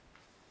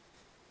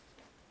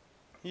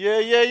Yeah,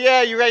 yeah,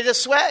 yeah. You ready to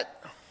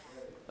sweat?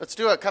 Let's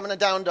do it. Come in a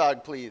down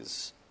dog,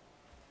 please.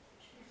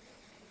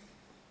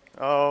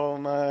 Oh,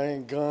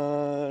 my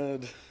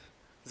God.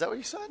 Is that what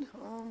you said?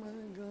 Oh,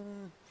 my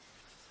God.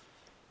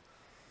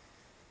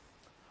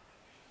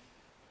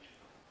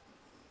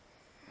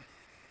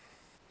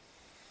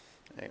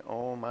 Hey,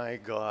 oh, my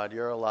God.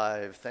 You're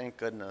alive. Thank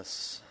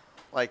goodness.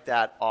 Like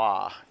that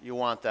awe. You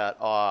want that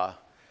awe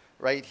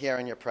right here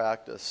in your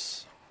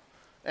practice.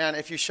 And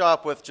if you show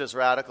up with just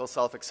radical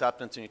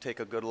self-acceptance and you take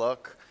a good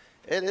look,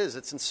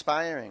 it's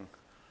inspiring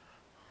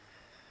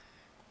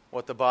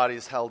what the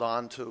body's held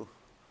on to.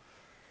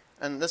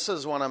 And this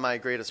is one of my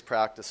greatest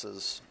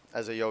practices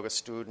as a yoga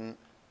student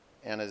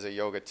and as a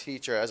yoga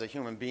teacher, as a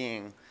human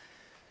being,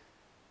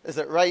 is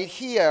that right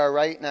here,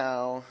 right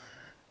now,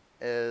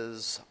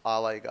 is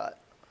all I got.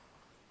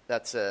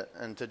 That's it.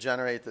 And to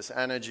generate this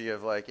energy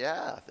of like,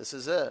 yeah, this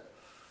is it.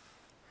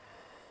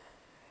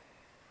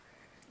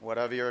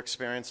 Whatever you're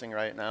experiencing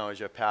right now is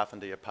your path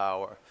into your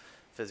power,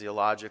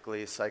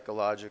 physiologically,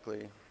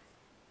 psychologically.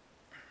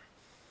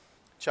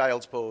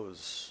 Child's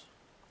pose.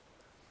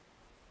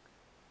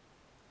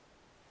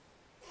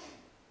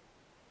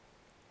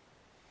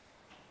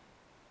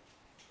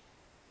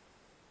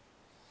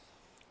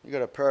 You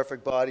got a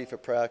perfect body for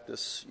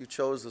practice. You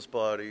chose this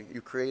body.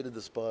 You created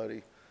this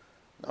body.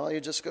 Now all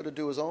you just got to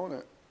do is own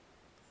it.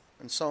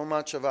 And so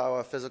much of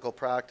our physical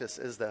practice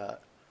is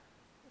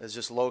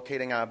just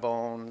locating our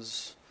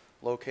bones,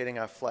 locating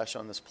our flesh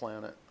on this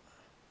planet.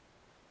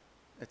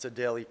 It's a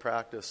daily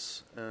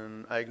practice.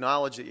 And I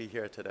acknowledge that you're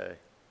here today.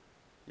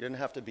 You didn't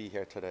have to be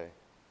here today.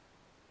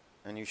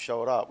 And you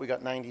showed up. We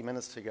got 90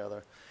 minutes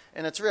together.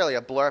 And it's really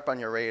a blurb on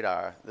your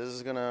radar. This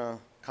is going to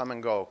come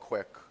and go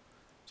quick,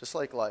 just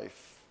like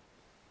life.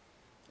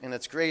 And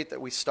it's great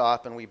that we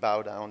stop and we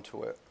bow down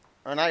to it.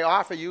 And I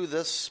offer you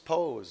this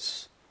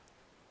pose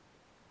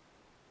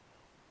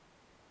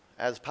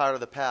as part of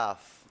the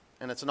path.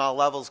 And it's an all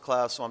levels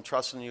class, so I'm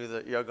trusting you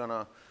that you're going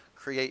to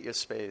create your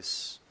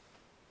space.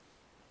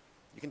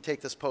 You can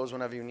take this pose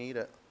whenever you need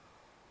it.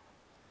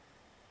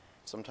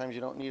 Sometimes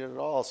you don't need it at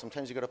all.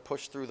 Sometimes you got to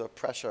push through the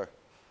pressure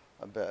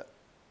a bit.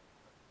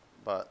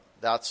 But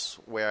that's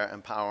where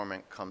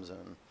empowerment comes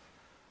in.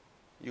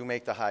 You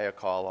make the higher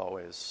call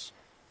always.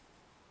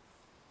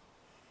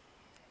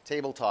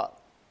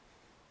 Tabletop.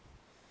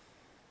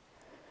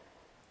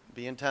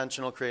 Be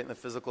intentional, creating the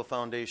physical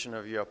foundation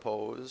of your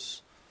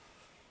pose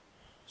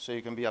so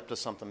you can be up to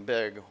something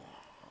big,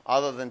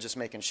 other than just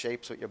making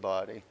shapes with your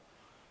body.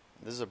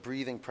 This is a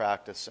breathing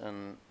practice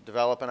and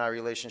developing our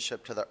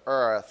relationship to the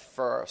earth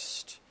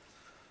first.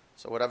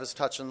 So whatever's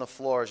touching the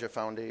floor is your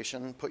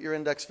foundation. Put your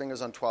index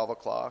fingers on 12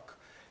 o'clock.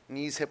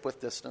 Knees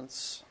hip-width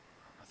distance.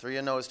 Through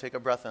your nose, take a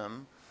breath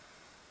in.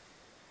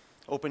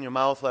 Open your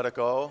mouth, let it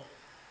go.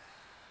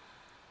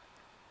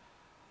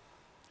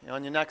 And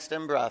on your next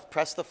in-breath,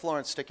 press the floor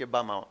and stick your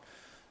bum out.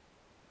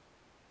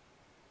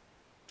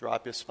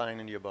 Drop your spine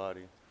into your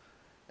body.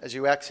 As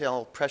you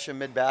exhale, press your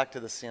mid-back to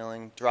the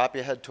ceiling, drop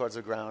your head towards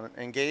the ground,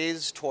 and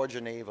gaze towards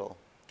your navel.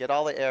 Get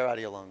all the air out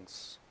of your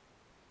lungs.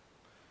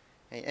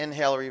 Okay,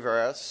 inhale,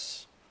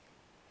 reverse.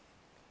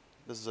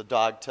 This is a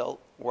dog tilt.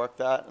 Work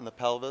that in the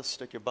pelvis.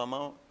 Stick your bum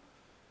out.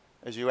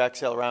 As you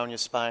exhale, round your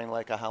spine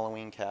like a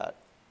Halloween cat.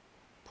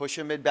 Push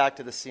your mid-back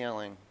to the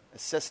ceiling.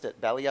 Assist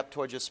it. Belly up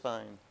towards your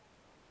spine.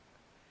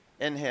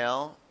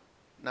 Inhale.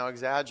 Now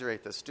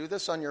exaggerate this. Do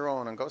this on your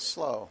own and go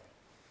slow.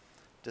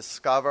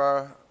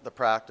 Discover the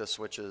practice,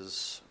 which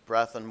is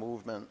breath and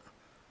movement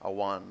are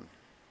one.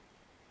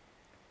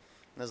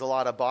 There's a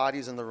lot of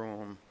bodies in the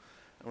room,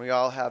 and we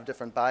all have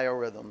different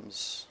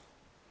biorhythms.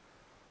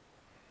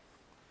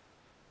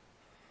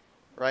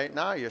 Right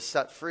now, you're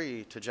set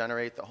free to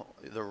generate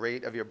the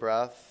rate of your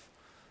breath,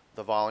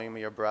 the volume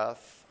of your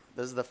breath.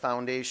 This is the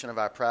foundation of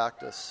our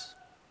practice.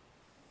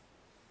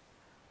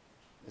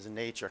 Is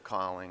nature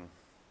calling.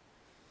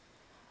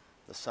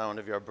 The sound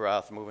of your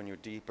breath moving you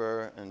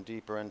deeper and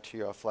deeper into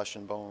your flesh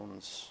and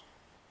bones.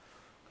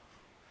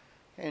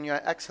 And your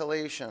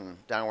exhalation,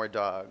 downward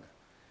dog.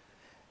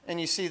 And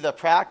you see the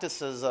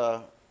practice is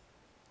a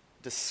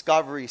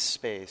discovery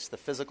space, the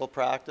physical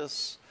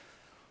practice.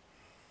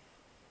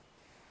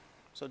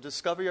 So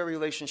discover your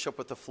relationship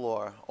with the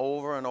floor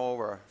over and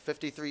over.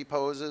 53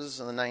 poses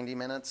in the 90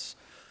 minutes.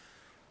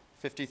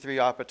 53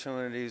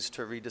 opportunities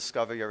to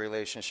rediscover your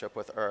relationship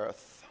with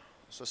earth.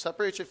 So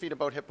separate your feet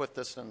about hip-width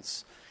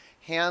distance.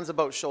 Hands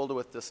about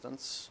shoulder-width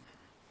distance.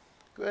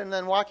 Good, and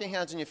then walk your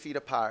hands and your feet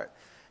apart.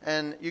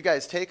 And you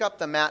guys, take up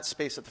the mat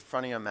space at the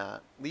front of your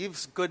mat.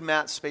 Leave good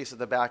mat space at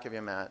the back of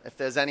your mat. If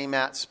there's any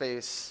mat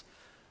space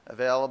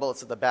available,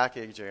 it's at the back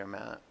edge of your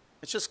mat.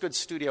 It's just good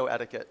studio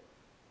etiquette.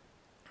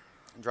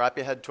 Drop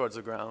your head towards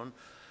the ground.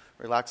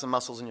 Relax the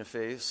muscles in your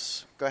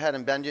face. Go ahead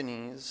and bend your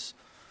knees.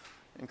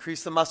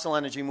 Increase the muscle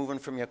energy moving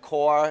from your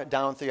core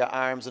down through your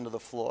arms into the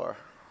floor.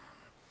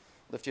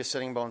 Lift your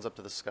sitting bones up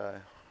to the sky.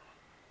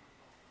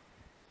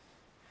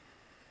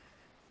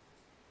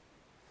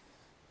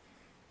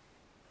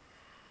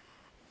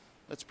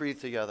 Let's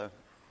breathe together.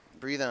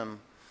 Breathe in.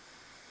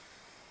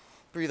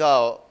 Breathe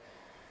out.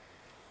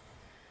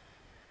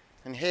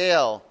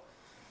 Inhale.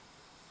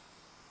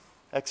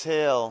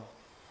 Exhale.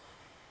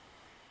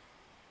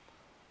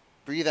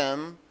 Breathe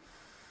in.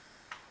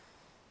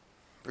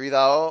 Breathe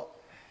out.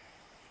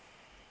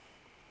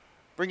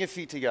 Bring your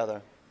feet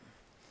together.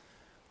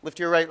 Lift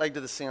your right leg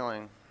to the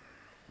ceiling.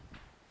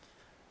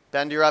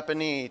 Bend your upper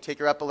knee. Take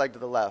your upper leg to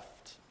the left.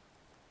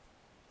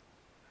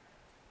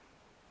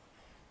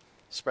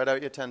 Spread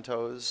out your 10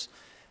 toes.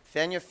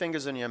 Fan your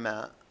fingers on your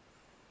mat.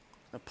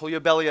 Now pull your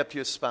belly up to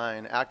your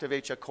spine.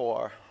 Activate your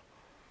core.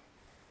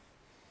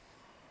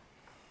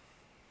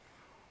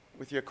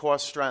 With your core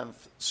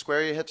strength,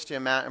 square your hips to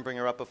your mat and bring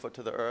your upper foot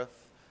to the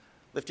earth.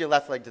 Lift your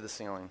left leg to the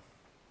ceiling.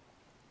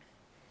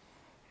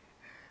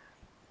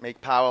 Make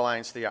power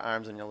lines through your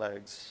arms and your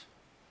legs.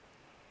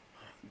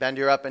 Bend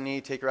your upper knee,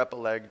 take your upper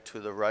leg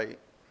to the right.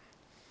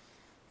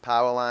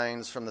 Power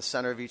lines from the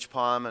center of each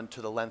palm and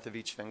to the length of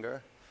each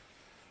finger.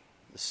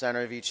 The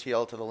center of each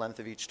heel to the length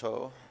of each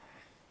toe.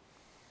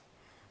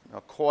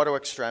 Now, core to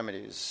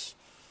extremities.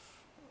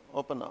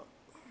 Open up.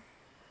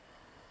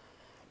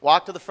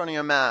 Walk to the front of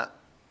your mat.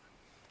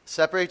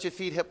 Separate your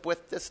feet hip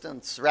width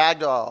distance.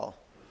 Ragdoll.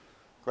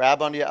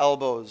 Grab onto your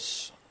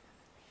elbows.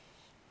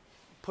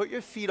 Put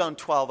your feet on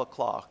 12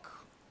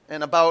 o'clock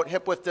and about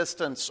hip width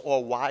distance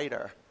or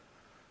wider.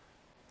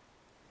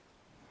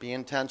 Be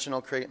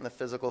intentional, creating the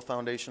physical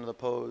foundation of the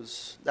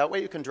pose. That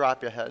way you can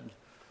drop your head.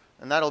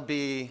 And that'll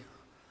be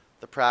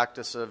the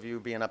practice of you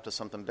being up to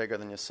something bigger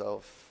than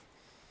yourself.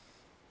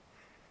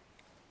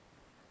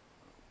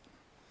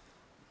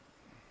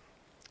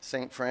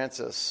 St.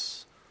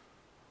 Francis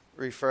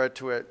referred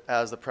to it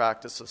as the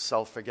practice of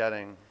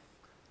self-forgetting,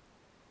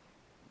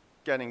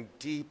 getting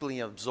deeply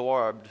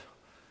absorbed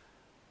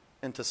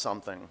into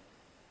something,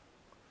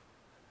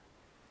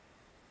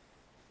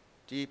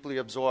 deeply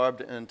absorbed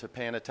into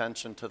paying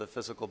attention to the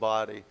physical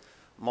body,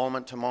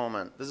 moment to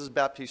moment. This is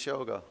Baptiste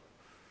Yoga.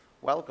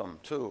 Welcome,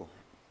 too.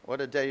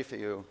 What a day for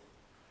you.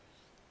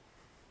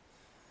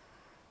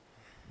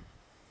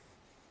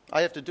 All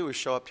you have to do is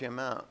show up to your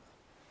mat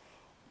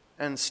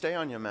and stay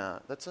on your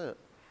mat. That's it.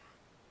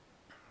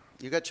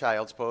 You got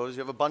child's pose.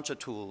 You have a bunch of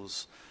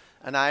tools.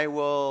 And I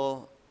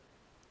will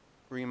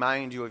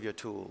remind you of your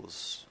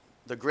tools.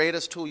 The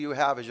greatest tool you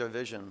have is your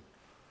vision.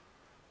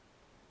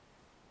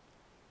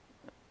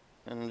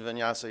 In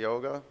Vinyasa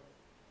Yoga,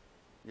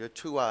 your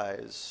two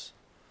eyes,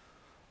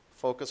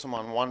 focus them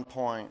on one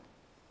point.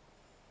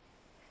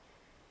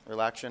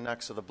 Relax your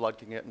neck so the blood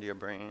can get into your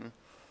brain.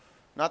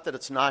 Not that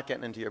it's not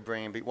getting into your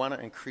brain, but you want to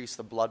increase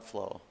the blood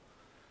flow.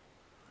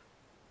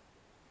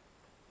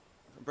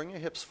 Bring your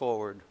hips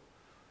forward.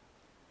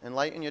 And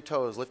lighten your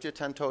toes. Lift your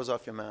 10 toes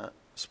off your mat.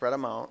 Spread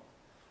them out.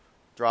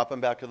 Drop them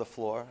back to the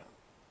floor.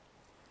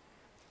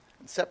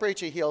 And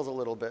separate your heels a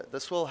little bit.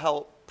 This will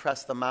help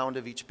press the mound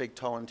of each big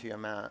toe into your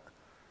mat.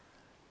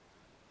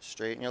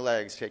 Straighten your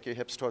legs. Take your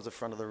hips towards the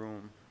front of the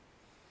room.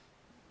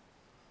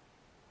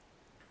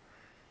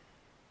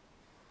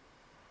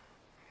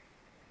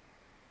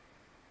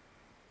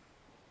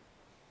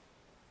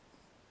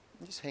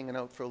 Just hanging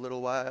out for a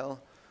little while,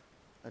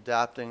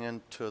 adapting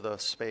into the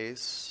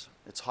space.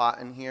 It's hot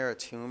in here,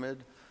 it's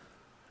humid.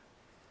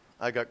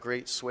 I got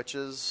great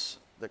switches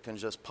that can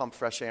just pump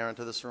fresh air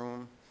into this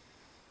room.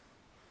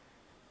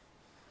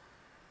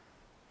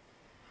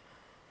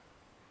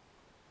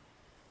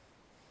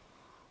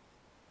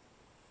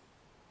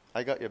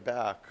 I got your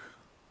back.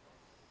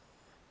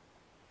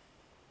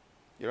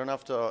 You don't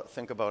have to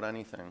think about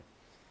anything.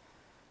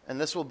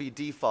 And this will be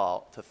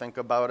default, to think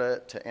about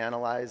it, to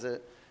analyze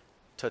it,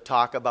 to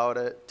talk about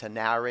it, to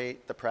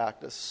narrate the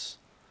practice.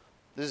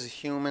 This is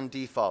human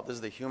default. This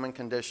is the human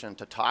condition,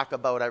 to talk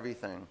about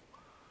everything.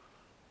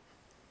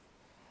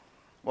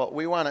 Well,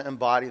 we want to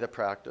embody the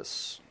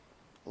practice.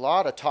 A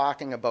lot of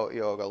talking about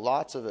yoga,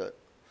 lots of it.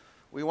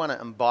 We want to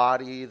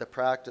embody the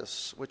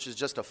practice, which is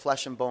just a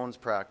flesh and bones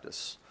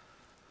practice.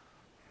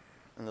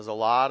 And there's a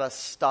lot of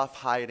stuff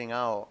hiding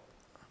out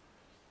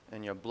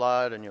in your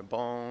blood and your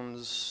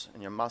bones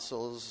and your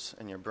muscles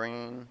and your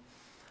brain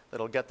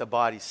that'll get the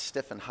body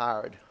stiff and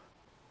hard.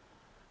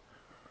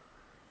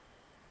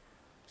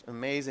 It's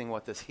amazing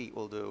what this heat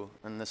will do.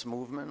 And this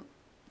movement,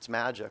 it's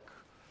magic.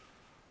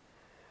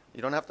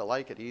 You don't have to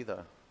like it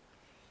either.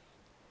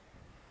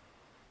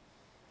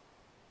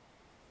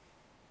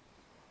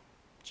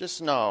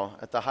 Just know,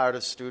 at the heart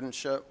of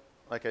studentship,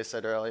 like I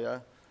said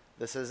earlier,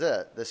 this is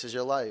it. This is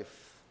your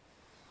life.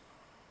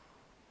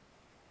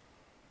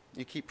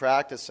 You keep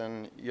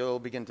practicing, you'll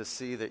begin to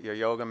see that your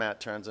yoga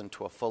mat turns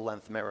into a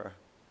full-length mirror.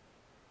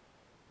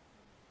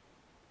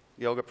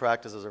 Yoga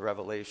practice is a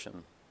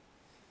revelation.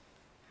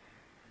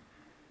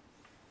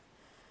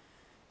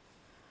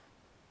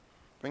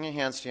 Bring your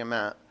hands to your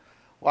mat.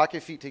 Walk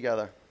your feet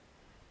together.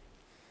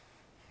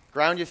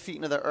 Ground your feet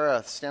into the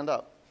earth. Stand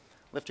up.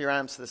 Lift your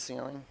arms to the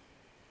ceiling.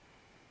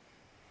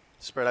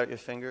 Spread out your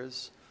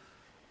fingers.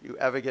 You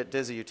ever get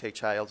dizzy, you take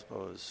child's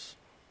pose.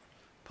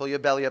 Pull your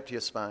belly up to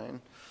your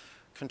spine.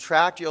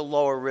 Contract your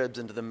lower ribs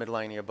into the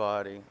midline of your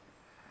body.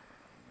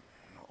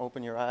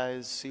 Open your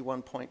eyes. See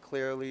one point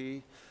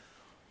clearly.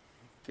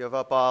 Give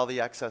up all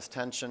the excess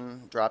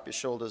tension. Drop your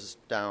shoulders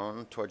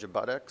down towards your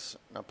buttocks.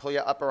 Now pull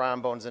your upper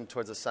arm bones in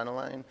towards the center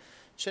line.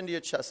 Chin to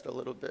your chest a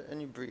little bit, and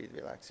you breathe.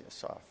 Relax, you're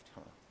soft.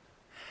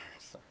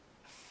 So,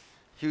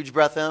 huge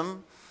breath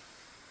in.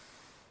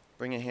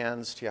 Bring your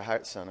hands to your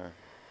heart center.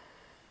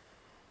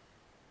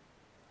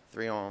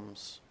 3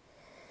 ohms.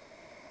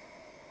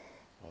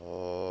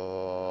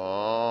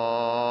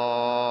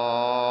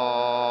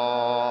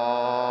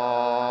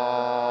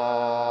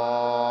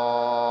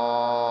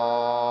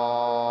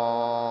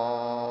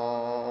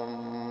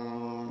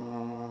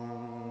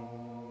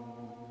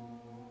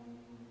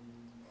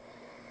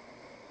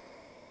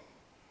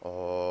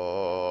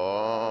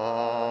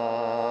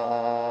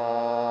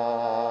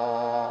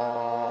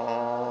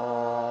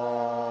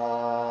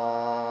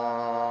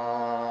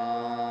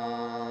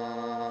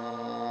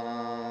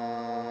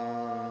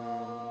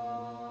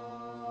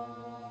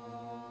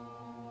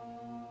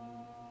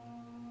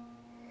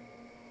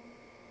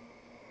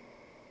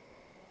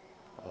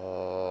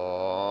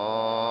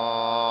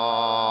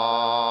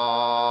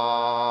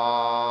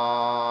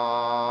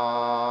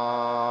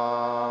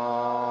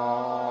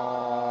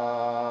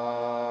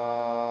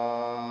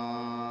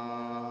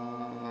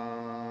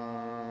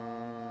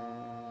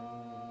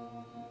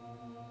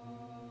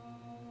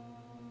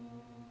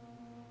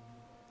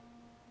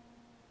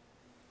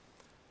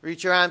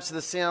 Reach your arms to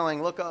the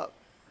ceiling. Look up.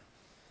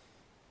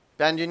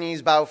 Bend your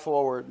knees, bow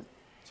forward.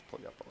 Let's pull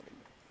you up a little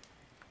bit.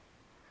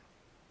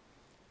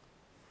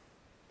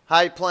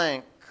 High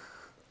plank.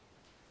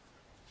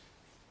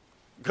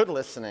 Good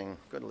listening.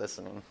 Good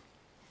listening.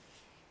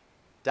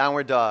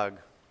 Downward dog.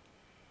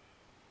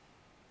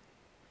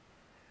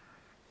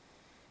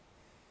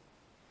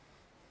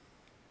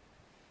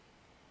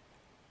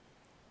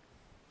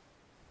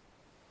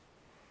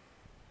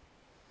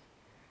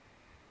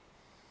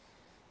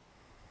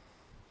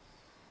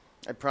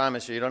 I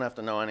promise you, you don't have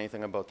to know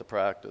anything about the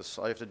practice.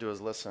 All you have to do is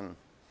listen.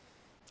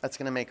 That's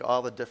going to make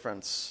all the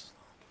difference.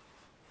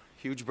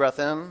 Huge breath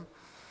in.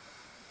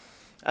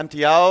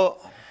 Empty out.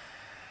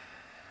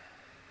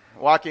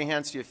 Walk your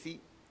hands to your feet.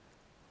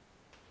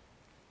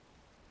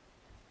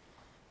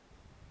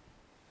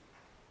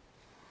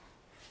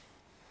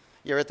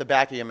 You're at the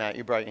back of your mat.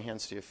 You brought your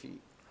hands to your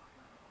feet.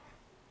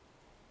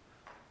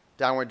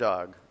 Downward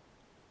dog.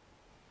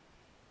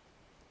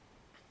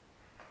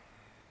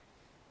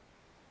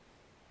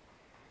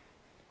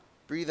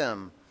 Breathe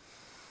in.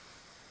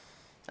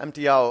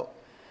 Empty out.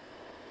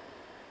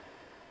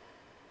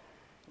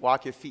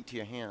 Walk your feet to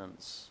your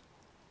hands.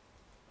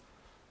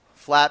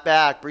 Flat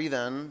back, breathe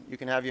in. You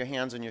can have your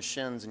hands on your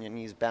shins and your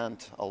knees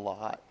bent a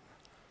lot.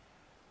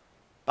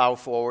 Bow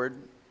forward.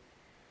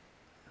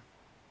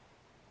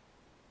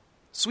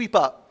 Sweep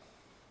up.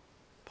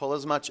 Pull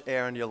as much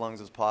air into your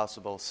lungs as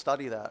possible.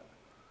 Study that.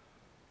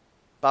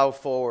 Bow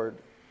forward.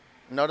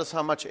 Notice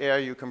how much air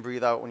you can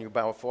breathe out when you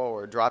bow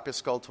forward. Drop your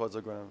skull towards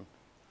the ground.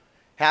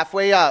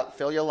 Halfway up,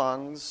 fill your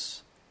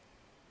lungs.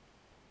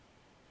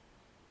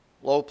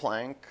 Low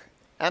plank.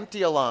 Empty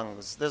your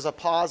lungs. There's a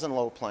pause in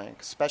low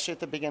plank, especially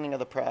at the beginning of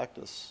the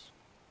practice.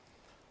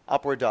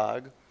 Upward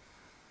dog.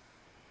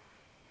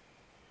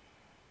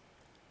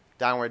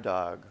 Downward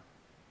dog.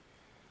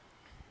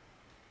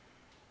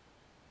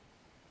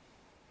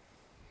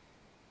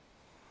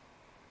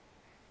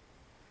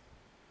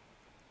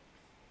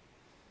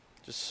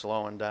 Just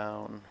slowing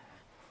down.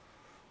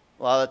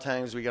 A lot of the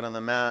times we get on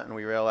the mat and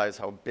we realize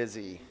how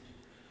busy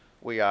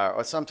we are.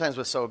 Or sometimes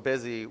we're so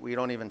busy we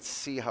don't even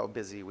see how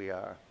busy we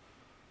are.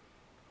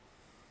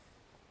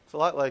 It's a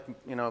lot like,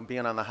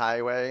 being on the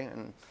highway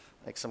and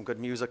like some good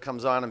music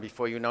comes on and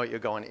before you know it, you're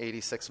going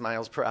 86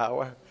 miles per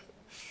hour.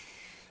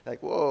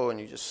 Like, whoa, and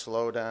you just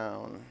slow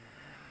down.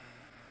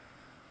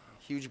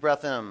 Huge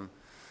breath in.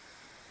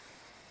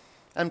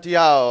 Empty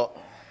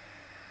out.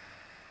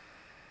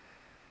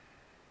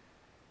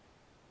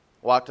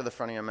 Walk to the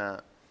front of your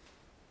mat.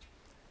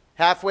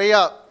 Halfway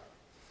up,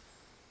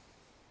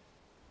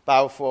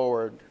 bow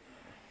forward.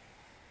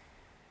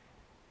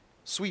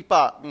 Sweep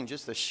up,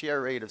 just the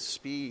sheer rate of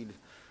speed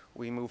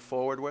we move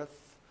forward with.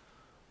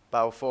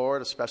 Bow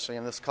forward, especially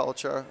in this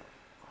culture.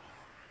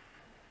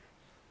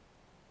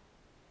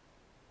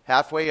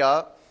 Halfway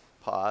up,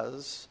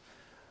 pause.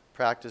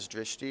 Practice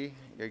drishti,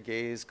 your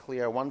gaze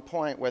clear. One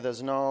point where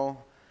there's no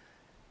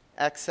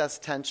excess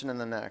tension in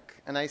the neck.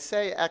 And I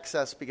say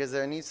excess because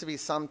there needs to be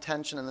some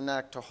tension in the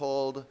neck to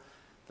hold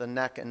the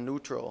neck in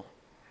neutral.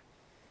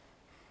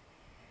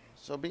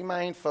 So be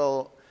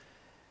mindful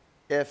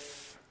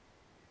if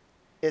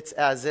it's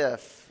as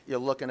if you're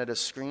looking at a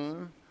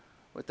screen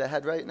with the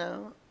head right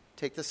now.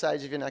 Take the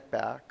sides of your neck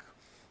back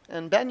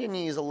and bend your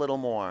knees a little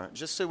more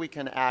just so we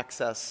can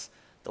access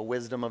the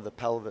wisdom of the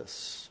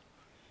pelvis.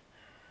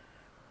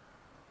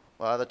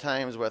 A lot of the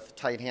times with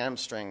tight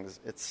hamstrings,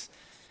 it's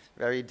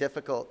very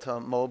difficult to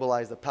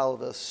mobilize the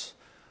pelvis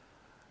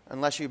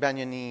unless you bend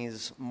your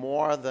knees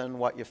more than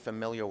what you're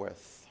familiar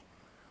with.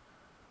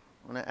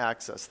 I want to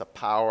access the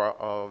power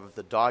of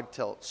the dog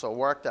tilt. So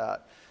work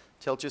that.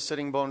 Tilt your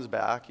sitting bones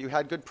back. You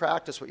had good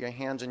practice with your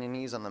hands and your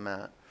knees on the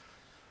mat.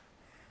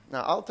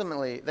 Now,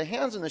 ultimately, the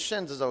hands and the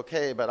shins is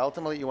okay, but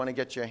ultimately you want to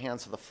get your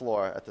hands to the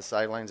floor at the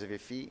sidelines of your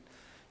feet.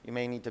 You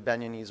may need to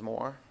bend your knees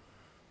more.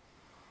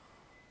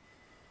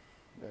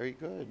 Very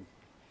good.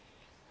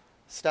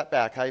 Step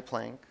back, high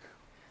plank.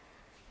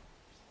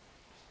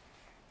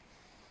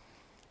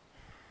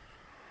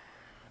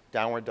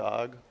 Downward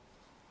dog.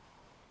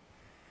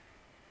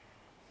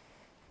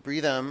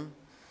 Breathe in.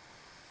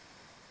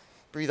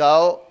 Breathe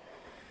out.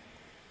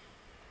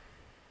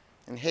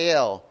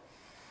 Inhale.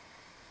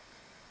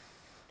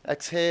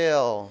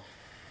 Exhale.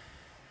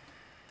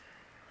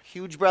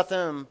 Huge breath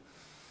in.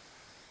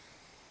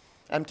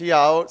 Empty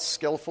out.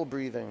 Skillful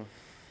breathing.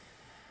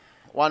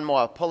 One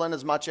more. Pull in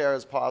as much air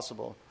as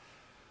possible.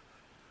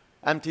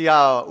 Empty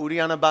out.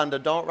 Uddiyana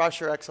Bandha. Don't rush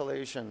your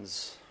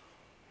exhalations.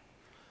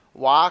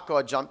 Walk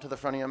or jump to the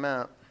front of your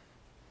mat.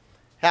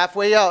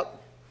 Halfway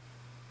up.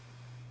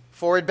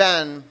 Forward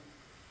bend.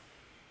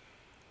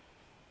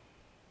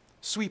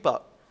 Sweep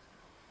up.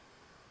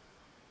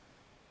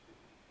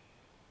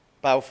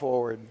 Bow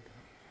forward.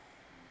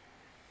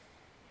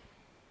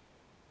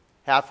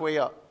 Halfway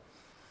up.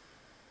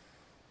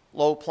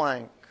 Low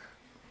plank.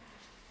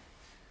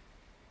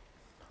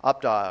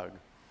 Up dog.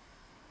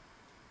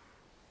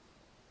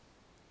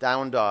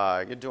 Down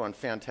dog. You're doing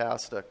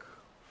fantastic.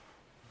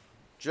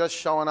 Just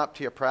showing up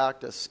to your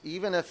practice,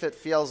 even if it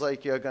feels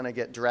like you're going to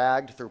get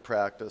dragged through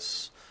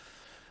practice.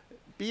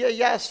 Be a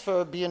yes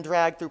for being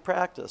dragged through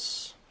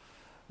practice.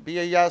 Be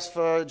a yes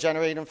for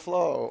generating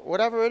flow.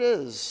 Whatever it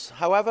is,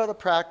 however the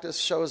practice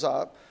shows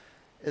up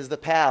is the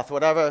path.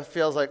 Whatever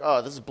feels like,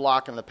 oh, this is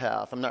blocking the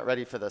path. I'm not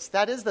ready for this.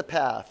 That is the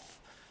path.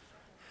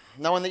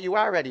 Knowing that you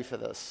are ready for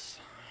this.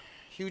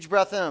 Huge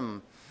breath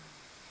in.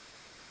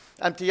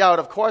 Empty out.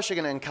 Of course you're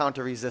going to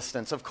encounter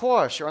resistance. Of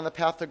course, you're on the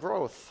path to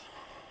growth.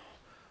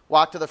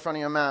 Walk to the front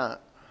of your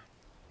mat.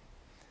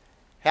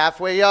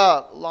 Halfway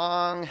up.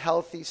 Long,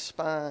 healthy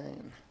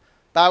spine.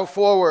 Bow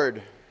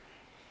forward.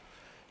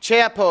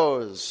 Chair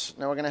pose.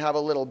 Now we're going to have a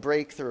little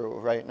breakthrough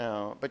right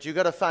now. But you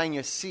got to find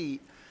your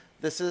seat.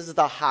 This is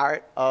the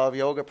heart of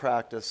yoga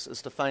practice,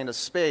 is to find a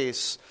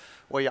space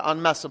where you're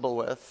unmessable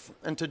with.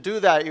 And to do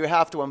that, you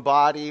have to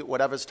embody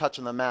whatever's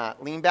touching the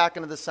mat. Lean back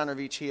into the center of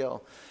each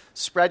heel.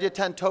 Spread your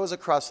 10 toes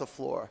across the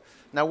floor.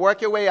 Now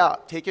work your way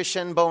up. Take your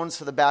shin bones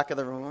to the back of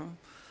the room.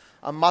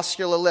 A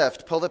muscular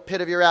lift. Pull the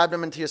pit of your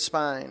abdomen to your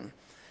spine.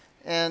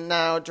 And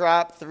now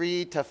drop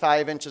 3 to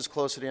 5 inches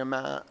closer to your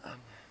mat.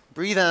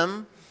 Breathe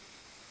in.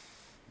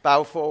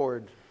 Bow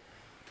forward.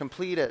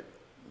 Complete it.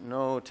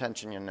 No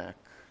tension in your neck.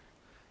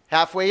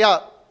 Halfway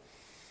up.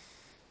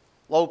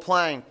 Low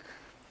plank.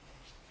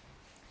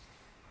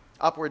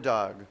 Upward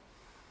dog.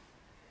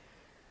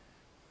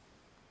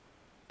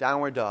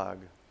 Downward dog.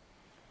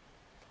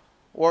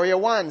 Warrior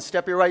one.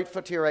 Step your right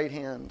foot to your right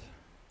hand.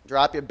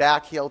 Drop your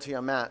back heel to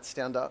your mat.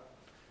 Stand up.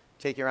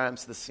 Take your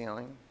arms to the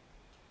ceiling.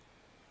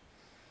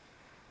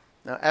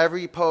 Now,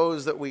 every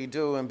pose that we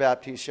do in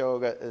Baptiste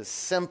Yoga is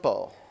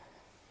simple.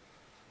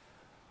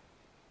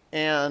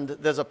 And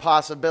there's a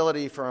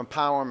possibility for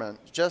empowerment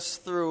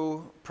just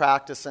through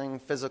practicing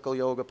physical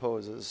yoga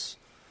poses.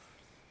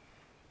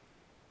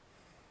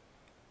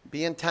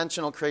 Be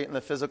intentional creating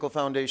the physical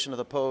foundation of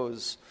the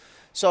pose.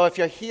 So if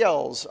your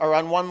heels are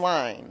on one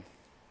line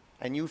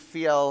and you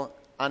feel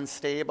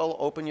unstable,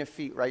 open your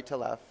feet right to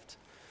left.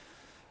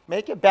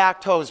 Make your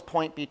back toes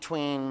point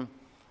between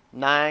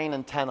 9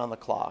 and 10 on the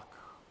clock.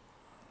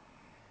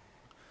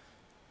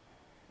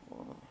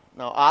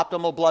 Now,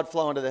 optimal blood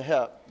flow into the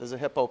hip. There's a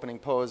hip opening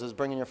pose. Is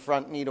bringing your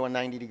front knee to a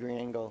 90-degree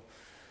angle.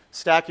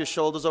 Stack your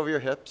shoulders over your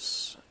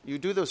hips. You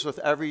do this with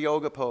every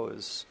yoga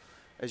pose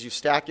as you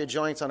stack your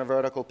joints on a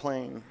vertical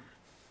plane.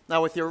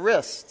 Now, with your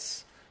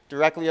wrists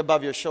directly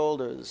above your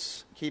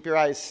shoulders, keep your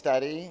eyes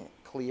steady,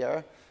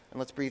 clear, and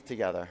let's breathe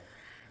together.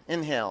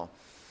 Inhale.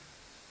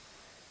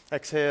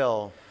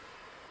 Exhale.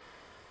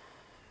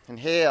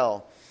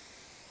 Inhale.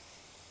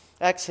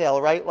 Exhale.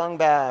 Right lung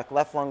back,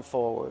 left lung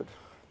forward.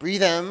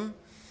 Breathe in.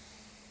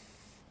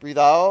 Breathe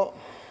out.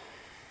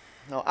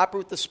 Now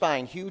uproot the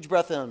spine. Huge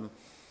breath in.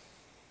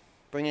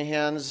 Bring your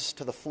hands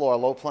to the floor.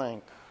 Low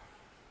plank.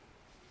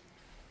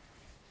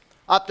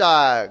 Up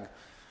dog.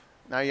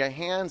 Now your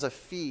hands or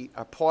feet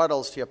are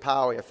portals to your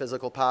power, your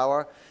physical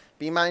power.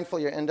 Be mindful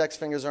your index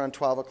fingers are on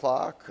 12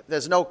 o'clock.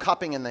 There's no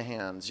cupping in the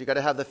hands. You got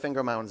to have the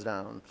finger mounds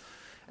down.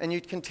 And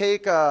you can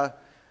take a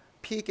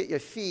peek at your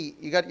feet.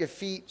 You got your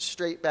feet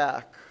straight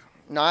back.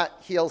 Not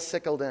heels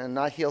sickled in,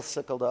 not heels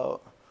sickled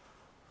out.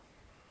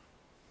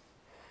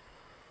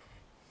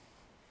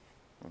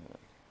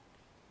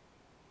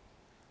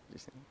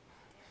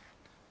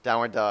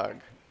 Downward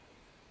dog.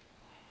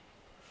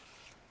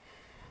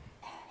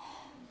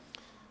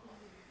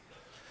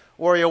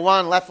 Warrior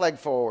one, left leg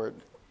forward.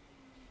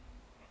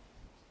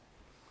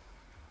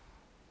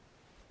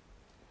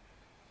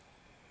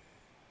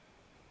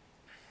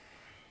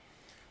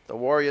 The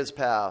warrior's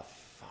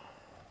path.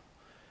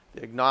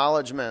 The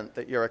acknowledgement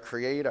that you're a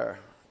creator.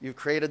 You've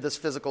created this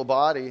physical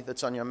body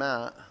that's on your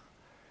mat.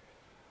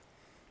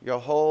 Your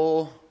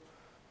whole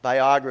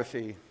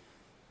biography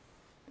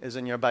is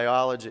in your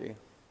biology.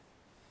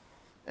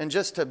 And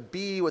just to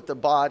be with the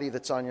body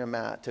that's on your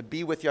mat, to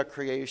be with your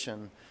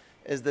creation,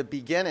 is the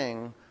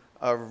beginning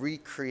of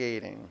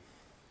recreating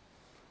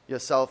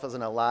yourself as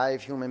an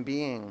alive human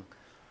being.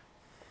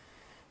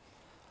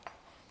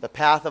 The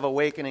path of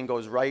awakening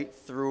goes right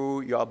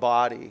through your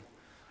body,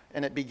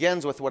 and it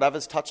begins with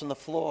whatever's touching the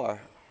floor.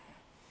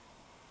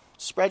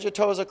 Spread your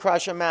toes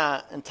across your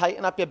mat and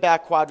tighten up your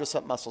back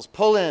quadricep muscles.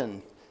 Pull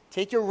in.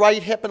 Take your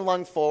right hip and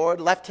lung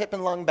forward, left hip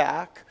and lung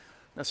back.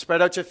 Now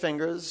spread out your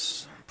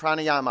fingers.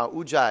 Pranayama,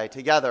 Ujjayi,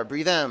 together.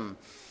 Breathe in.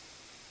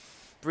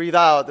 Breathe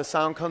out. The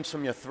sound comes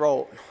from your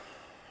throat.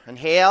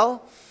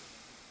 Inhale.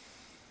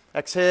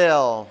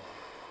 Exhale.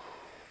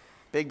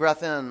 Big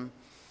breath in.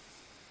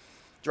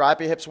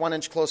 Drop your hips 1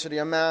 inch closer to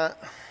your mat.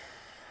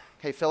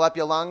 Okay, fill up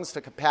your lungs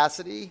to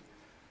capacity.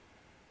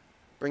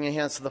 Bring your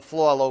hands to the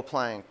floor, low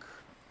plank.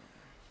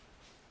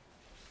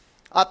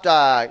 Up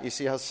dog. You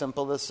see how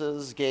simple this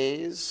is?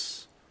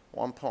 Gaze.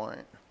 1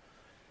 point.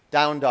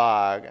 Down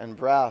dog and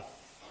breath.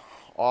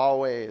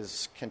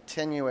 Always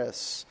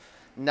continuous.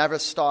 Never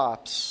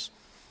stops.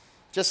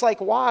 Just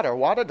like water.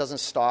 Water doesn't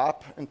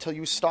stop until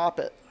you stop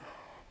it.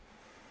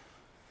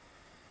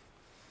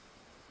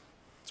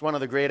 It's one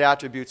of the great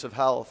attributes of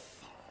health.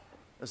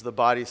 As the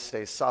body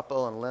stays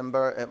supple and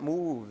limber, it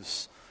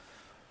moves.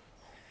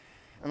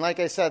 And like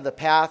I said, the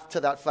path to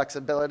that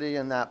flexibility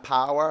and that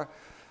power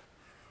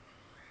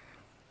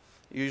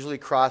usually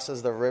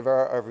crosses the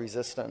river of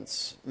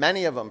resistance.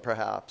 Many of them,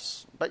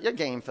 perhaps. But you're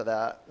game for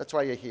that. That's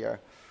why you're here,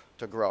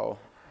 to grow.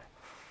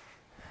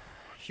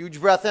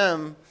 Huge breath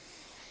in.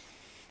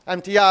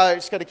 Empty out.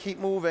 Just got to keep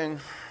moving.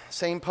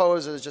 Same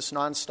poses, just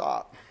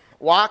nonstop.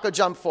 Walk or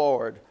jump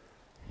forward.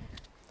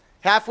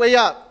 Halfway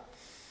up.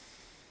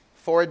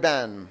 Forward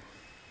bend.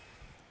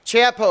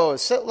 Chair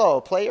pose. Sit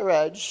low. Play your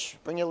edge.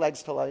 Bring your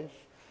legs to life.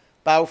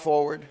 Bow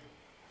forward.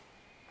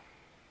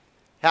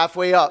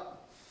 Halfway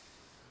up.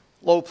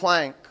 Low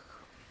plank.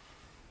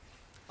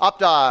 Up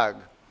dog.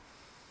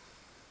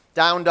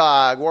 Down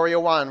dog.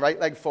 Warrior one. Right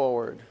leg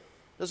forward.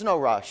 There's no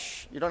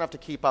rush. You don't have to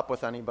keep up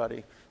with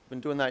anybody. Been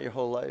doing that your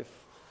whole life.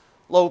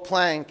 Low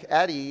plank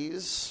at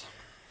ease.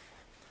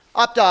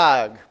 Up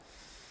dog.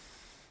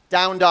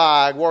 Down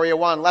dog. Warrior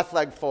one. Left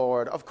leg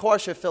forward. Of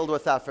course you're filled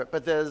with effort,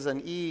 but there's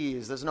an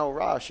ease. There's no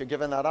rush. You're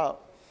giving that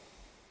up.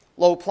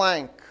 Low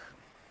plank.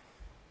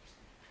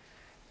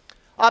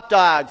 Up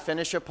dog.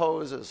 Finish your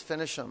poses.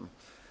 Finish them.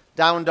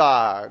 Down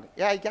dog.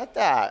 Yeah, I get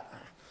that.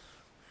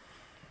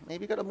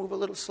 Maybe you got to move a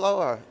little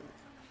slower.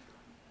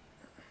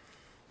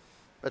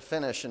 But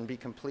finish and be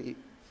complete.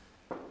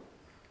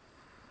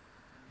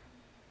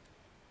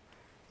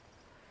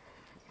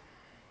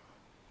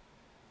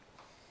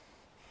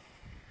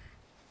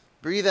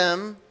 Breathe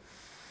in.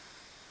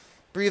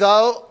 Breathe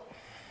out.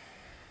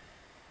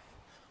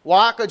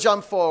 Walk or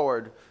jump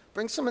forward.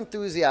 Bring some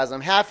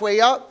enthusiasm.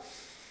 Halfway up.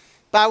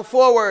 Bow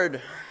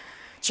forward.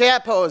 Chair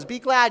pose. Be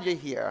glad you're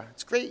here.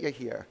 It's great you're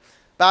here.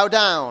 Bow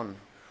down.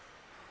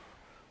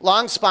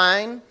 Long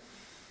spine.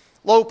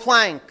 Low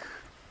plank.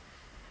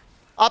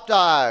 Up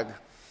dog.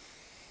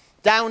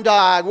 Down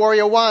dog.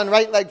 Warrior one.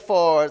 Right leg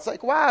forward. It's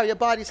like, wow, your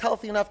body's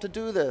healthy enough to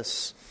do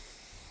this.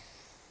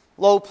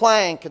 Low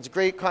plank. It's a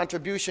great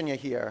contribution you're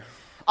here.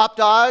 Up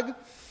dog.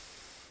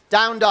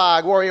 Down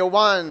dog. Warrior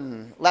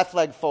one. Left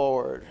leg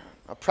forward.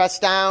 Now press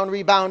down.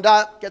 Rebound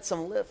up. Get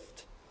some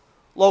lift.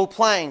 Low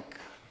plank.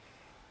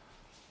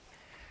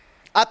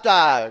 Up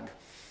dog.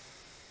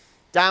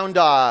 Down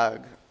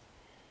dog.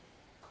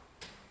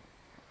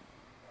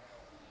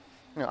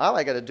 You know, all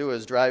I got to do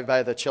is drive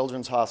by the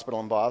Children's Hospital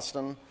in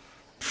Boston,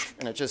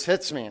 and it just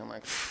hits me. I'm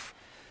like,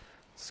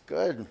 it's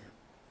good.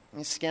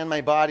 I scan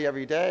my body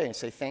every day and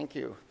say thank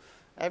you.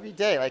 Every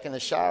day, like in the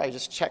shower, I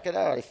just check it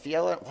out. I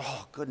feel it.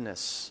 Oh,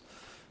 goodness.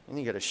 And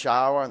you get a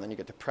shower, and then you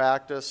get to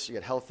practice. You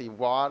get healthy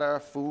water,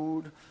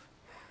 food.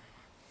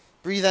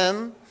 Breathe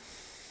in.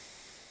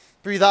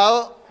 Breathe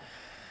out.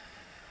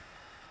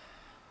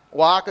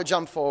 Walk or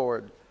jump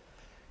forward.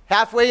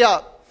 Halfway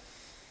up.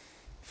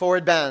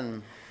 Forward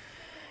bend.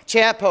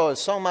 Chair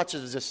pose. So much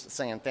is just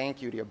saying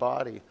thank you to your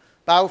body.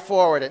 Bow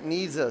forward. It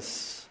needs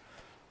us.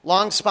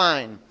 Long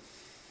spine.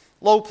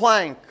 Low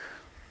plank.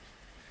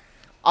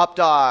 Up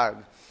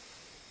dog.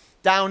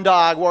 Down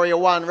dog. Warrior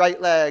one. Right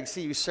leg.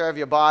 See, you serve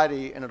your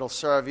body, and it'll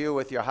serve you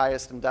with your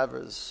highest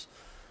endeavors.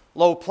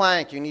 Low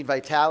plank. You need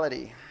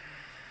vitality.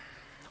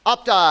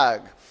 Up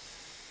dog.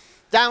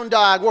 Down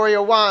dog,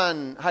 warrior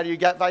one. How do you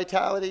get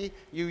vitality?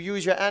 You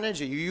use your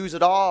energy. You use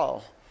it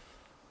all.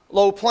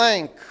 Low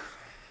plank.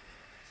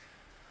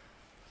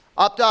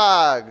 Up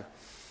dog.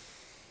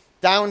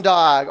 Down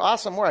dog.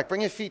 Awesome work.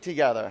 Bring your feet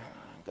together.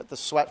 Get the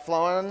sweat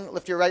flowing.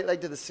 Lift your right leg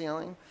to the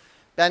ceiling.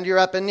 Bend your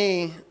upper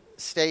knee.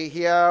 Stay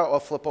here or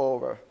flip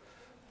over.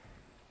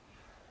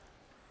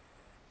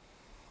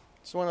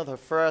 It's one of the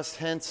first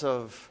hints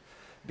of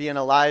being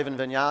alive in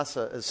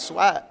vinyasa is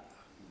sweat.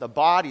 The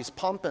body's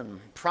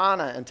pumping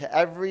prana into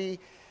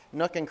every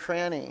nook and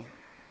cranny.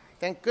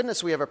 Thank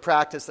goodness we have a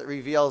practice that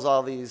reveals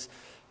all these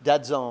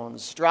dead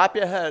zones. Drop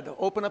your head,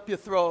 open up your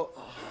throat.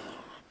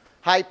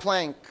 High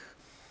plank.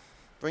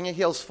 Bring your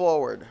heels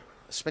forward.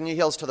 Spin your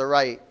heels to the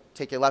right.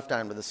 Take your left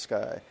arm to the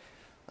sky.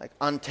 Like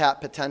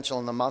untapped potential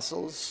in the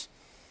muscles.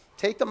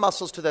 Take the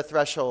muscles to their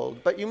threshold,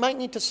 but you might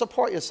need to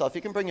support yourself.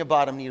 You can bring your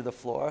bottom knee to the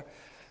floor.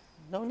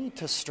 No need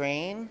to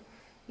strain.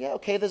 Yeah,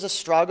 okay, there's a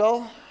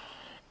struggle.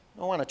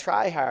 Don't want to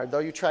try hard, though.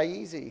 You try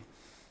easy.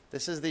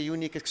 This is the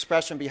unique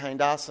expression behind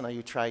asana.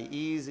 You try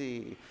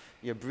easy.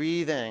 You're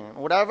breathing.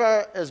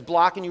 Whatever is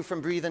blocking you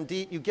from breathing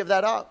deep, you give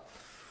that up.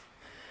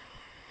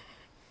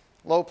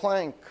 Low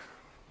plank.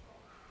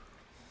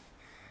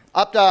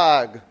 Up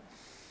dog.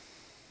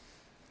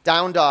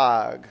 Down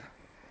dog.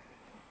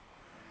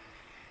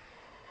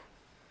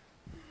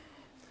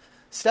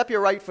 Step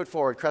your right foot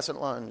forward, crescent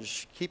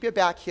lunge. Keep your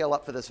back heel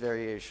up for this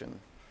variation.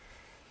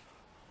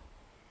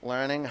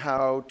 Learning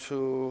how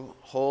to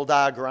hold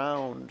our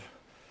ground.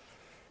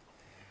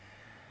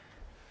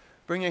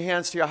 Bring your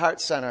hands to your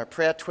heart center.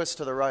 Prayer twist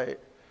to the right.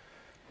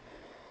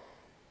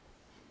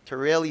 To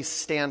really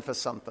stand for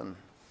something.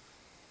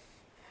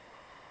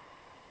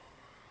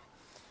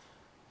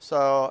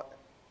 So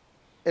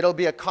it'll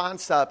be a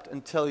concept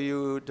until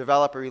you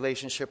develop a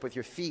relationship with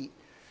your feet.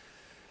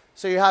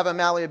 So you have a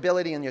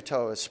malleability in your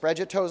toes. Spread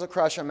your toes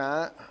across your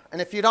mat.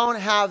 And if you don't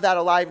have that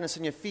aliveness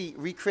in your feet,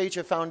 recreate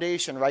your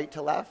foundation right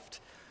to left,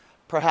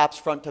 perhaps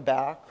front to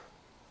back.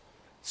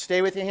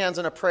 Stay with your hands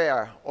in a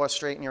prayer or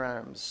straighten your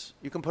arms.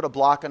 You can put a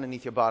block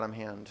underneath your bottom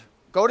hand.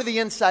 Go to the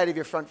inside of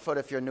your front foot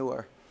if you're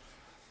newer.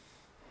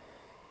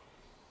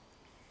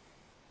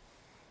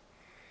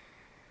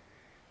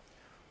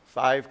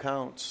 Five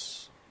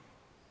counts.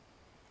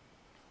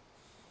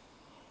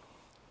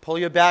 Pull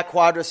your back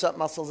quadricep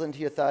muscles into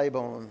your thigh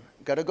bone.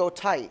 Got to go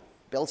tight.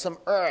 Build some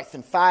earth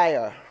and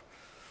fire.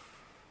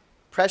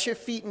 Press your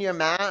feet in your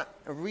mat.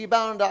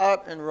 Rebound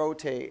up and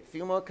rotate. A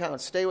few more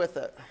counts. Stay with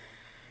it.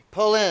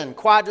 Pull in.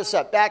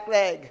 Quadricep. Back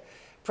leg.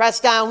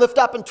 Press down. Lift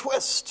up and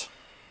twist.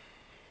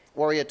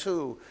 Warrior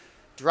two.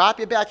 Drop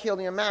your back heel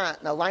to your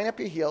mat. Now line up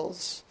your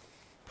heels.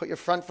 Put your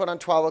front foot on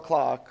 12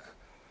 o'clock.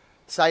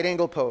 Side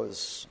angle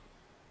pose.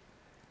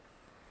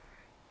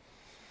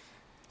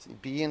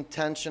 Be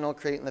intentional,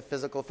 creating the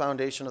physical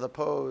foundation of the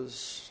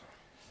pose.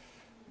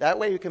 That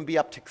way you can be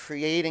up to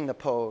creating the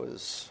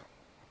pose.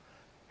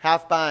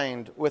 Half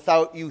bind,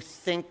 without you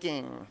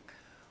thinking,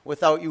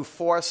 without you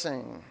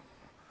forcing,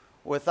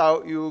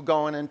 without you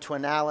going into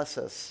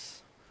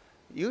analysis.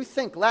 You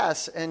think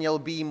less and you'll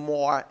be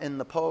more in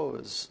the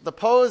pose. The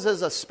pose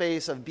is a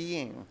space of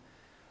being.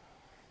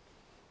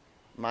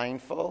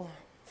 Mindful,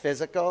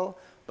 physical,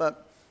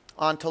 but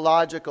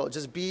ontological,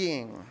 just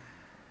being.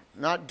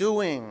 Not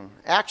doing,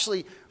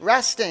 actually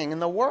resting in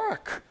the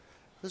work.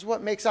 This is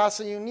what makes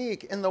asana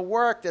unique. In the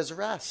work, there's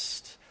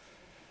rest.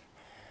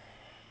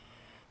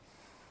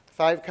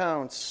 5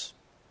 counts.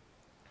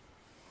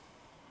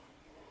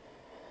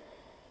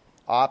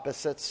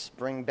 Opposites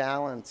bring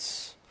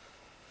balance.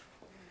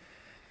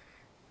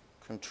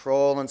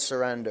 Control and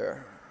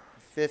surrender.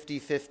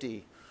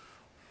 50-50.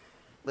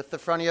 Lift the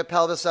front of your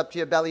pelvis up to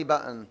your belly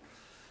button.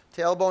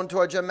 Tailbone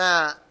towards your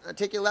mat. Now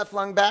take your left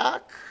lung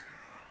back.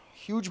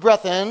 Huge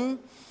breath in.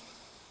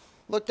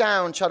 Look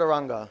down,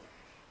 chaturanga.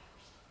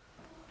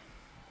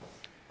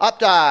 Up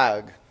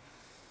dog.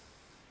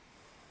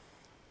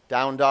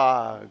 Down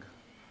dog.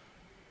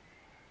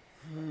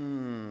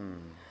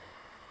 Bring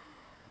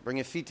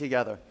your feet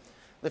together.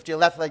 Lift your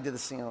left leg to the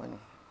ceiling.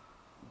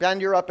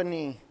 Bend your upper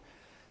knee.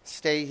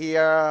 Stay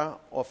here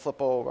or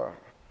flip over.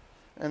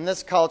 In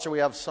this culture, we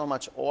have so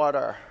much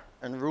order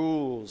and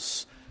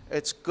rules.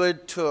 It's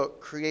good to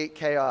create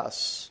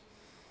chaos.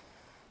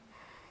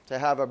 To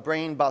have a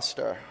brain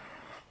buster,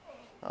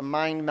 a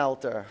mind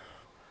melter,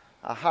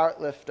 a heart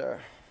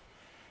lifter.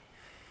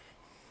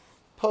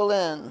 Pull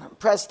in,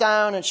 press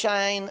down and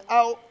shine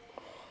out.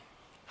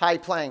 High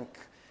plank.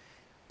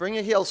 Bring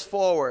your heels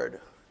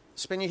forward.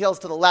 Spin your heels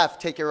to the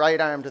left. Take your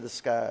right arm to the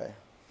sky.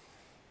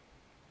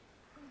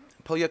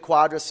 Pull your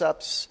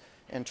quadriceps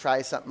and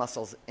tricep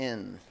muscles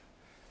in.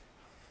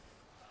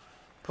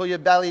 Pull your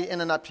belly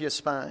in and up to your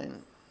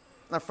spine.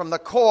 Now from the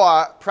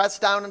core, press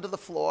down into the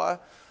floor.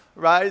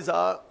 Rise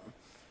up.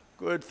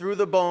 Good, through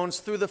the bones,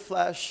 through the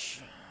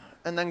flesh,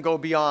 and then go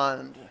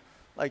beyond,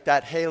 like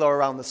that halo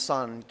around the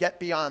sun. Get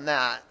beyond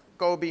that.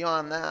 Go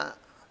beyond that.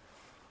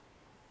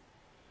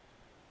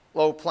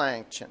 Low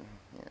plank, chin.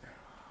 Yeah.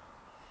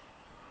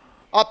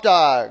 Up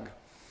dog.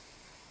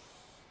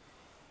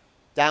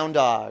 Down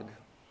dog.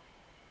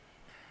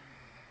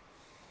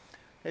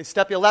 Okay,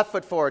 step your left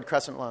foot forward,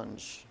 crescent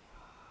lunge.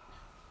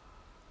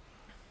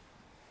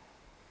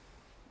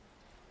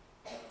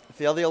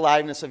 Feel the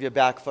aliveness of your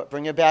back foot.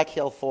 Bring your back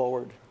heel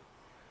forward.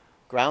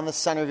 Ground the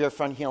center of your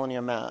front heel on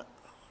your mat.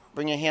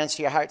 Bring your hands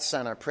to your heart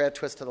center. Prayer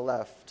twist to the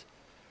left.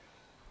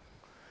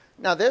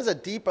 Now, there's a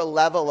deeper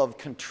level of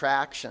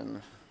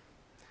contraction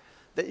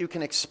that you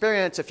can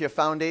experience if your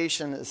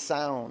foundation is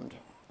sound.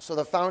 So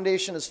the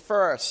foundation is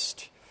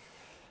first.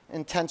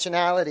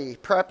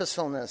 Intentionality,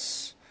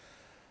 purposefulness.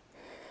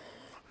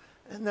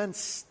 And then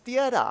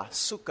sthira,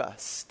 sukha.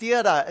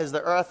 Sthira is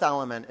the earth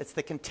element. It's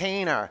the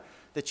container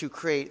that you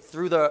create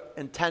through the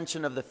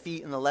intention of the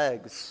feet and the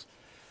legs.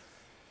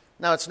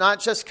 Now, it's not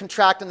just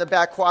contracting the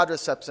back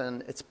quadriceps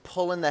in, it's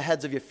pulling the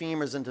heads of your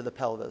femurs into the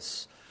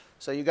pelvis.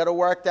 So you got to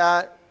work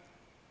that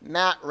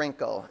mat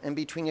wrinkle in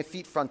between your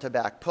feet front to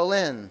back. Pull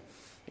in.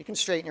 You can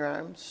straighten your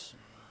arms.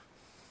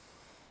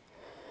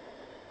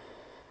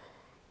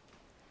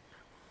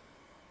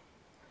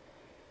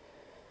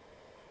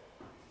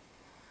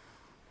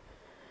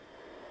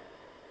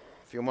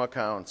 A few more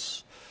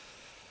counts.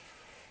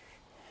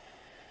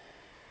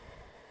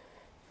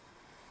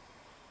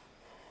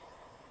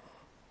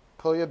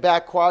 Pull your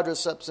back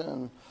quadriceps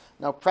in.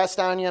 Now press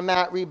down your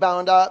mat,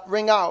 rebound up,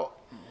 ring out.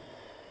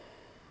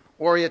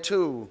 Warrior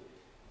 2.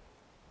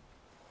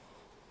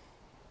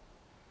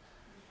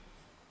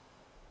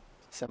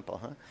 Simple,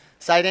 huh?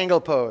 Side angle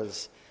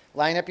pose.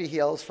 Line up your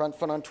heels, front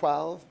foot on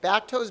 12.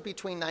 Back toes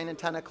between 9 and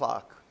 10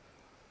 o'clock.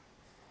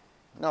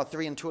 No,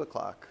 3 and 2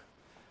 o'clock.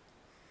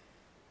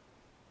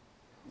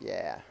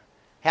 Yeah.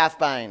 Half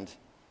bind.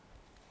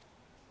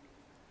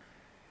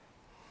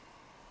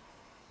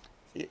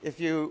 If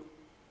you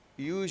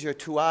use your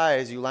 2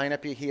 eyes, you line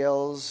up your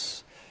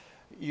heels,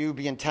 you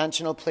be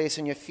intentional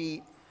placing your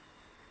feet.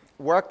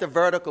 Work the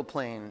vertical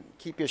plane.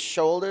 Keep your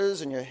shoulders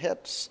and your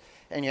hips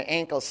and your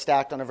ankles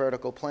stacked on a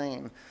vertical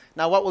plane.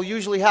 Now, what will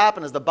usually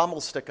happen is the bum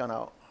will stick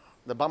out.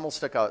 The bum will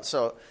stick out.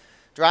 So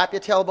drop your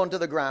tailbone to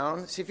the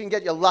ground. See if you can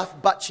get your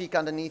left butt cheek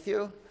underneath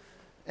you.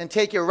 And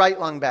take your right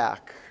lung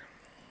back.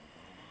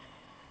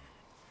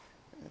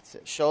 That's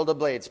it. Shoulder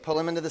blades. Pull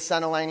them into the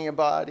center line of your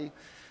body.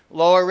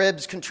 Lower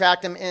ribs,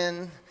 contract them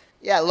in.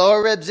 Yeah,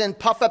 lower ribs in.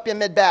 Puff up your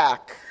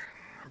mid-back.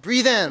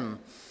 Breathe in.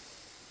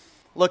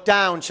 Look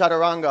down,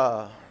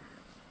 chaturanga.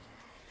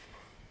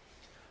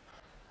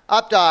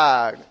 Up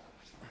dog.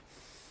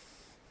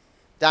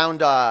 Down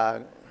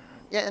dog.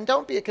 Yeah, and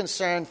don't be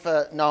concerned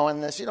for knowing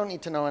this. You don't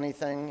need to know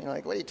anything. You're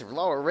like, wait,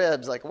 lower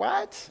ribs. Like,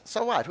 what?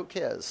 So what? Who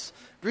cares?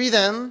 Breathe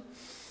in.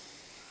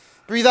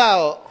 Breathe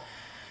out.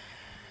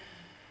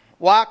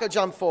 Walk or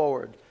jump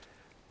forward.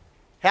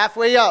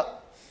 Halfway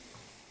up.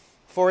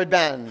 Forward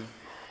bend.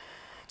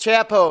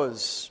 Chair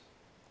pose.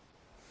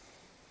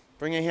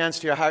 Bring your hands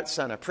to your heart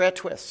center. Prayer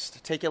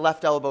twist. Take your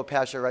left elbow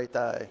past your right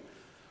thigh.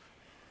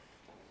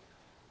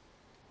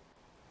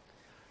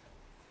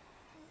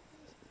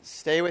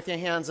 Stay with your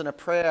hands in a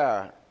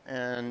prayer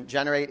and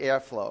generate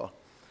airflow.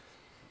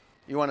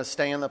 You want to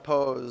stay in the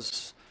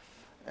pose.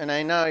 And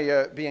I know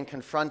you're being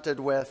confronted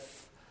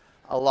with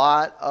a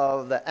lot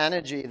of the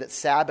energy that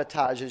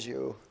sabotages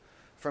you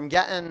from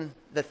getting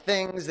the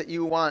things that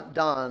you want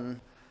done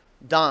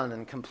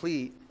and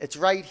complete. It's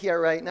right here,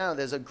 right now.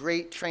 There's a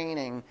great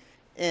training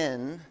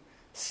in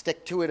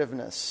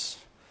stick-to-itiveness,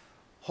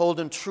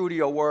 holding true to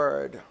your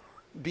word,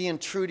 being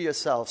true to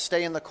yourself,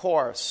 stay in the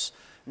course,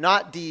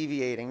 not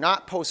deviating,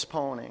 not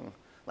postponing,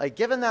 like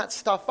giving that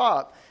stuff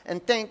up.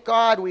 And thank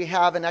God we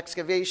have an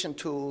excavation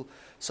tool,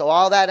 so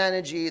all that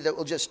energy that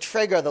will just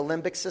trigger the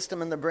limbic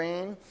system in the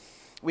brain,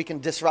 we can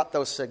disrupt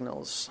those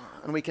signals,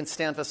 and we can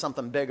stand for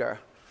something bigger.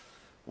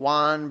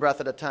 One breath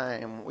at a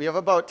time. We have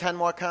about 10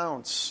 more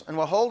counts, and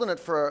we're holding it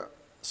for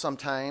some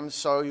time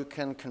so you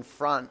can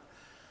confront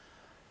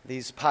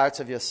these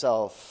parts of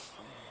yourself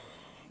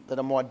that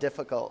are more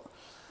difficult.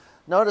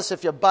 Notice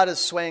if your butt is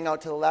swaying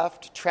out to the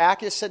left,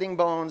 track your sitting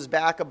bones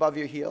back above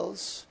your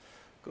heels.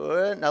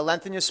 Good. Now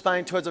lengthen your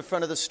spine towards the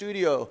front of the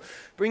studio.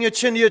 Bring your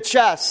chin to your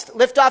chest.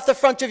 Lift off the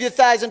front of your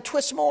thighs and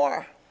twist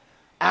more.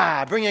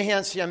 Bring your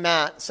hands to your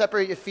mat.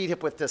 Separate your feet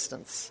hip width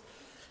distance.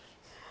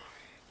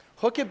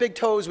 Hook your big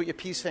toes with your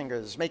peace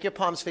fingers. Make your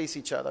palms face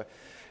each other.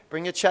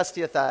 Bring your chest to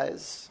your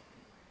thighs.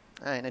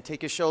 All right, now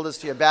take your shoulders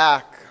to your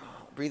back.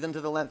 Breathe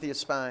into the length of your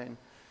spine.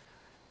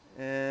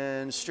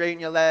 And straighten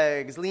your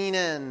legs. Lean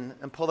in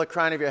and pull the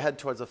crown of your head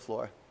towards the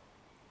floor.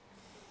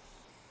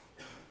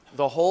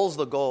 The whole's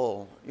the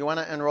goal. You want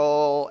to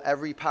enroll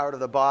every part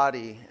of the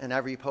body in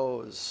every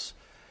pose.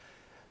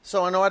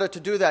 So in order to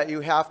do that,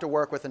 you have to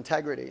work with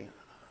integrity.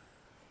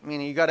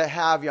 Meaning you got to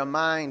have your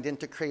mind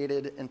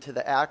integrated into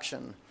the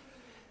action.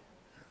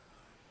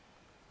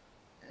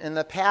 And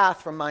the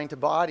path from mind to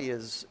body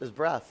is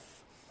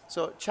breath.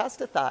 So chest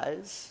to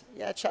thighs.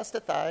 Yeah, chest to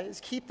thighs.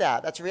 Keep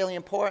that. That's really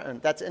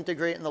important. That's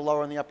integrating the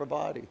lower and the upper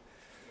body.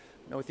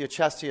 You know, with your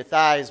chest to your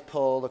thighs,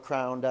 pull the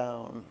crown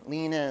down.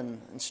 Lean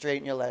in and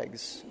straighten your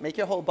legs. Make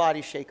your whole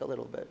body shake a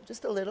little bit.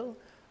 Just a little.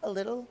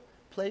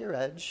 Play your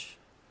edge.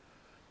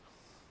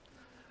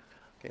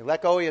 Okay,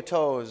 let go of your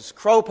toes.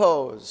 Crow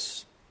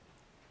pose.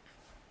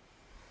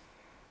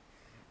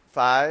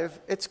 5.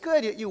 It's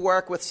good you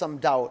work with some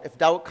doubt. If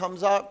doubt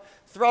comes up,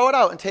 throw it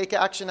out and take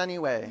action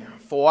anyway.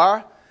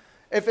 4.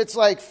 If it's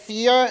like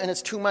fear and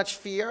it's too much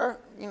fear,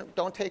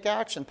 don't take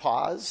action.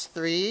 Pause.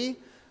 3,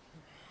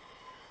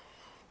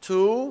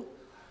 2,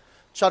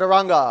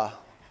 chaturanga.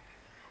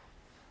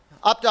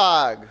 Up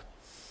dog.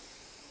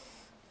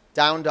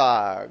 Down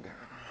dog.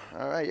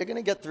 All right, you're going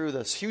to get through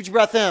this. Huge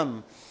breath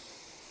in.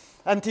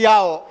 Empty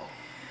out.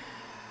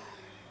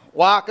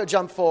 Walk or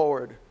jump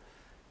forward.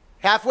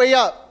 Halfway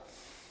up.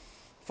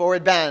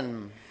 Forward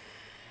bend.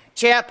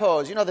 Chair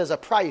pose. There's a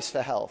price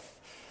for health.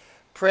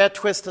 Prayer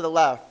twist to the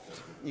left.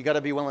 You got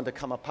to be willing to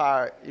come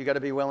apart. You got to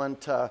be willing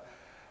to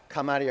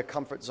Come out of your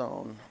comfort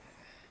zone.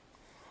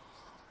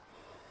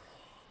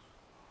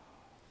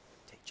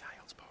 Take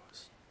child's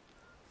pose.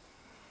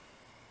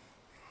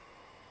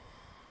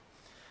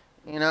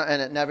 You know, and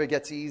it never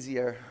gets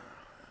easier.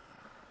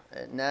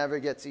 It never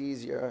gets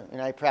easier. And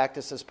I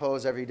practice this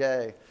pose every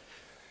day.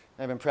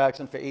 I've been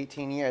practicing for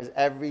 18 years.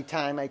 Every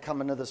time I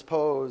come into this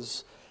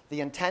pose,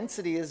 the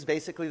intensity is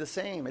basically the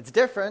same. It's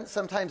different.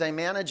 Sometimes I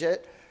manage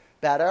it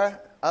better.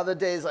 Other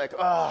days, like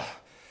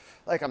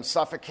I'm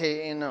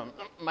suffocating, I'm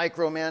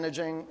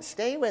micromanaging.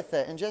 Stay with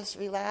it and just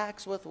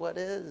relax with what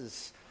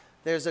is.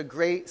 There's a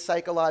great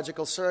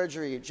psychological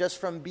surgery just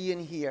from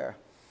being here.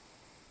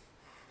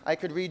 I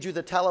could read you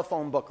the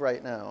telephone book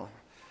right now.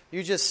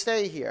 You just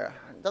stay here.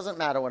 It doesn't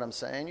matter what I'm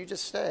saying. You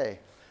just stay.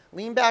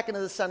 Lean back into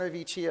the center of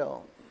each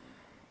heel.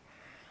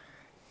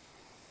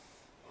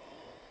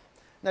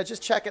 Now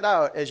just check it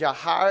out. Is your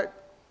heart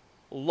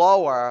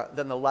lower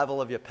than the level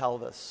of your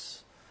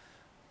pelvis?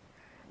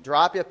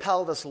 Drop your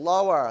pelvis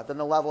lower than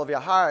the level of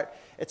your heart.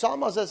 It's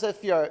almost as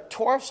if your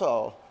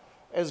torso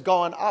is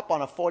going up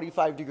on a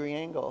 45-degree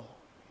angle.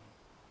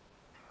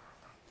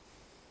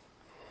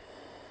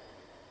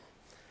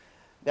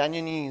 Bend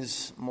your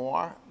knees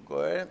more.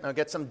 Good. Now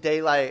get some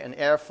daylight and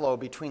airflow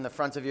between the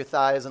front of your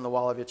thighs and the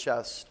wall of your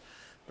chest.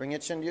 Bring your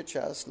chin to your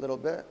chest a little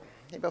bit.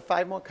 Maybe about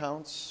 5 more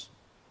counts.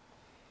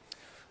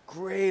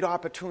 Great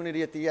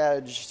opportunity at the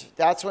edge.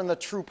 That's when the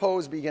true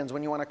pose begins,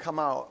 when you want to come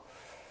out.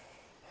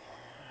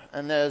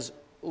 And there's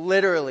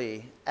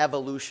literally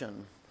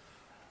evolution.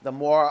 The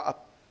more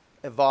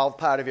evolved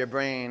part of your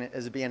brain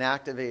is being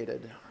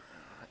activated.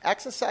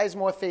 Exercise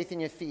more faith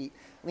in your feet.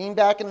 Lean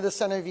back into the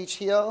center of each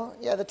heel.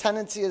 Yeah, the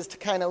tendency is to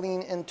kind of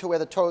lean into where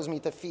the toes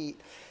meet the feet.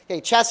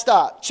 Okay, chest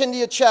up, chin to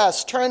your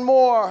chest, turn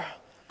more.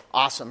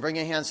 Awesome. Bring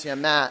your hands to your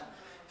mat.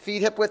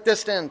 Feet hip-width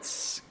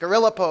distance.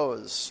 Gorilla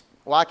pose.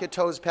 Walk your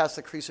toes past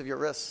the crease of your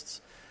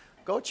wrists.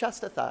 Go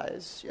chest to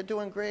thighs. You're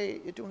doing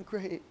great. You're doing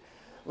great.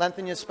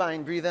 Lengthen your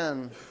spine. Breathe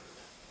in.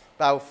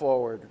 Bow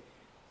forward.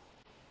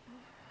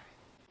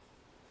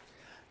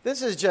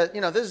 This is just,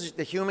 this is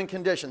the human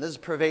condition. This is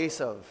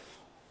pervasive.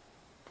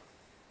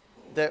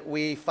 That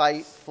we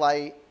fight,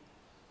 flight,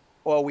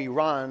 or we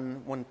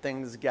run when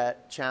things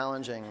get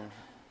challenging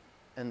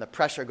and the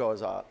pressure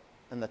goes up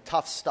and the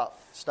tough stuff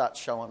starts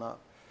showing up.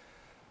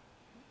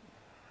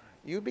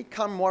 You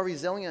become more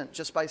resilient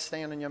just by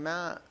staying on your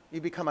mat.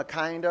 You become a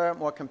kinder,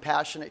 more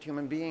compassionate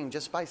human being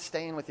just by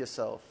staying with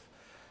yourself,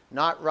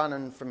 not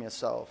running from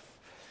yourself,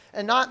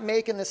 and not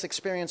making this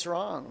experience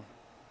wrong.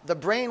 The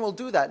brain will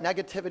do that.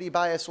 Negativity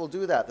bias will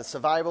do that. The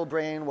survival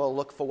brain will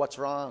look for what's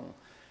wrong.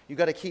 You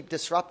got to keep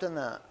disrupting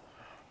that.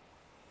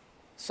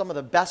 Some of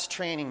the best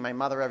training my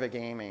mother ever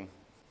gave me.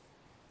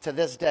 To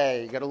this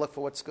day, you got to look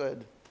for what's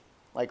good.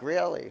 Like,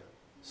 really?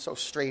 So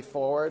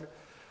straightforward.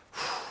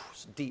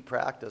 It's deep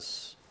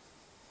practice.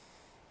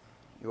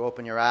 You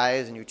open your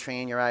eyes and you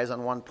train your eyes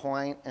on one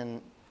point,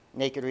 and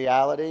naked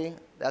reality,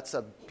 that's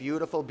a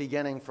beautiful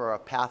beginning for a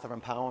path of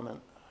empowerment.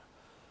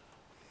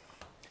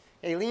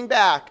 Hey, lean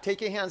back.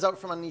 Take your hands out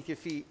from underneath your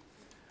feet.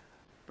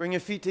 Bring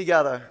your feet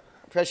together.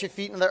 Press your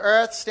feet into the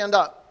earth. Stand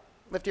up.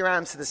 Lift your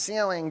arms to the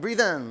ceiling. Breathe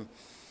in.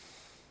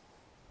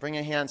 Bring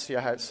your hands to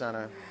your heart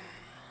center.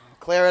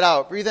 Clear it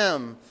out. Breathe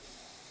in.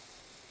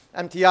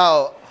 Empty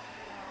out.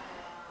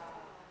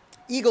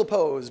 Eagle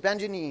pose. Bend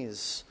your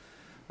knees.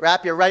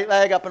 Wrap your right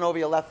leg up and over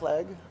your left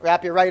leg.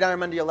 Wrap your right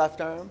arm under your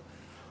left arm.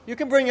 You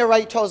can bring your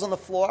right toes on the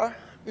floor.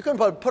 You can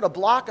put a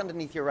block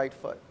underneath your right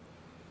foot.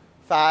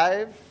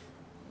 5.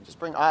 Just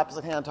bring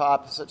opposite hand to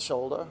opposite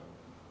shoulder.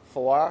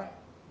 4.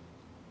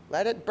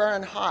 Let it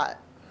burn hot.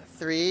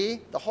 3.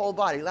 The whole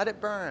body. Let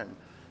it burn.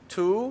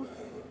 2.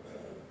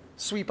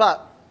 Sweep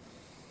up.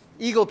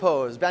 Eagle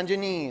pose. Bend your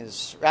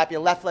knees. Wrap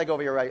your left leg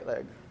over your right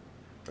leg.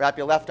 Wrap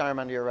your left arm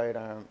under your right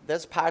arm.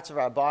 There's parts of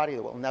our body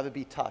that will never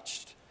be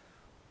touched.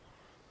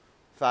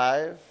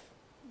 5.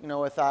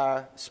 With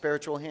our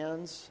spiritual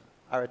hands,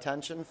 our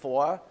attention.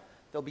 4.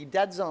 There'll be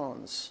dead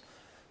zones.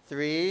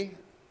 3.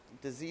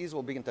 Disease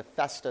will begin to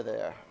fester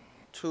there.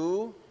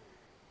 2.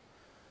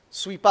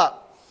 Sweep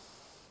up.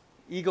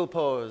 Eagle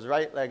pose.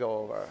 Right leg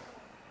over.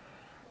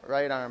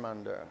 Right arm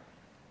under.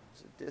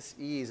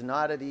 Dis-ease,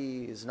 not at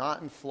ease,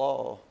 not in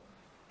flow.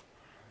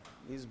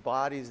 These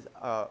bodies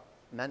are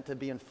meant to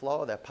be in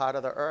flow. They're part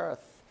of the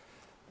earth.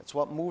 It's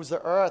what moves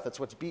the earth. It's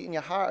what's beating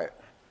your heart.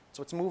 It's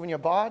what's moving your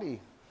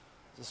body.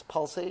 This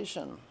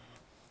pulsation.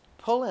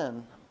 Pull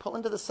in. Pull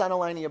into the center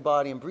line of your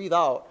body and breathe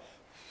out.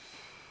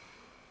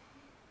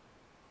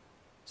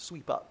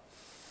 Sweep up.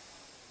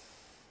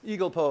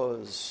 Eagle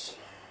pose.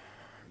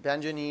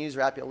 Bend your knees.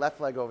 Wrap your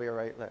left leg over your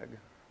right leg.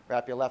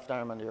 Wrap your left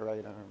arm under your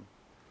right arm.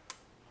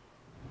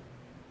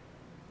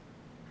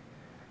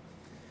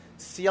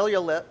 Seal your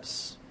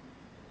lips.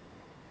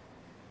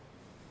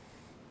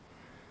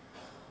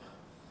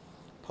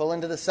 Pull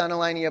into the center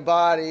line of your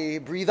body.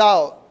 Breathe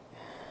out.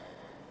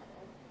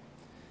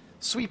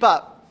 Sweep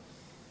up.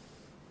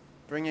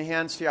 Bring your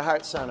hands to your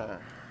heart center.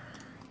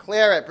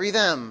 Clear it. Breathe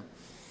in.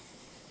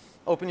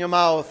 Open your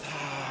mouth.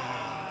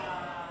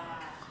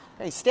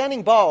 Hey,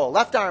 standing bow.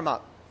 Left arm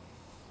up.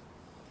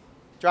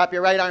 Drop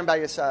your right arm by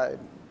your side.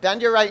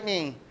 Bend your right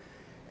knee.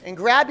 And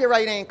grab your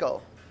right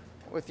ankle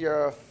with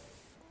your,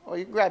 or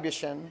you can grab your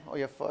shin or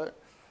your foot.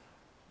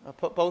 Now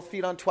put both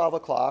feet on 12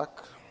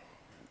 o'clock.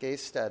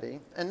 Gaze steady.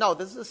 And no,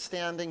 this is a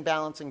standing,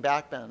 balancing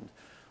back bend.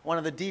 One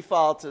of the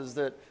defaults is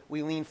that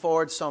we lean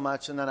forward so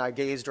much and then our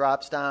gaze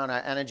drops down,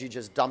 our energy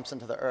just dumps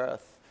into the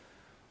earth.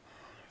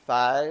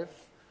 5.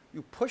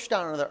 You push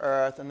down into the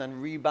earth and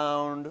then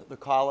rebound the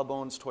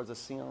collarbones towards the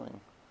ceiling.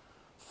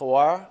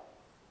 4.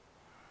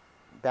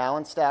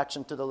 Balanced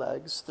action to the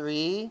legs.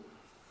 3.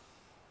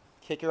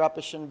 Kick your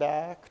upper shin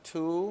back.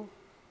 2.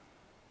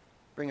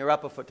 Bring your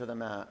upper foot to the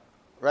mat.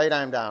 Right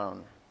arm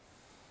down.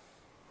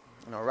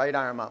 No, right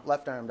arm up,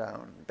 left arm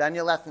down. Bend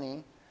your left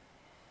knee.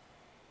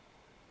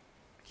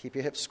 Keep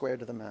your hips squared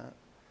to the mat.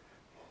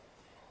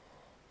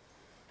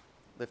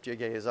 Lift your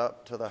gaze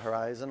up to the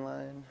horizon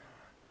line.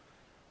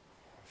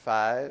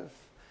 5.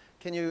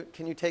 Can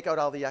you take out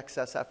all the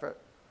excess effort?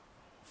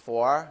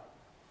 4.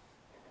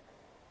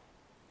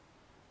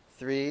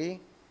 3.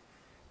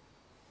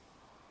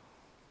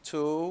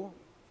 2.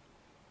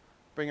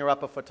 Bring your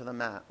upper foot to the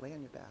mat. Lay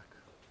on your back.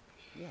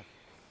 Yeah.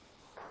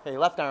 Okay,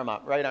 left arm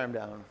up, right arm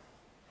down.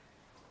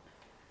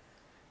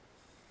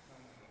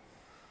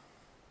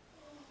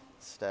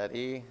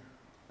 Steady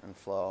and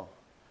flow.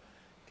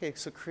 Okay,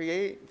 so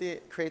create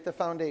the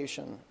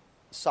foundation.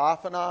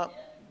 Soften up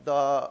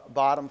the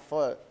bottom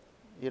foot.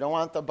 You don't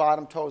want the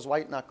bottom toes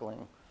white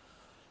knuckling.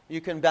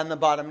 You can bend the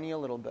bottom knee a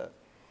little bit.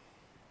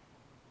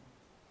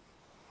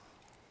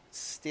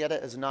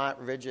 Sthira is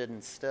not rigid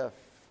and stiff.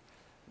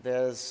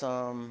 There's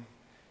some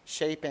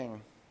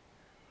shaping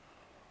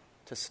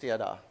to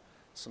sthira,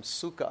 some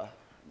sukha.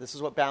 This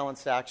is what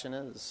balanced action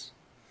is.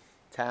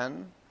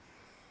 10,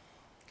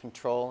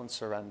 control and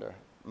surrender.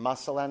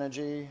 Muscle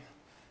energy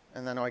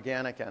and then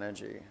organic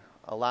energy.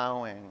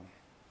 Allowing.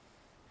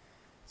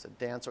 It's a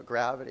dance with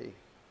gravity,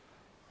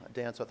 a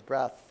dance with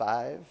breath.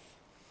 5,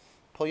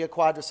 pull your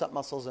quadricep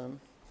muscles in.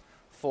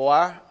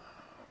 4,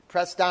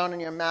 press down on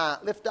your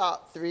mat. Lift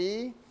up.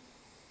 3,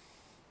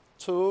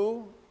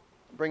 2,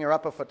 bring your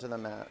upper foot to the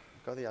mat.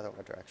 Go the other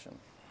direction.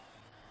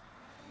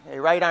 Okay,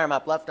 right arm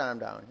up, left arm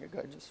down. You're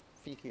good. Just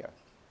feet here.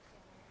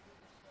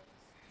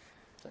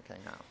 It's okay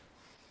now.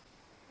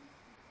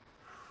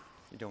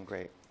 You're doing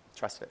great.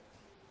 Trust it.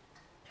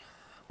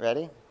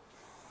 Ready?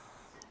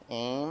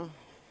 Aim.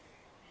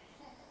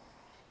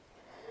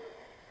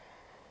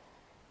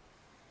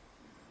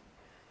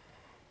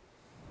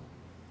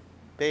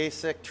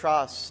 Basic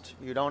trust.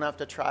 You don't have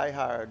to try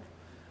hard.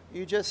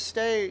 You just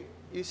stay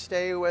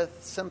with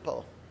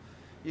simple.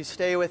 You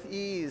stay with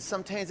ease.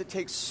 Sometimes it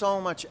takes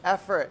so much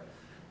effort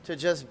to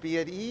just be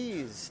at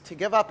ease, to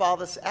give up all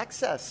this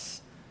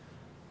excess.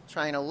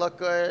 Trying to look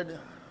good,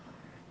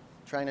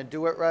 trying to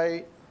do it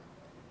right.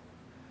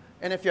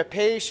 And if you're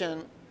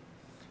patient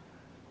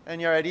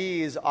and you're at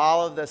ease,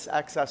 all of this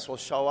excess will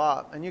show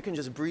up. And you can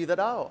just breathe it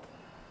out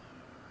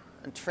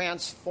and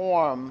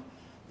transform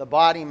the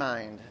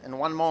body-mind in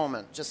one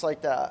moment, just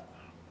like that.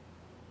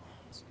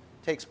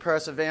 It takes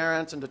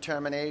perseverance and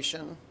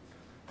determination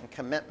and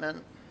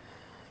commitment.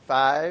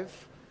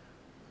 5.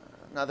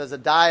 Now there's a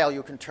dial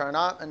you can turn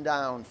up and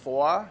down.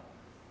 4.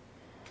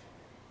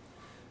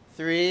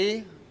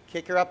 3.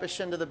 Kick your upper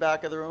shin to the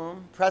back of the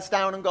room. Press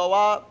down and go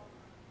up.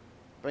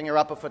 Bring your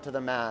upper foot to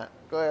the mat.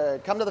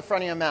 Good. Come to the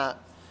front of your mat.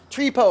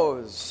 Tree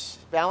pose.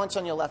 Balance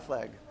on your left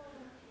leg.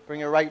 Bring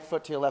your right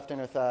foot to your left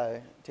inner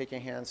thigh. Take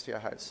your hands to your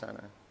heart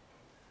center.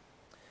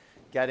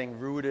 Getting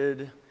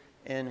rooted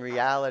in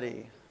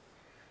reality.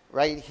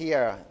 Right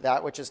here,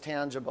 that which is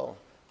tangible.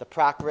 The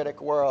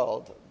prakritic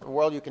world. The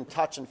world you can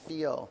touch and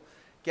feel.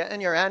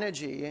 Getting your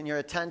energy and your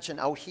attention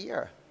out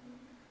here.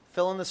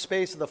 Fill in the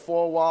space of the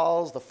 4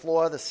 walls, the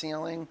floor, the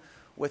ceiling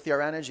with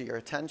your energy, your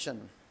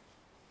attention.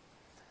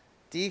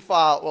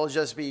 Default will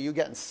just be you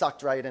getting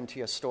sucked right into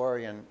your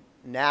story and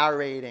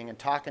narrating and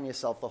talking to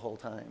yourself the whole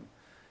time.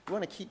 You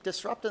want to keep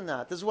disrupting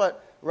that. This is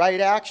what right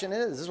action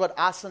is. This is what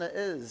asana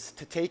is.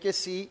 To take your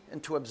seat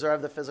and to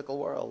observe the physical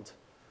world.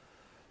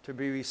 To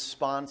be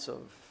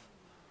responsive.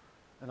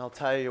 And I'll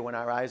tell you, when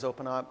our eyes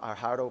open up, our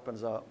heart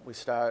opens up, we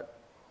start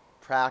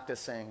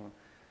practicing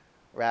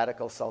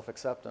radical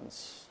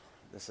self-acceptance.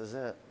 This is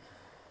it.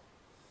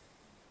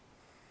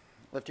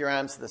 Lift your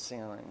arms to the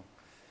ceiling.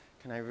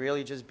 Can I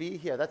really just be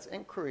here? That's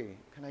inquiry.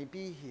 Can I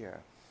be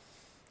here?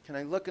 Can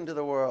I look into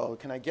the world?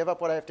 Can I give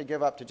up what I have to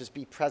give up to just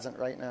be present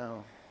right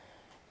now?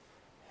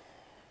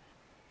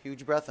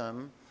 Huge breath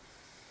in.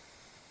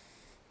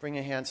 Bring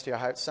your hands to your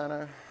heart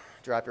center.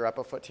 Drop your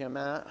upper foot to your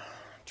mat.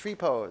 Tree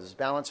pose.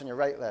 Balance on your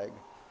right leg.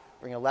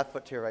 Bring your left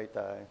foot to your right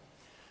thigh.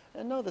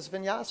 And no, this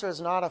vinyasa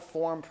is not a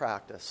form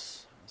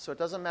practice. So it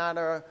doesn't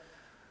matter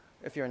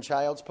if you're in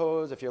child's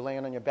pose, if you're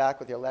laying on your back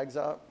with your legs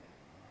up.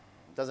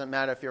 It doesn't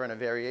matter if you're in a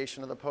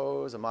variation of the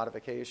pose, a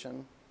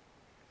modification.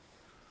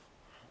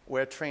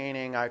 We're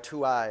training our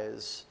 2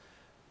 eyes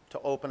to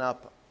open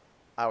up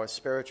our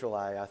spiritual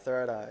eye, our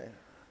third eye,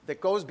 that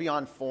goes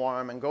beyond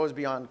form and goes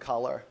beyond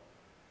color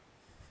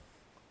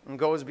and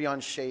goes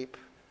beyond shape,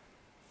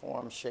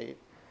 form, shape.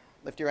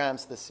 Lift your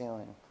arms to the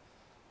ceiling.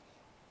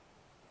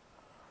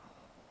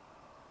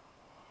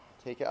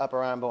 Take your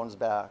upper arm bones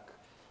back.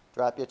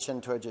 Drop your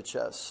chin towards your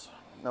chest.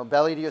 Now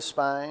belly to your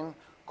spine,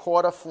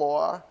 core to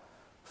floor,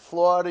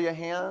 floor to your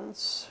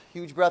hands.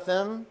 Huge breath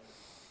in.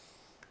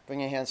 Bring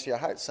your hands to your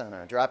heart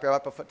center. Drop your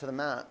upper foot to the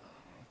mat.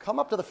 Come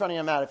up to the front of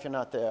your mat if you're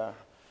not there.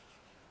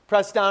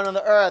 Press down on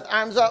the earth,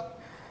 arms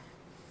up.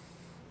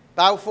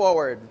 Bow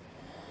forward.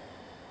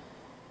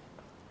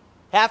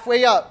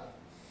 Halfway up.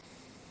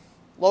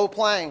 Low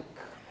plank.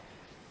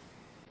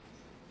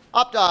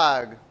 Up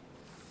dog.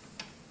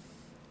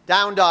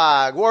 Down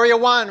dog. Warrior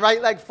 1,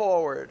 right leg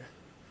forward.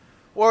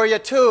 Warrior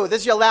 2,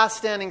 this is your last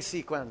standing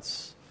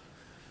sequence.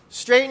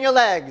 Straighten your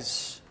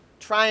legs.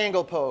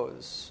 Triangle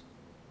pose.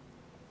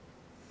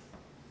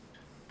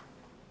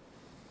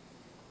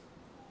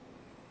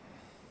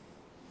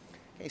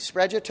 Okay,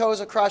 spread your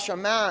toes across your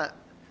mat.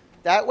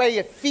 That way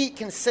your feet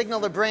can signal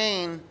the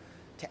brain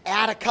to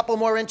add a couple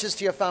more inches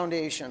to your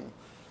foundation.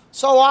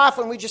 So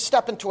often we just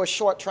step into a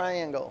short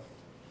triangle.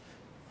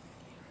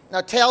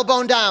 Now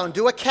tailbone down.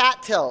 Do a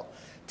cat tilt.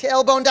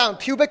 Tailbone down.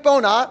 Pubic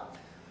bone up.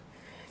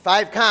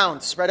 5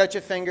 counts. Spread out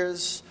your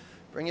fingers.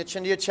 Bring your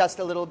chin to your chest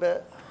a little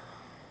bit.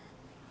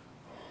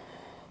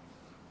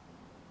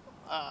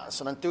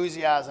 Some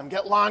enthusiasm.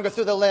 Get longer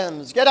through the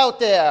limbs. Get out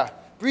there.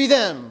 Breathe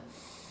in.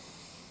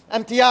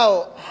 Empty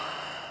out.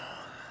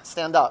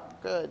 Stand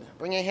up. Good.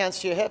 Bring your hands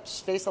to your hips.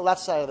 Face the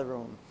left side of the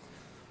room.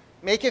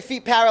 Make your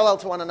feet parallel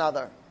to one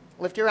another.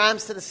 Lift your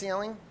arms to the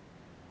ceiling.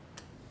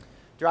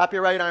 Drop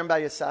your right arm by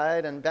your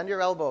side and bend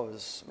your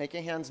elbows. Make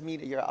your hands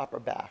meet at your upper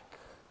back.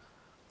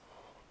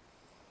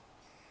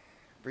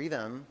 Breathe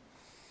in.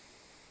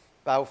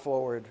 Bow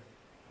forward.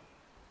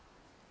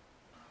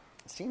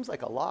 It seems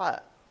like a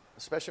lot,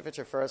 especially if it's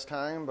your first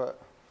time,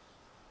 but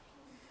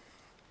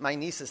my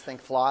nieces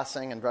think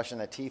flossing and brushing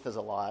their teeth is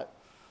a lot.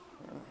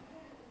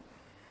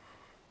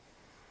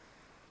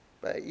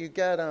 But you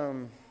get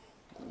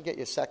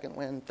your second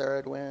wind,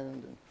 third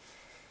wind,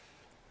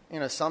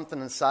 and, something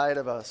inside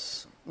of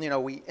us. We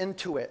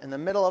intuit. In the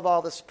middle of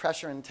all this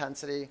pressure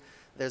intensity,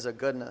 there's a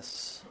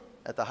goodness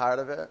at the heart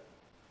of it.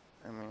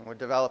 We're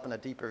developing a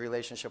deeper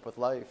relationship with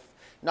life.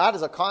 Not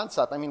as a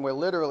concept. We're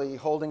literally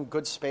holding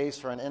good space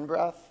for an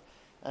in-breath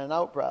and an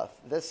out-breath.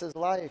 This is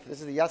life.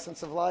 This is the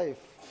essence of life.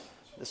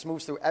 This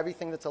moves through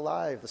everything that's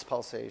alive, this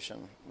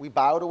pulsation. We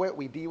bow to it.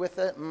 We be with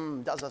it.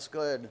 Does us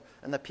good.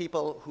 And the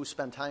people who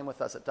spend time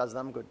with us, it does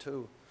them good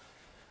too.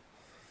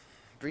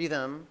 Breathe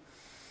in.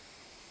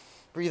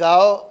 Breathe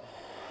out.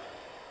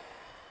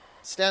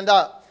 Stand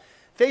up.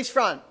 Face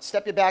front.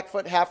 Step your back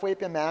foot halfway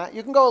up your mat.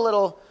 You can go a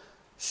little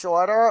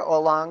shorter or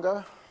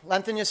longer.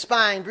 Lengthen your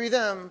spine. Breathe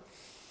in.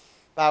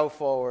 Bow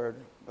forward.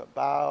 But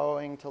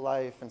bowing to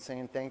life and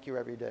saying thank you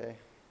every day.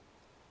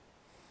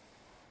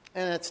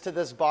 And it's to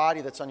this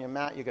body that's on your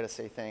mat you got to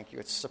say thank you.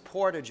 It's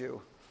supported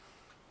you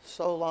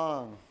so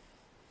long.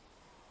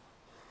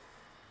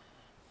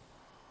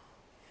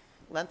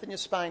 Lengthen your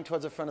spine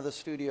towards the front of the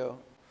studio.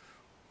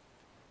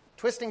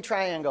 Twisting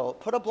triangle.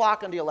 Put a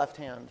block under your left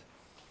hand.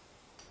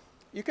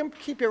 You can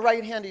keep your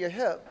right hand to your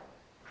hip.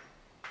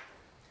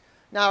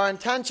 Now our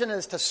intention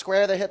is to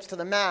square the hips to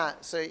the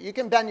mat. So you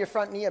can bend your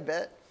front knee a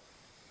bit.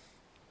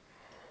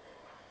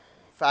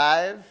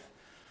 5,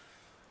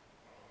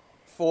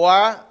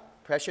 4,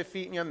 press your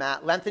feet in your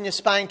mat. Lengthen your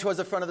spine towards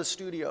the front of the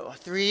studio.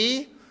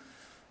 3,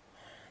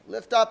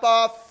 lift up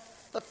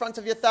off the front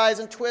of your thighs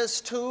and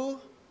twist. 2,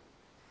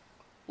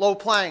 low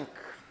plank.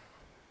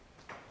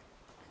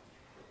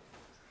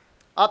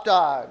 Up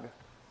dog.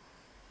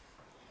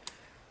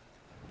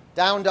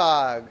 Down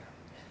dog.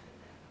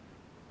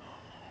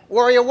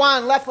 Warrior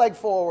 1, left leg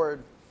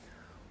forward.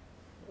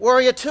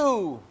 Warrior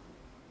 2.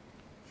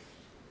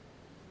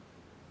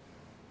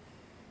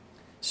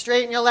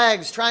 Straighten your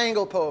legs,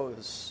 triangle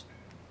pose.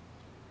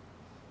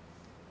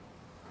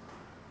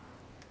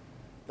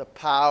 The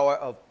power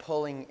of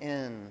pulling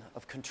in,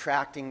 of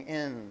contracting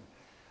in,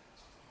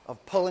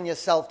 of pulling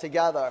yourself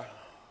together,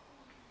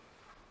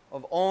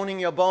 of owning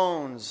your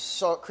bones.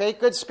 So create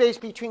good space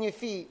between your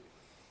feet.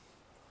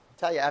 I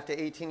tell you, after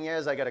 18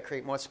 years, I got to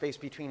create more space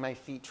between my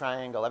feet,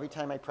 triangle, every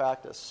time I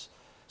practice.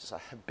 It's a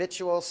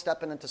habitual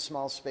stepping into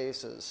small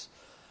spaces.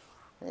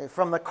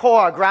 From the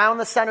core, ground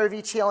the center of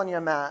each heel on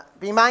your mat.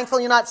 Be mindful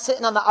you're not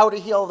sitting on the outer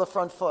heel of the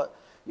front foot.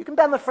 You can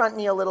bend the front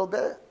knee a little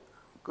bit.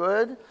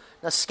 Good.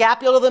 Now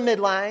scapula to the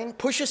midline.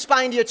 Push your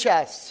spine to your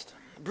chest.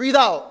 Breathe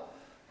out.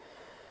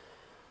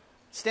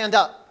 Stand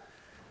up.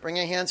 Bring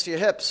your hands to your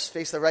hips.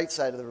 Face the right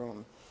side of the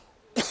room.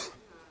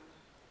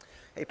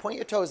 Hey, point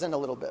your toes in a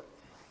little bit.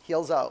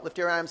 Heels out. Lift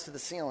your arms to the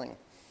ceiling.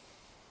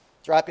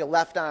 Drop your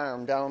left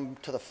arm down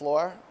to the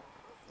floor.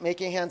 Make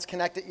your hands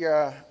connect at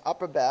your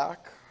upper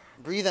back.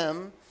 Breathe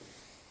in.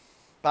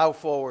 Bow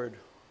forward.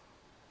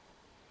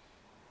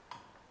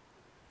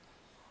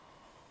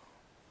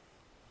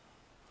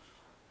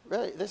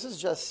 Really, this is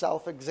just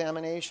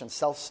self-examination,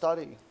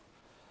 self-study.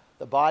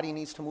 The body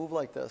needs to move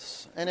like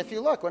this. And if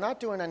you look, we're not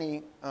doing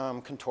any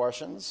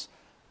contortions.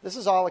 This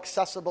is all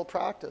accessible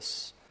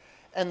practice.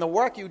 And the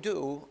work you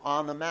do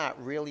on the mat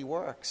really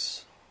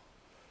works.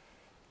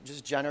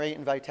 Just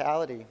generating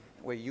vitality.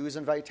 We're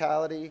using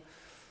vitality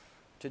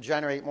to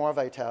generate more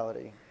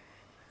vitality.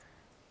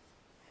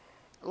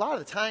 A lot of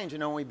the times,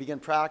 when we begin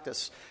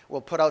practice,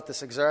 we'll put out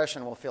this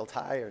exertion, we'll feel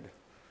tired.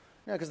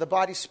 Because the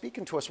body's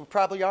speaking to us. We're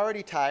probably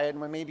already tired,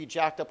 and we're maybe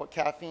jacked up with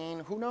caffeine.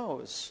 Who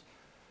knows?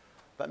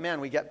 But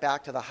man, we get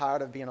back to the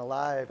heart of being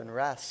alive and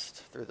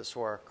rest through this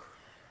work.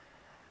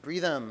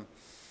 Breathe in.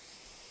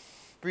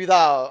 Breathe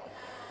out.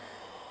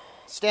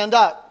 Stand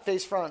up,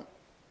 face front.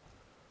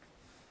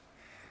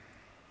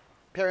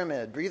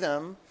 Pyramid. Breathe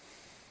in.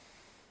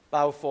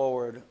 Bow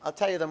forward. I'll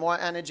tell you, the more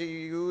energy you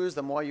use,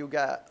 the more you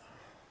get.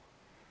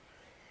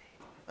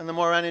 And the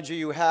more energy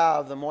you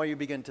have, the more you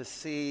begin to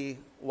see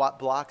what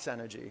blocks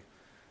energy.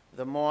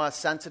 The more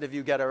sensitive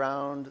you get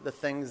around the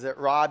things that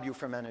rob you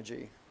from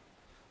energy.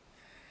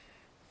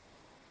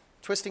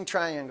 Twisting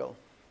triangle.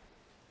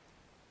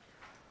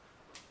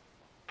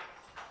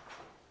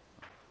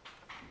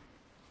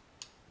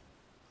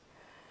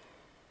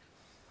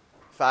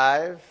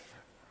 Five.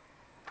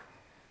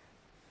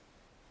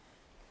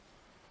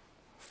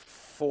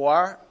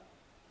 4.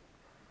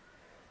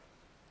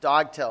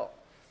 Dog tilt.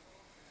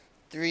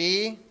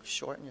 3.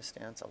 Shorten your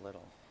stance a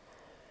little.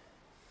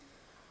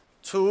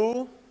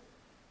 2.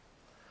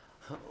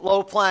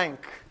 Low plank.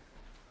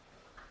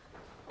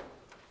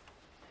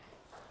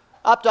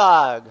 Up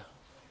dog.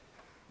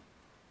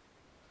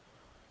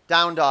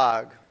 Down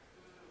dog.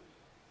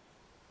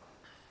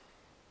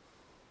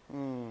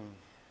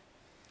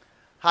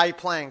 High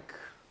plank.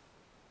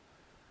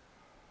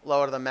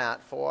 Lower to the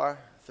mat. 4,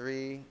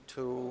 3,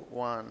 2,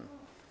 1.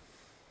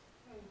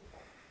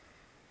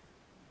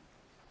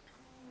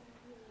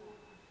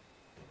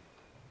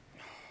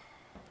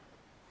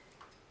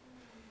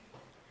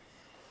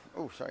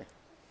 Oh, sorry.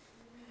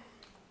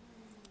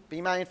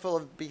 Be mindful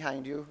of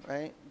behind you,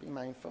 right? Be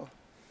mindful.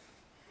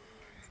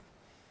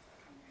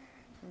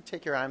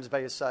 Take your arms by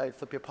your side,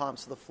 flip your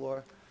palms to the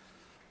floor.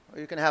 Or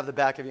you can have the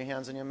back of your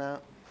hands on your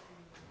mat.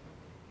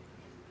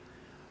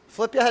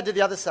 Flip your head to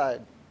the other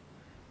side.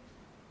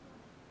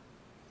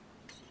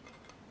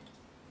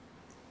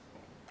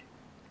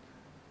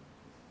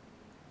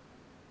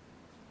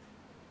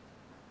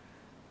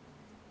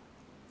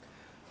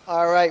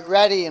 All right,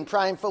 ready and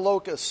prime for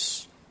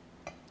locust.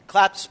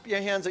 Clasp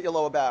your hands at your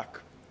lower back.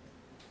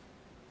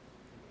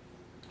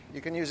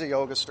 You can use a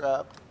yoga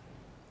strap.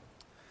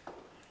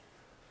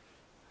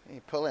 You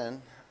pull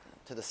in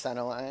to the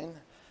center line,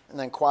 and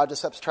then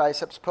quadriceps,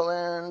 triceps, pull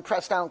in,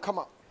 press down, come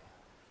up.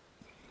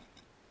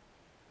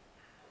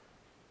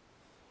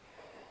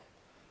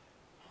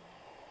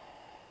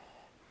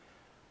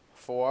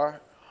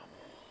 4,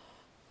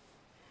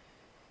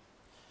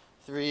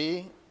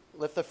 3,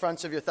 lift the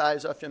fronts of your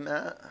thighs off your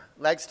mat.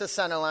 Legs to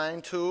center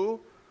line. 2,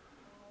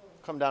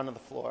 come down to the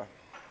floor.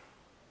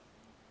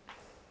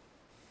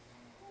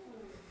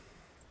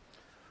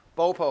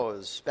 Bow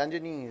pose. Bend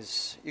your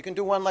knees. You can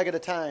do one leg at a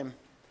time.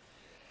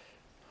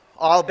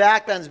 All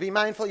back bends. Be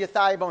mindful your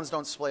thigh bones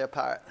don't splay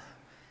apart.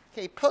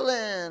 Okay, pull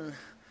in.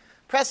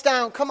 Press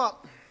down. Come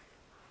up.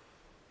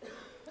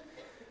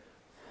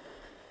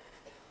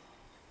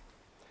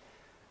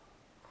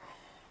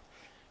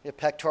 Your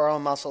pectoral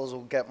muscles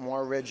will get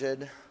more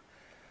rigid.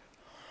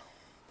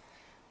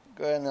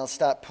 Good, and they'll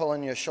start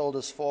pulling your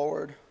shoulders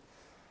forward.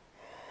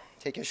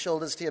 Take your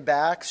shoulders to your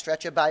back.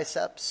 Stretch your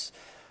biceps.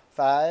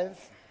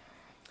 5.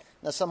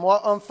 Now some more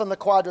oomph from the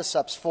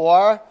quadriceps.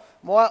 4.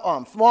 More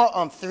oomph. More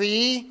oomph.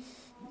 3.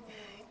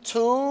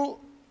 2.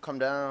 Come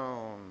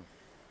down.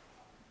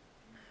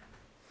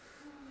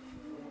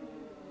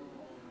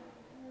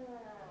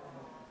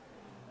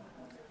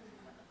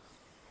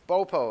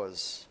 Bow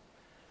pose.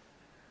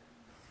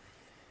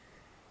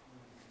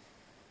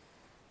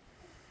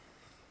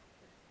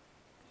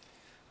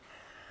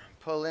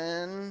 Pull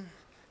in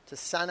to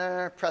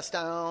center. Press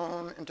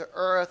down into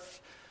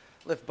earth.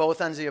 Lift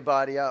both ends of your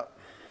body up.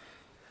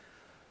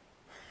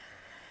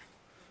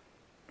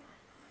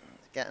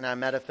 Getting our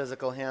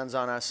metaphysical hands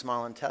on our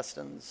small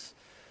intestines.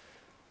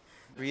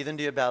 Breathe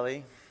into your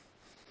belly.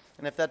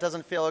 And if that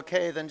doesn't feel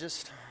okay, then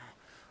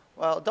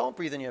don't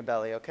breathe in your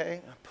belly,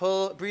 okay?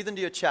 Breathe into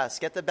your chest.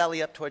 Get the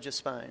belly up towards your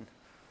spine.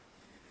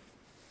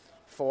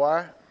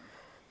 4.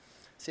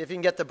 See if you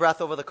can get the breath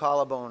over the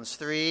collarbones.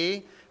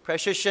 3.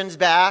 Press your shins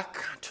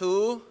back.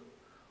 2.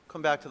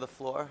 Come back to the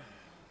floor.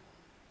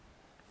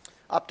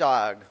 Up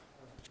dog.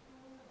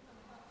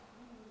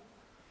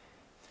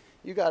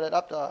 You got it.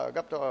 Up dog.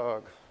 Up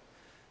dog.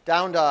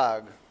 Down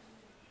dog.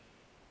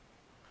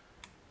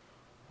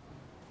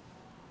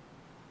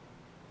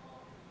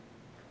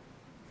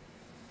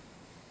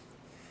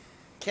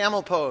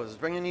 Camel pose.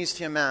 Bring your knees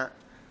to your mat.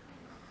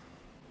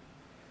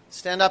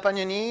 Stand up on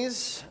your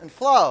knees and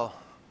flow.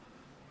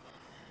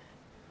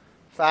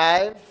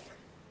 5.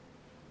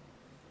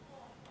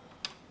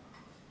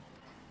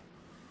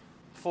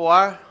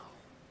 4.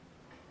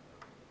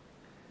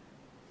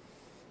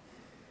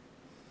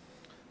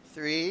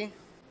 3.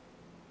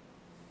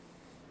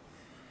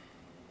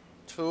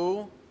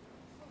 2.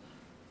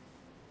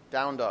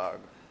 Down dog.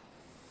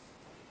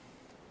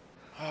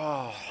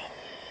 Oh.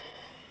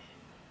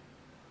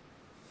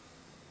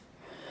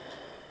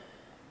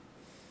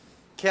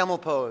 Camel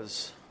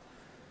pose.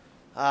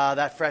 Ah,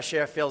 that fresh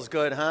air feels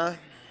good, huh?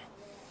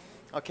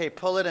 Okay,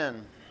 pull it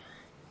in.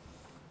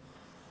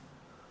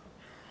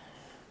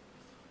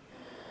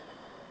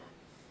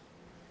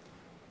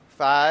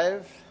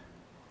 5,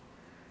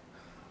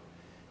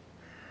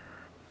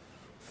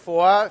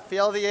 4,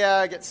 feel the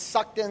air get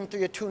sucked in through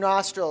your 2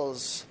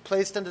 nostrils,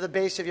 placed into the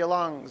base of your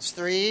lungs.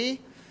 3,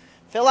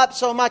 fill up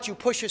so much you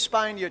push your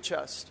spine to your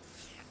chest.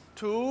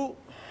 2,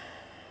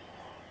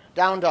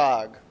 down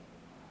dog.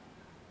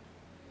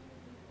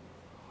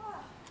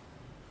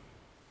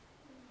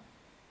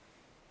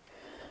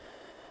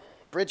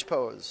 Bridge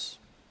pose.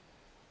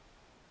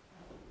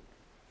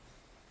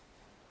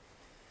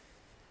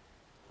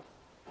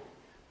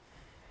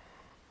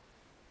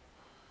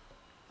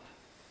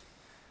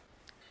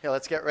 Here,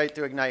 let's get right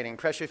through igniting.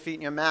 Press your feet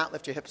in your mat,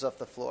 lift your hips off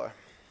the floor.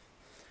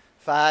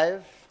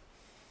 5.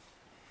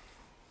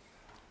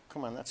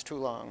 Come on, that's too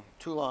long.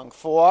 Too long.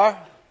 4.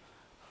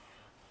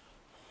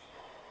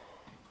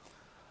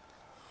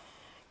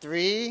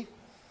 3.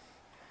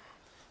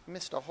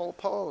 Missed a whole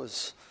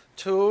pose.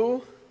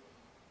 2.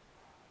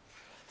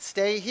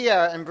 Stay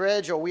here and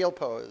bridge or wheel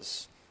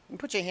pose. You can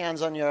put your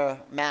hands on your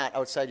mat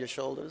outside your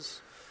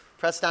shoulders.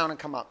 Press down and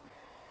come up.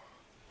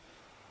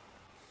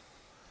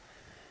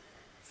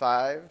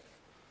 5,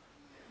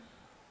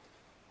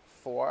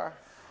 4,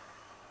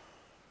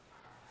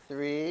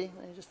 3,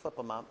 and you just flip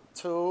them up.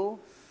 2,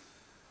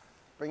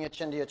 bring your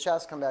chin to your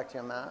chest, come back to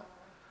your mat.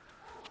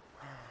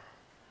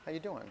 How you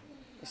doing?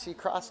 You see,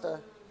 crossed a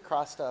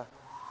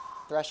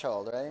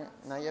threshold, right?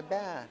 Now you're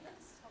back.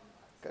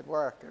 Good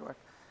work, good work.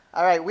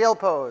 All right, wheel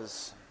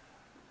pose.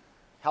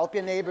 Help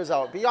your neighbors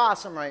out. Be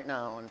awesome right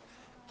now and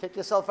kick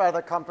yourself out of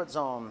the comfort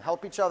zone.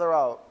 Help each other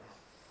out.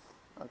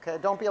 Okay,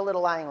 don't be a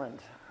little island.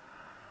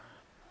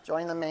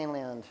 Join the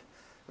mainland.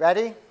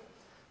 Ready?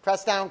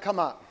 Press down, come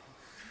up.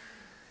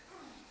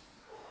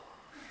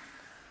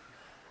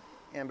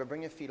 Amber,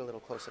 bring your feet a little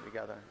closer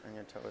together and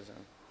your toes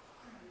in.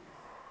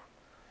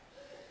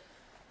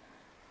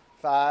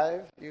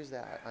 5, use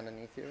that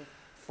underneath you.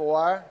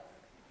 4,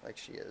 like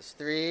she is.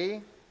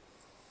 3,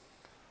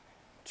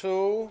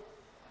 2,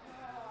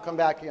 come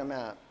back to your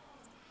mat.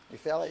 You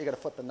feel it? You got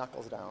to flip the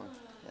knuckles down.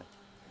 Yeah,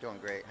 you're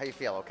doing great. How you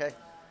feel, okay?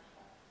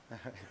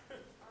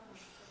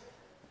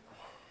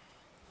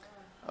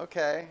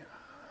 Okay.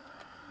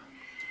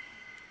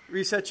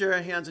 Reset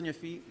your hands on your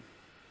feet.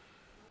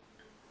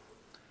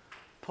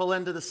 Pull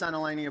into the center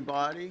line of your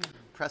body.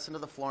 Press into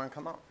the floor and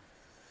come up.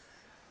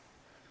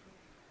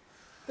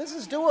 This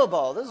is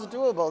doable. This is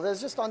doable. There's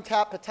just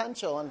untapped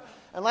potential. And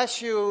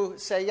unless you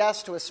say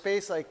yes to a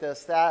space like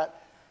this, that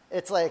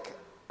it's like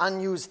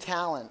unused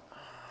talent.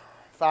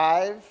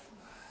 5,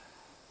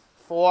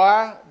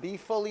 4, be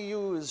fully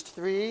used.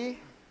 3,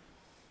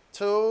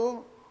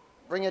 2,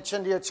 bring your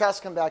chin to your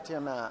chest, come back to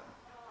your mat.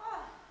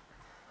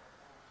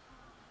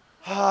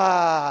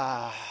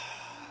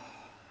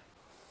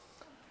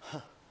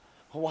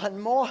 One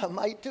more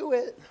might do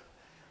it.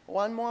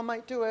 One more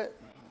might do it.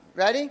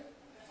 Ready?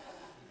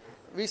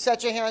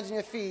 Reset your hands and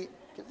your feet.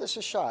 Give this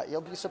a shot.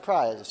 You'll be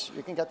surprised.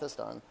 You can get this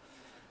done.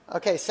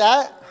 Okay,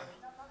 set.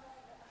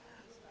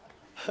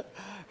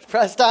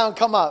 Press down,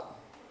 come up.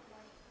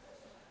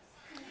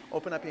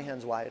 Open up your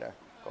hands wider.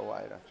 Go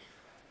wider.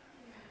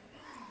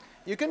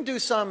 You can do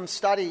some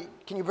study.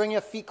 Can you bring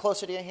your feet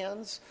closer to your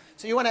hands?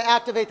 So you want to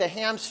activate the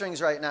hamstrings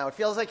right now. It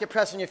feels like you're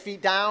pressing your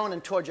feet down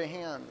and towards your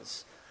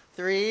hands.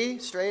 3,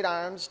 straight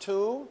arms.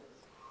 2,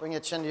 bring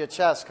your chin to your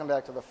chest. Come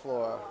back to the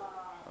floor.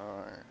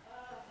 All right.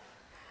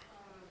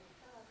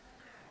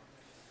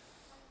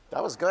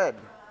 That was good.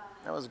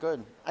 That was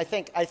good. I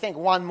think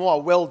one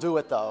more will do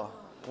it, though.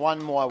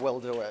 One more will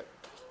do it.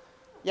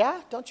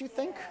 Yeah? Don't you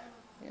think?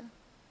 Yeah.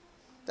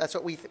 That's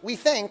what we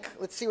think.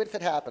 Let's see if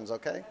it happens,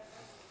 okay?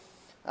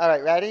 All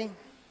right, ready?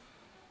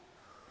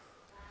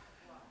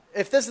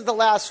 If this is the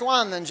last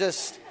one, then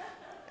just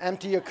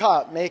empty your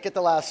cup. Make it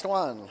the last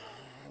one.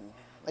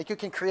 Like you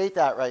can create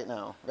that right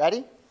now.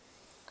 Ready?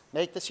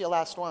 Make this your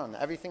last one.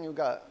 Everything you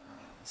got.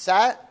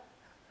 Set.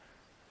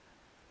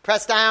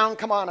 Press down.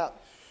 Come on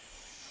up.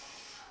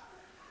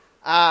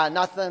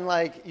 Nothing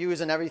like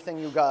using everything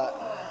you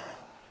got.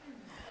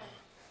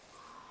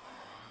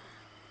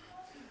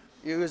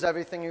 Use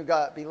everything you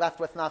got. Be left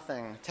with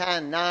nothing.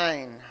 10,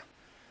 9.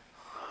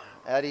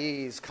 At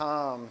ease,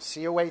 calm.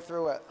 See your way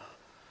through it.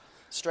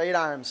 Straight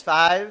arms.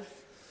 5,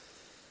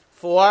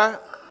 4,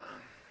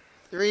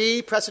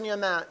 3. Press on your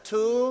mat.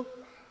 2.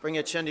 Bring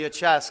your chin to your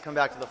chest. Come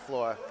back to the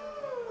floor.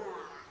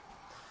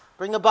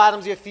 Bring the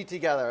bottoms of your feet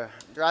together.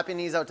 Drop your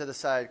knees out to the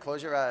side.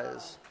 Close your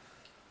eyes.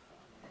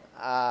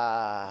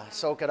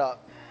 Soak it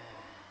up.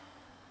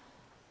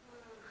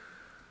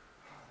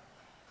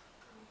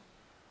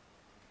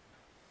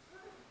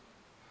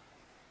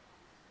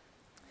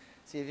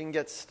 See if you can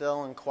get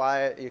still and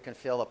quiet. You can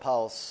feel the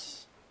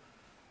pulse.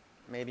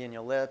 Maybe in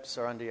your lips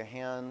or under your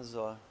hands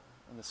or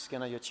on the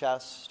skin of your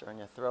chest or in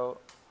your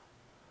throat.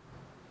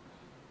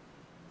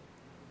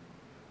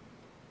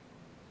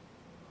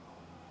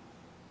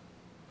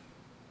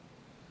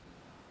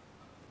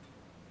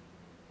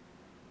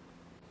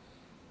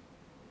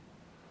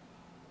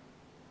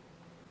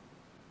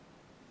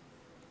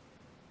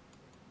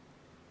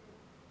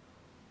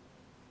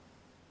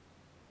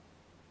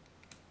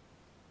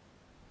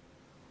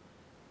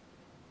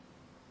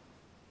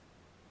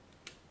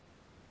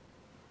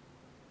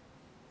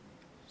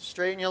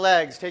 Straighten your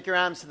legs. Take your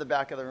arms to the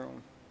back of the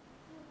room.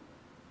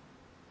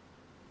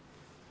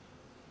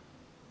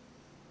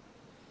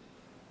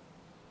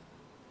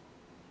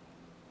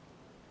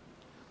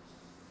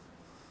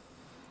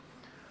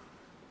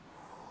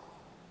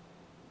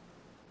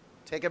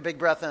 Take a big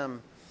breath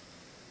in.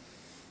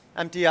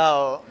 Empty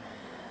out.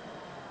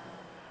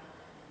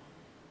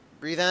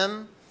 Breathe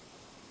in.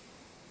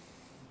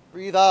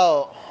 Breathe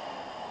out.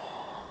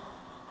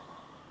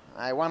 All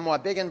right, one more.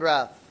 Big in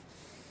breath.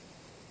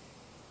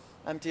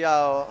 Empty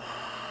out.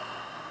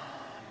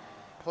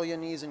 Pull your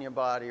knees in your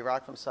body.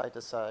 Rock from side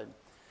to side.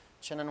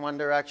 Chin in one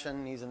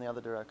direction, knees in the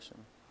other direction.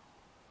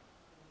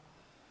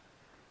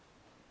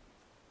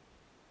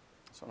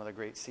 It's one of the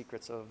great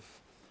secrets of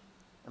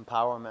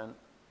empowerment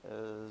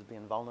is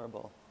being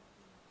vulnerable.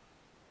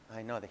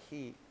 I know the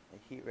heat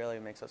really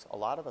makes a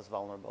lot of us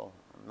vulnerable.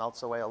 It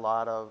melts away a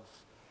lot of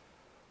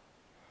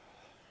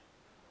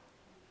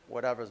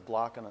whatever's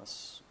blocking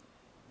us,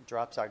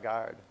 drops our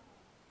guard.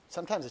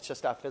 Sometimes it's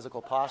just our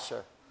physical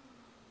posture.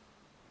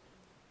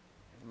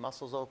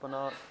 Muscles open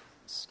up,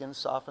 skin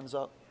softens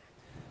up.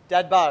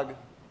 Dead bug.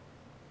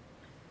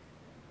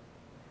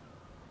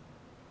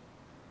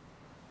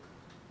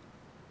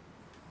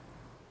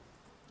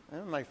 I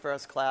remember my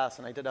first class,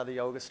 and I did other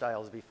yoga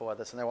styles before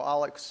this, and they were all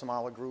like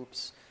smaller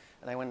groups.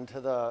 And I went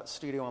into the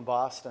studio in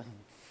Boston,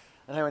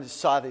 and I went and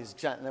saw these,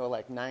 and there were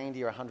like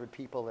 90 or 100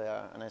 people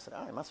there. And I said,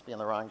 oh, I must be in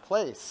the wrong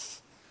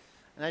place.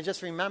 And I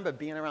just remember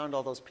being around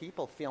all those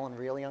people, feeling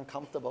really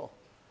uncomfortable.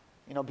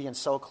 You know, being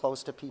so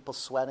close to people,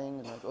 sweating,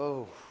 and like,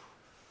 oh.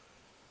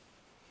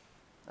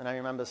 And I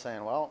remember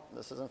saying, well,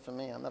 this isn't for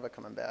me. I'm never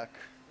coming back.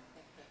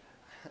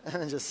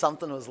 And just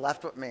something was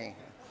left with me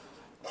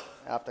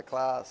after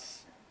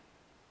class.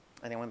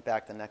 And I went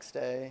back the next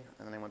day,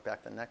 and then I went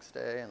back the next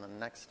day, and the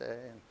next day,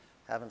 and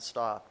haven't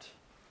stopped.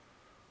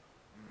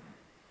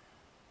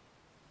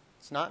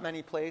 It's not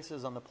many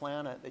places on the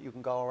planet that you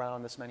can go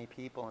around this many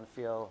people and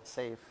feel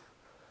safe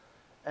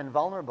and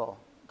vulnerable.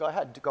 Go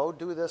ahead, go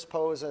do this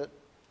pose at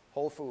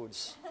Whole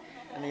Foods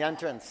in the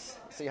entrance.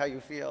 See how you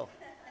feel.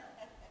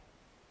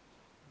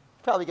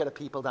 Probably get a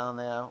people down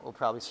there. We'll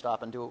probably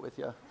stop and do it with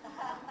you.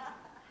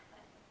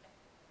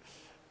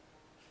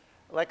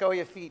 Let go of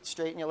your feet.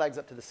 Straighten your legs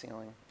up to the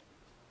ceiling.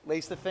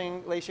 Lace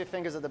your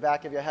fingers at the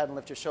back of your head and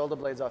lift your shoulder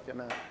blades off your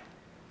mat.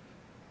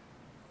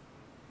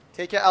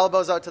 Take your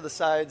elbows out to the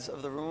sides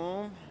of the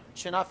room.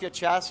 Chin off your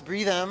chest.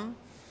 Breathe in.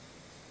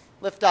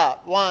 Lift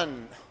up.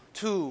 1,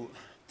 2,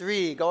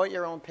 3. Go at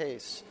your own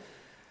pace.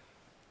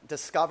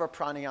 Discover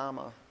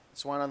pranayama.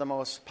 It's one of the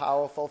most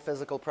powerful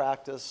physical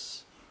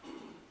practice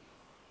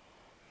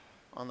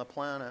on the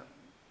planet.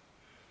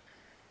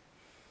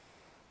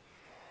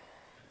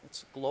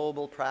 It's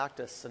global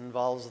practice. It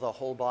involves the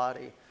whole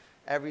body.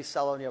 Every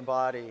cell in your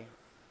body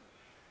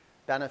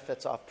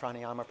benefits off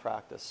pranayama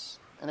practice.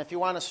 And if you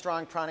want a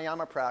strong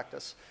pranayama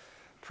practice,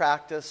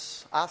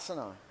 practice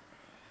asana.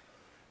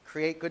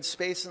 Create good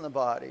space in the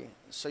body.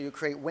 So you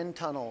create wind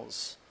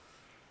tunnels.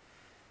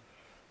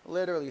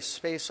 Literally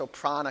space so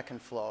prana can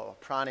flow.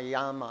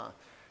 Pranayama.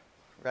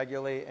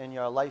 Regulate in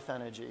your life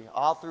energy.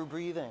 All through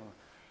breathing.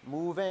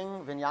 Moving,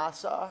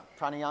 vinyasa,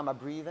 pranayama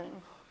breathing.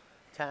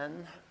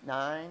 10,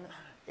 9,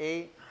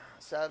 8,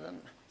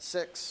 7,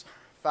 6,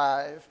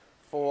 5,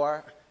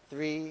 4,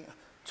 3,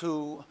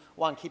 2,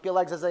 1. Keep your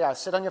legs as they are.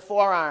 Sit on your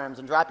forearms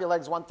and drop your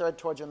legs 1/3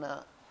 towards your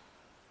mat.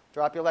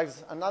 Drop your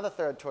legs another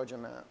third towards your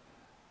mat.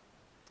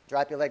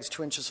 Drop your legs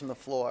 2 inches from the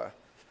floor.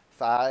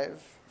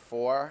 5,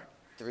 4,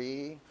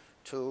 3,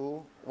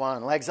 2,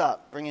 1. Legs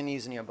up. Bring your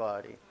knees in your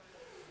body.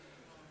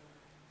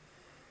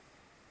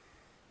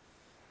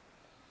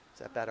 Is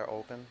that better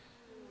open?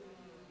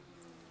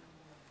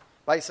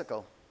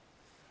 Bicycle.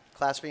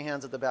 Clasp your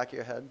hands at the back of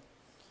your head.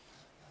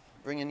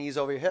 Bring your knees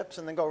over your hips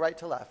and then go right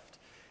to left.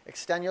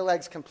 Extend your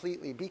legs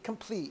completely. Be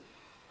complete.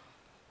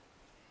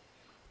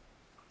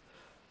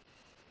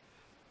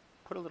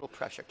 Put a little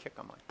pressure. Kick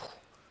them on.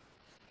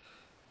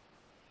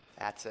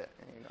 That's it.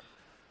 There you go.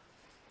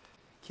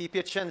 Keep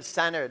your chin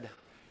centered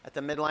at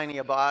the midline of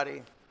your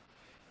body.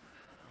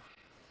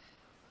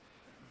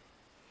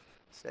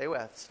 Stay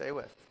with. Stay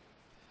with.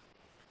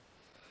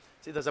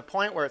 See, there's a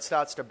point where it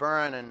starts to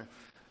burn and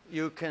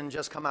you can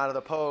just come out of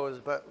the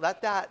pose, but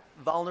let that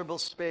vulnerable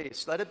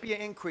space, let it be an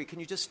inquiry. Can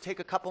you just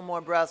take a couple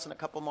more breaths and a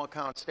couple more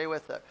counts? Stay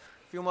with it.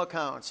 A few more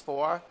counts.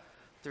 4,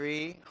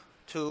 3,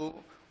 2,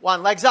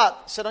 1. Legs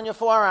up. Sit on your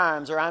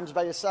forearms or arms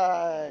by your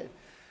side.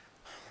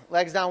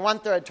 Legs down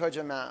 1/3 towards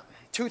your mat.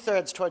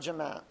 2/3 towards your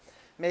mat.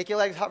 Make your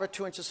legs hover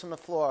 2 inches from the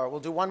floor. We'll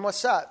do one more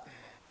set.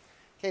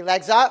 Okay,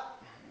 legs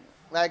up.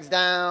 Legs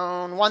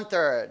down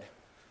 1/3.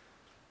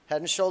 Head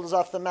and shoulders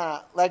off the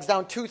mat. Legs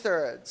down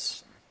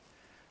 2/3.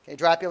 Okay,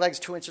 drop your legs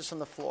 2 inches from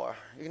the floor.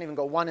 You can even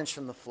go 1 inch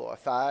from the floor.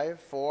 5,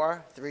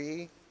 4,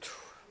 3, 2,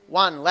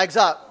 1. Legs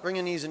up. Bring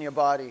your knees in your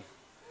body.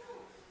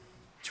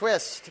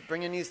 Twist.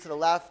 Bring your knees to the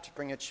left.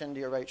 Bring your chin to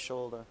your right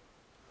shoulder.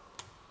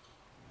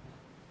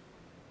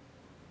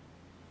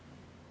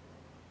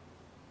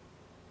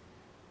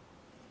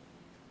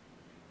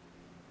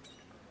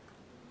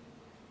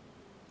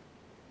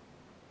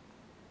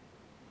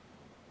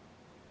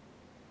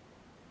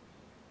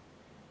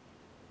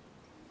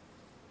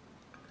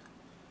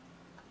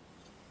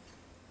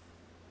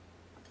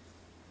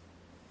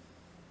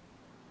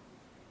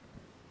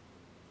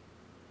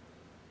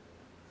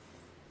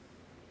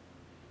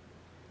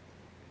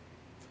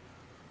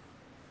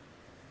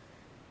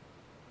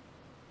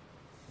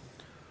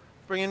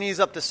 Bring your knees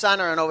up to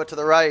center and over to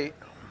the right.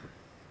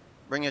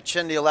 Bring your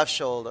chin to your left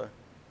shoulder.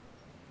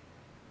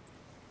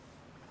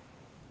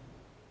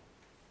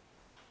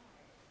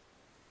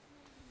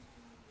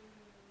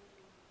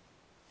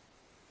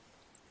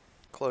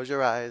 Close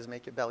your eyes,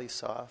 make your belly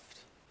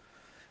soft.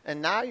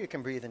 And now you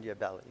can breathe into your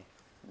belly.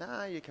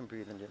 Now you can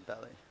breathe into your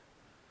belly.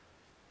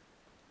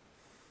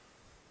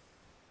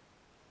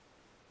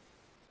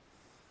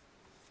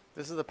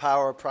 This is the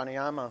power of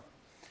pranayama,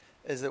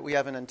 is that we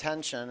have an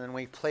intention and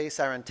we place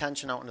our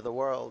intention out into the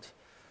world.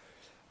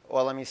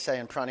 Or let me say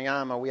in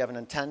pranayama, we have an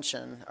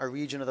intention, a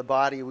region of the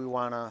body we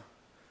want to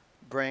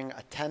bring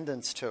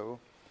attendance to,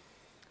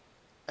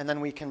 and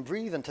then we can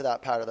breathe into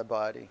that part of the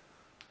body.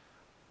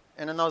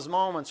 And in those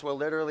moments, we're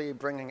literally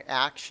bringing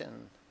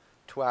action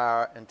to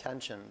our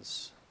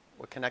intentions.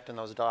 We're connecting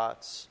those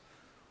dots.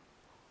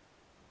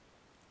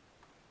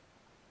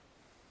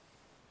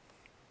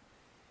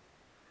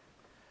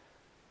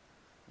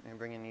 And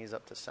bring your knees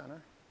up to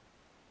center.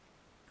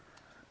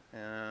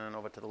 And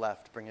over to the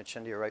left. Bring your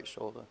chin to your right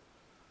shoulder.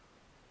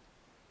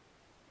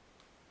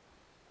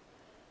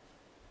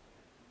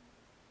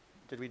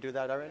 Did we do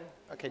that already?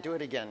 Okay, do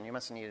it again. You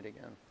must need it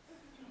again.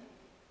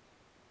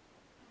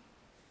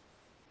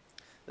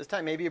 This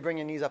time, maybe you bring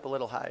your knees up a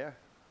little higher.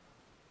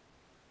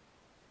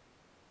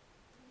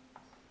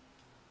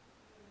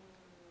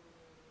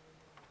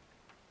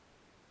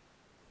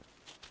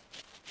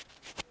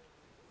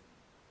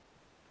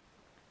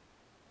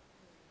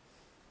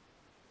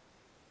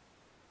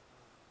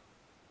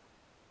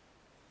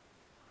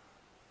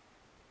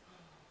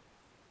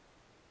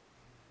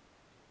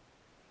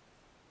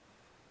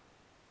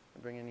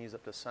 Bring your knees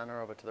up to center,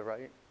 over to the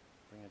right.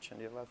 Bring your chin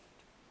to your left.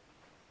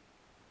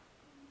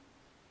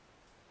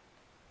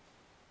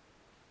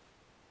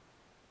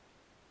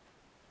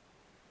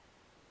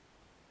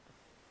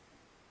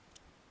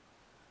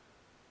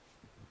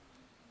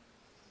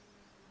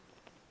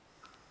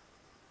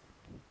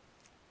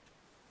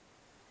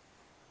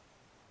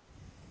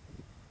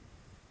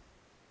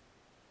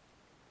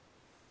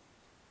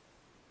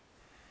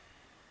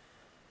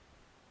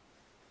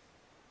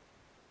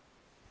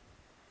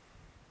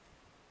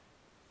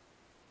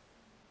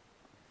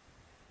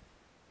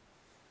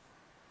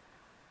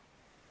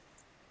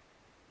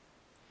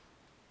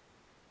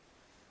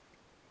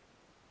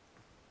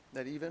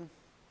 That even?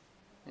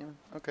 Even?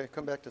 Okay,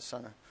 come back to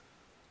center.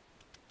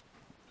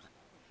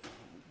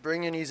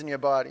 Bring your knees in your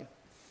body.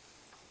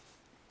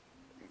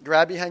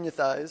 Grab behind your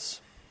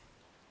thighs.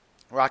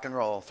 Rock and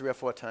roll 3 or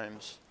 4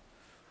 times.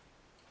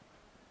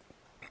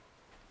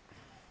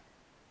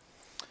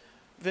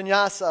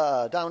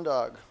 Vinyasa, down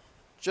dog.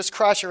 Just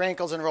cross your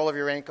ankles and roll over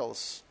your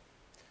ankles.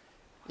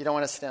 You don't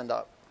want to stand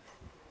up.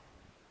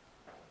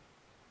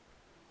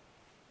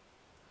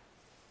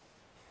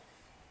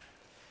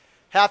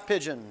 Half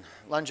pigeon,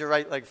 lunge your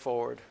right leg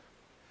forward.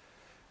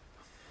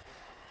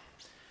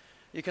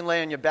 You can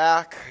lay on your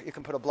back. You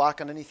can put a block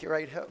underneath your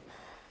right hip.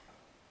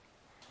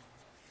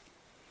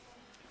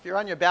 If you're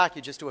on your back,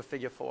 you just do a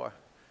figure 4.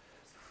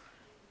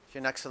 If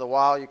you're next to the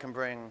wall, you can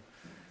bring,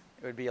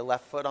 it would be your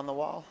left foot on the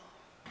wall.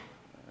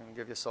 And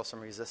give yourself some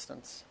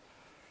resistance.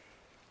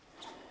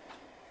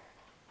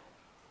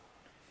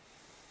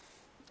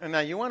 And now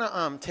you want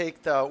to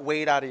take the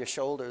weight out of your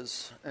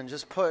shoulders and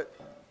just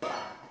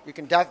you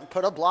can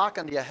put a block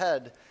under your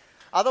head.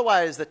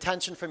 Otherwise, the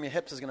tension from your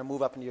hips is going to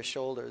move up into your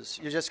shoulders.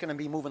 You're just going to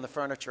be moving the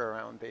furniture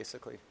around,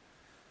 basically.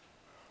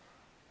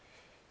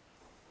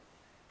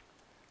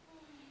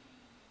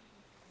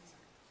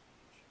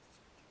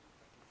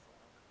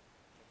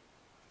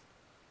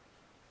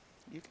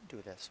 You can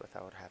do this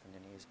without having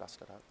your knees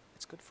busted up.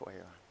 It's good for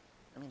you.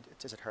 I mean,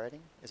 is it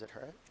hurting? Is it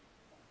hurt?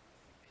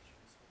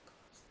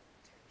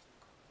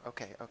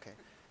 Okay.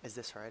 Is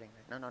this hurting?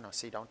 No.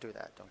 See, don't do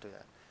that. Don't do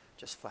that.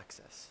 Just flex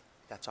this.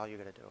 That's all you're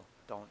going to do.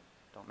 Don't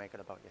make it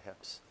about your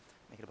hips.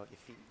 Make it about your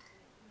feet.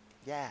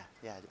 Yeah,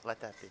 let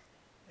that be.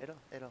 It'll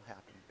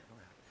happen.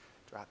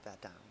 Drop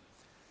that down.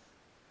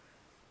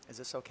 Is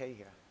this okay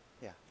here?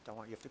 Yeah, don't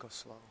worry. You have to go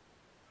slow.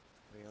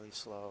 Really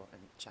slow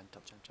and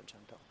gentle.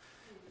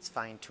 It's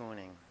fine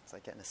tuning. It's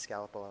like getting a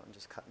scalpel out and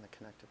just cutting the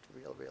connective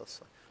real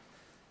slow.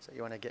 So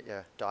you want to get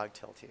your dog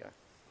tilt here.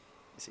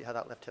 You see how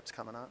that left hip's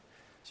coming up?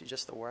 So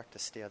just the work to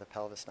steer the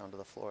pelvis down to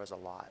the floor is a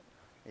lot.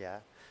 Yeah?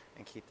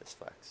 And keep this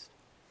flexed.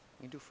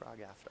 You can do frog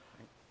after,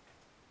 right?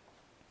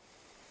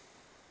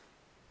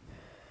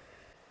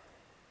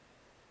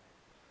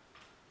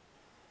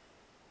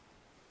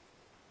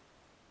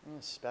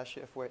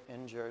 Especially if we're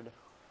injured.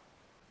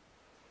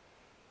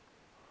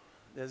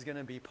 There's going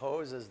to be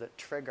poses that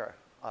trigger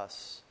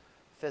us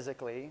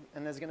physically,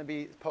 and there's going to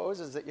be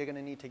poses that you're going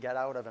to need to get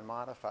out of and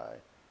modify.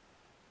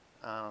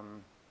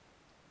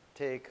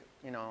 Take,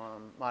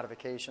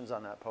 modifications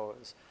on that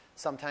pose.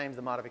 Sometimes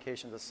the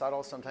modifications are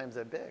subtle, sometimes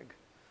they're big.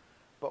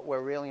 But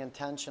we're really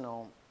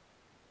intentional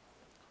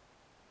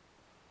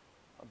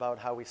about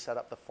how we set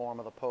up the form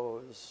of the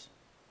pose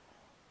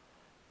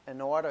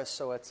in order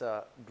so it's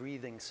a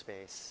breathing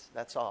space.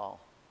 That's all.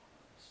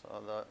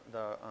 So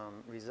the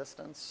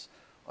resistance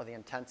or the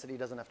intensity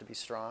doesn't have to be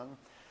strong.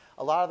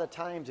 a lot of the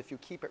times, if you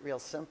keep it real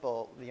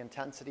simple, the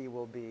intensity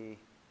will be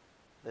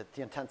there.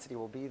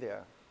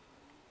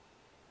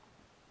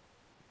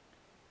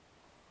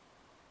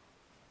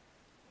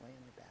 Lay on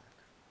your back.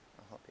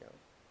 I'll help you out.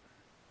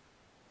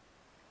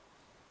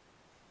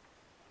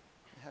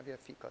 Have your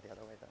feet go the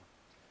other way,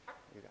 though.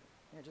 You got it.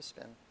 Yeah, just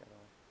spin the other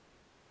way.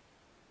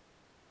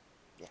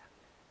 Yeah.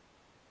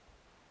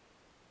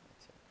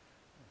 That's it.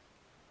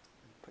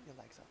 Put your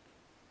legs up.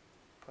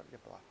 Put your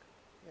block.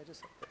 Yeah,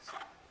 just like this.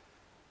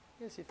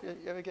 Yes, if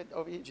you ever get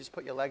overheat, just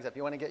put your legs up.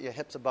 You want to get your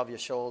hips above your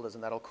shoulders,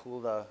 and that'll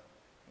cool the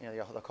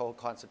whole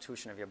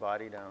constitution of your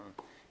body down.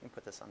 You can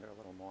put this under a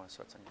little more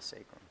so it's on your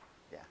sacrum.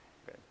 Yeah,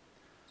 good.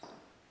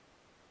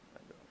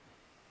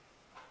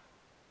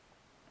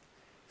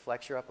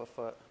 Flex your upper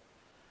foot.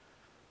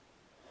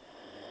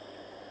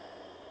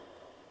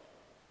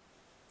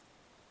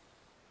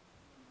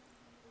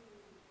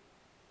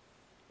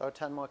 About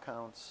 10 more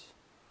counts.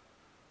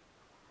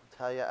 I'll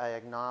tell you, I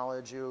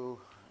acknowledge you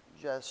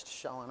just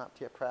showing up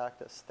to your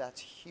practice.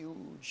 That's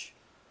huge.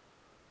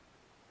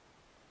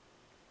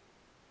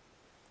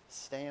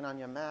 Staying on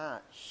your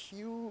mat,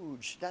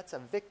 huge. That's a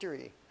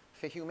victory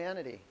for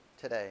humanity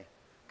today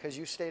because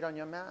you stayed on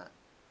your mat.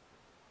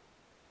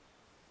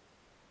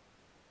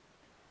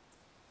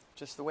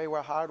 Just the way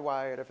we're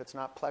hardwired, if it's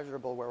not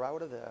pleasurable, we're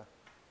out of there.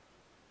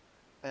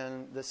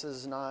 And this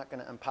is not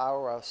going to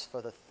empower us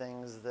for the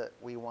things that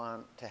we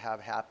want to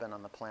have happen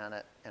on the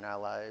planet in our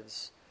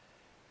lives.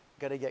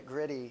 Got to get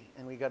gritty,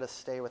 and we got to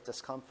stay with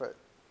discomfort.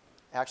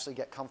 Actually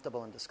get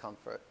comfortable in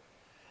discomfort.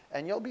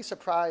 And you'll be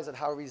surprised at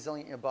how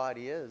resilient your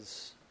body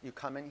is. You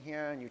come in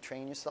here and you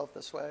train yourself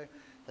this way.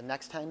 The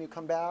next time you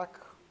come back,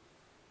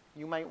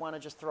 you might want to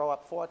just throw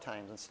up 4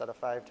 times instead of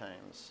 5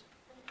 times.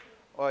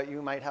 Or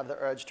you might have the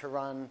urge to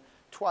run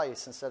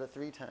twice instead of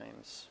 3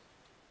 times.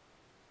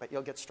 But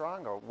you'll get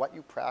stronger. What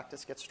you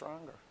practice gets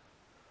stronger.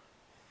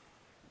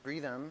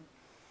 Breathe in.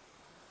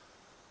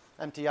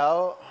 Empty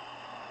out.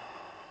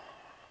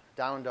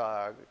 Down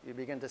dog. You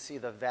begin to see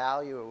the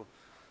value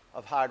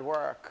of hard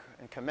work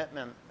and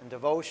commitment and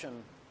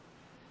devotion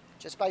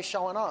just by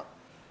showing up.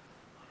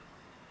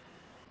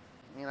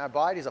 I mean, our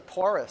bodies are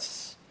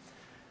porous.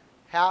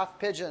 Half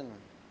pigeon.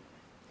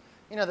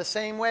 You know, the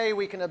same way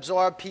we can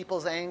absorb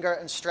people's anger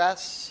and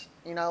stress,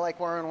 you know,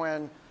 like we're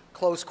in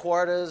close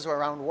quarters or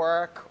around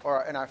work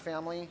or in our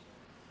family.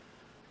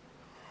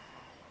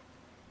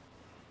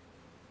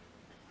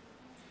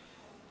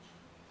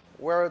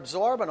 We're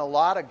absorbing a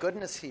lot of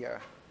goodness here.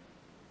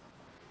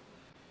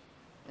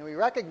 And we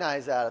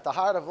recognize that. At the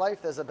heart of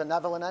life, there's a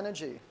benevolent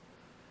energy.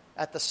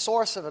 At the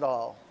source of it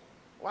all.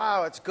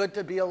 Wow, it's good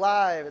to be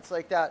alive. It's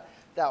like that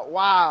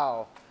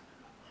wow,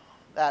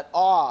 that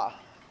awe.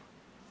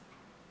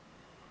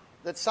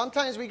 That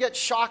sometimes we get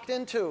shocked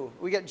into,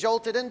 we get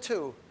jolted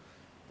into.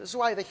 This is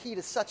why the heat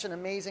is such an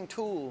amazing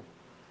tool.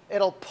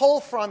 It'll pull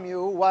from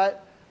you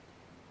what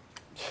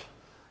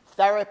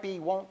therapy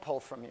won't pull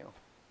from you.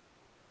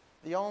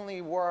 The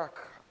only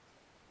work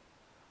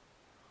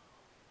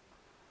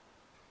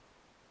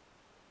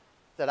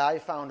that I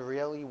found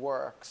really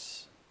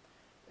works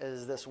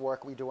is this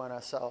work we do on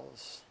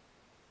ourselves.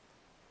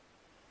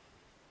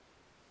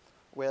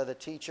 We're the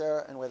teacher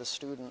and we're the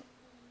student.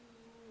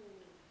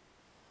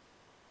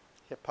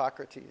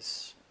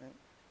 Hippocrates, right?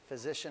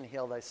 Physician,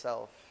 heal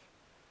thyself.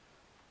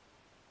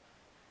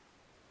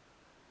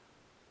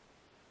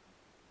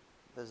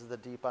 This is the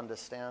deep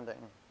understanding,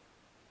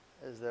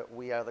 is that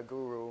we are the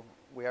guru,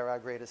 we are our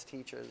greatest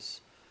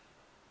teachers.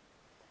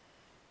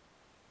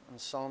 And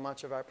so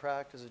much of our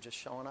practice is just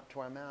showing up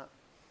to our mat.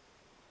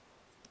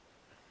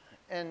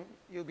 And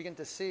you'll begin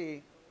to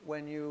see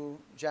when you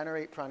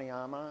generate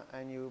pranayama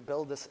and you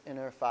build this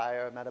inner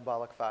fire,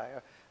 metabolic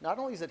fire, not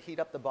only does it heat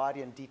up the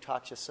body and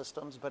detox your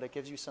systems, but it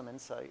gives you some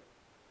insight,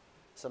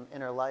 some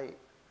inner light.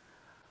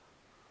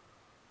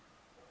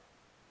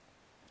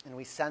 And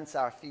we sense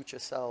our future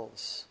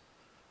selves.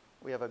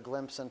 We have a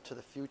glimpse into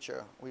the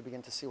future. We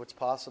begin to see what's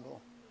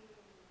possible.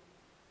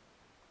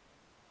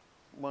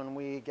 When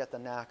we get the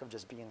knack of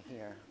just being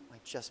here,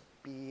 like just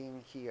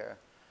being here.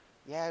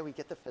 Yeah, we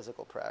get the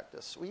physical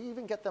practice. We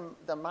even get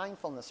the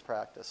mindfulness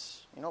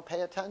practice. You know,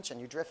 pay attention.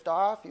 You drift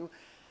off, you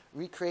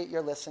recreate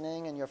your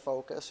listening and your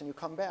focus, and you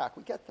come back.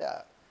 We get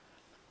that.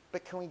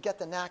 But can we get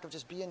the knack of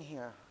just being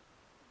here?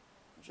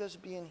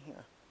 Just being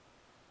here.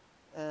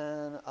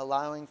 And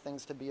allowing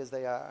things to be as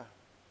they are,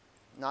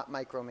 not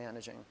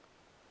micromanaging.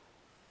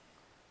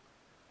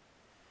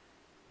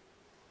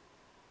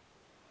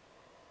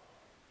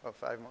 Oh,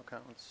 5 more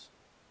counts.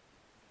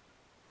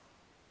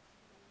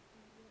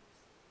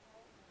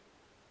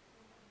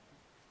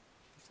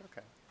 It's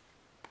okay.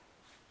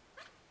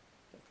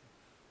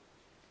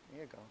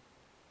 There you go.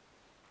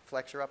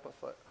 Flex your upper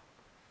foot.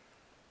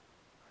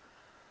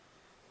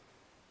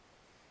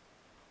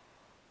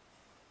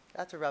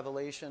 That's a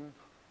revelation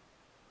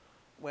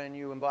when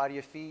you embody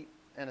your feet,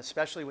 and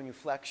especially when you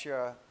flex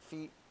your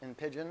feet in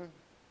pigeon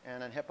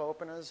and in hip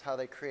openers, how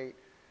they create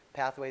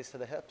pathways to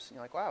the hips. And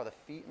you're like, wow, the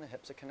feet and the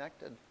hips are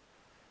connected.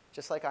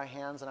 Just like our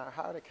hands and our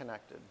heart are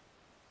connected.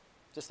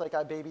 Just like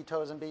our baby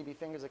toes and baby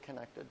fingers are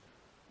connected.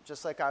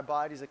 just like our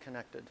bodies are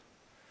connected.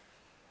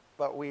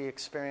 But we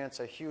experience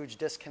a huge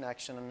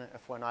disconnection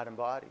if we're not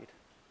embodied.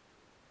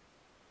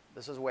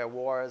 This is where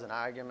wars and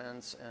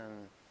arguments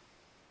and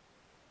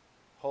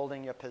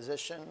holding your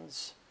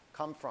positions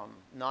come from,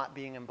 not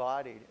being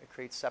embodied. It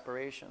creates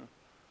separation.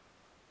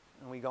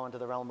 And we go into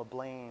the realm of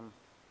blame.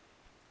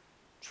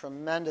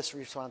 Tremendous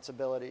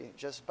responsibility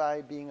just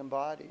by being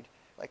embodied.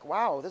 Like,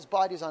 wow, this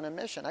body's on a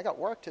mission. I got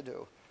work to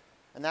do.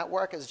 And that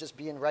work is just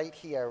being right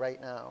here,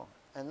 right now.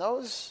 And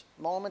those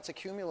moments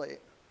accumulate.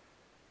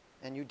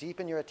 And you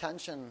deepen your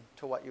attention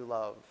to what you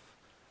love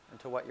and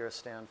to what you're a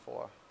stand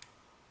for.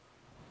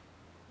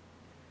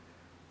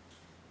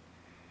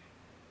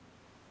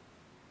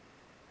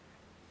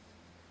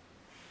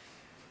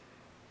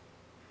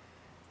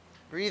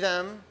 Breathe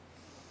in.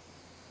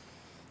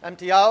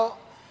 Empty out.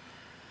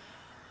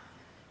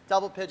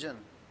 Double pigeon.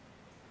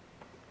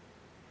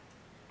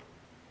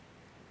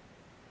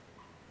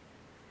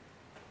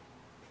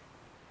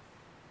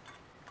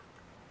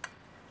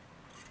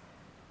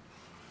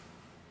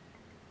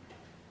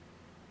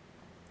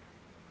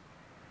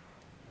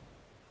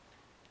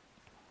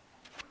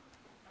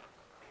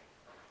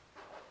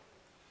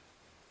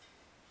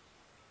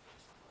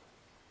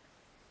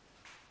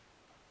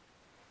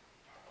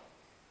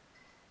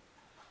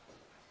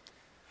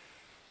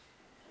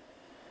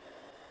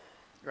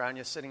 Ground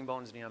your sitting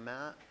bones into your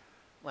mat.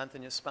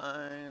 Lengthen your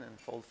spine and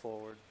fold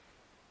forward.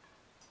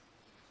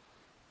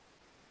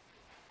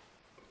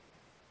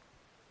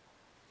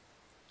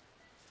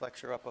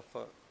 Flex your upper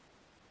foot.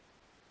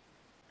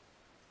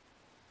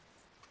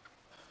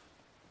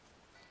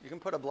 You can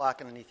put a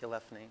block underneath your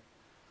left knee.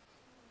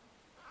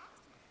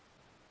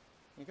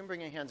 You can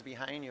bring your hands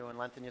behind you and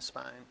lengthen your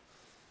spine.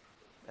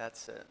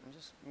 That's it. And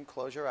just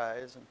close your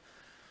eyes. And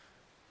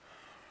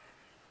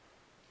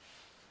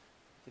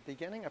the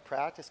beginning of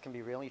practice can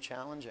be really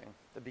challenging.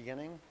 The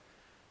beginning,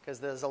 because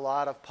there's a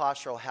lot of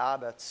postural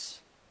habits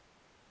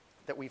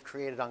that we've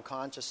created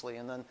unconsciously.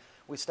 And then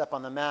we step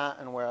on the mat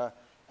and we're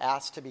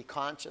asked to be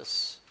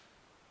conscious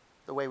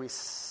the way we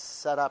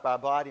set up our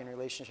body in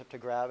relationship to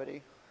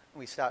gravity.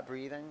 We start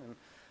breathing. And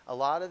a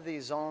lot of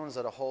these zones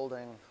that are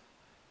holding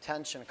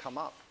tension come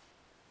up.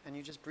 And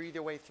you just breathe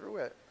your way through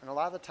it. And a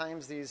lot of the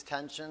times these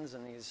tensions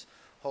and these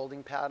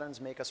holding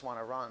patterns make us want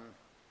to run.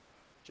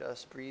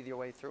 Just breathe your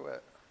way through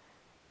it.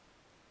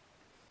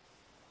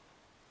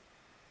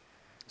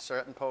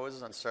 Certain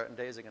poses on certain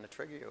days are going to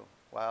trigger you,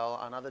 while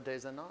on other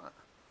days they're not.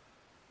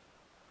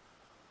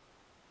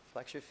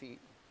 Flex your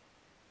feet.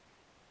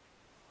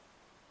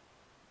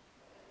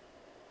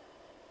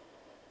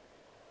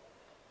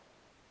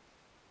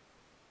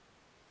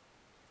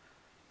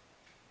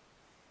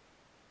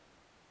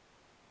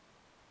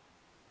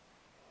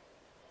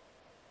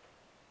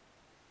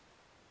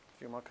 A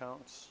few more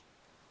counts.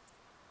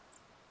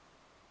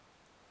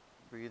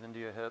 Breathe into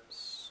your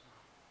hips,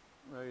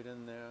 right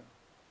in there.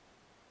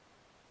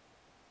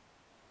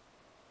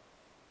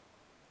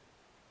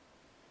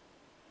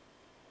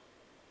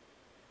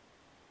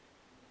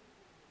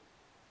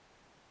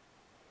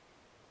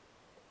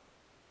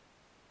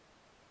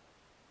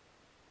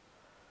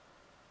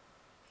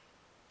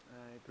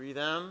 Breathe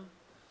in,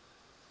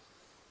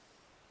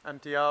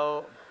 empty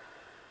out,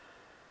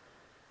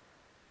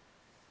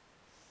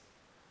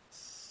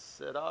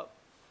 sit up,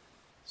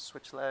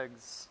 switch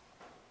legs.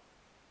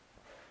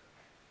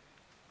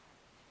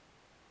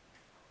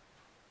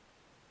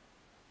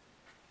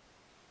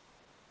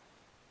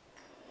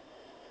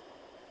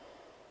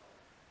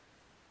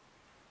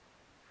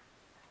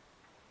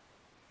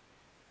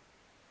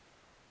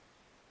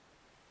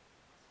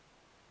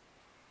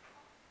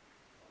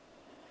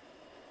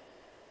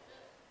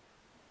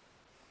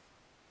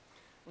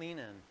 Lean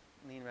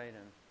in, lean right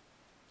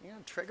in. You know,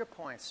 trigger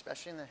points,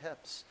 especially in the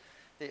hips,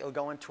 that you'll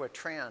go into a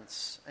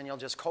trance and you'll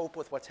just cope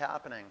with what's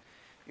happening.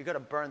 You've got to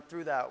burn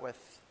through that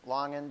with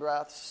long in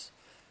breaths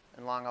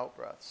and long out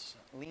breaths.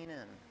 Lean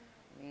in,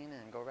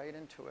 go right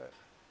into it.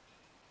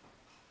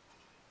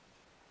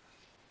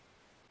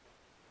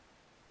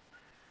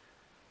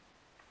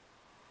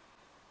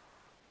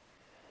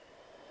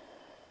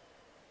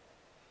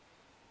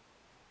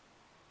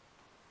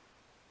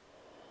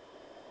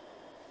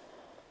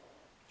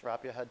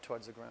 Drop your head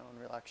towards the ground,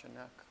 relax your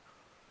neck.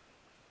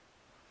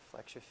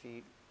 Flex your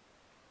feet.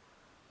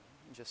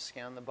 Just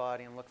scan the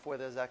body and look for where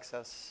there's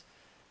excess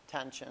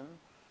tension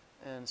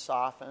and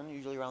soften,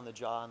 usually around the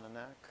jaw and the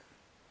neck.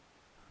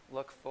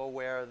 Look for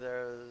where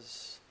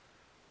there's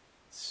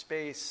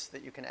space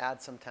that you can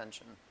add some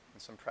tension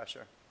and some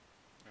pressure.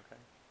 Okay?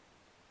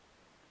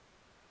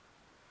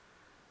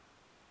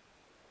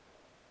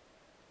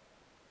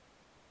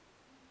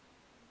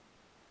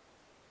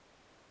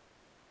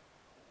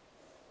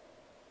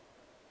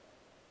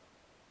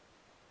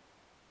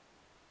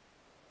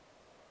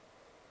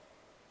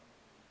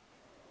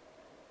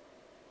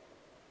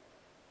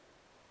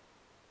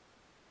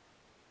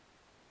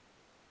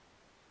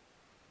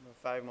 About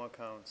 5 more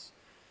counts.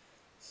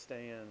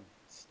 Stay in,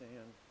 stay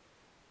in.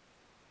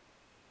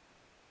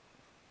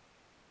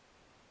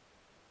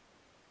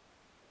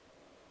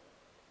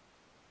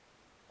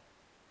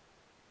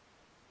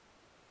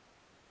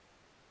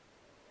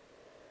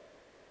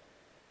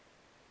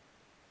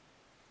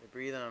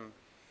 breathe in.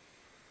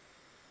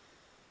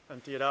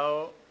 Empty it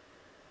out.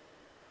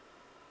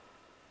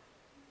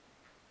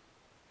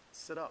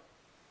 Sit up.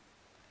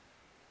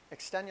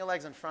 Extend your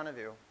legs in front of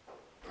you.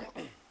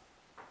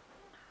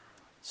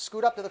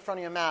 Scoot up to the front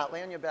of your mat.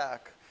 Lay on your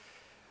back.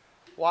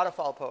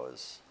 Waterfall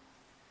pose.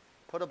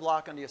 Put a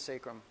block under your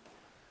sacrum.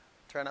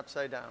 Turn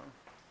upside down.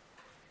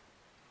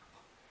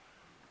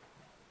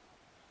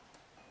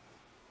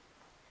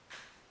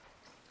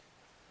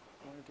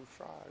 I want to do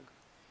frog.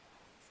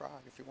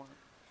 Frog if you want.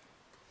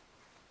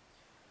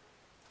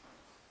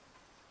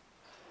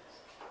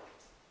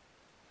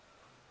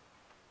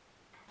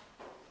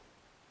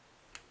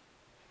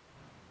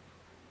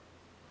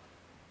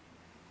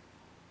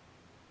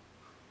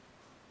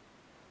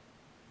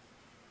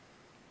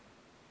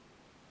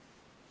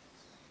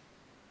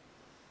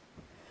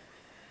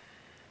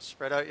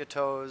 Spread out your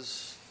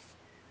toes.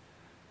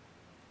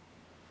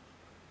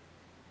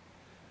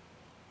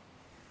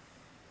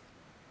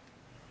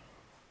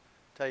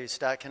 Tell you,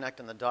 start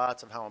connecting the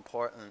dots of how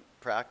important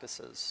practice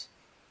is.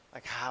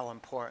 Like how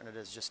important it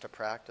is just to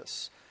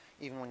practice,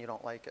 even when you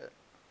don't like it.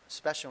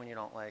 Especially when you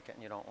don't like it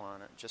and you don't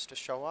want it. Just to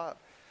show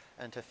up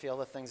and to feel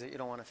the things that you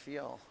don't want to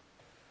feel.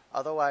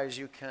 Otherwise,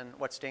 you can,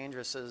 what's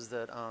dangerous is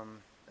that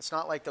it's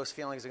not like those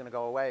feelings are going to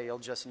go away. You'll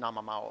just numb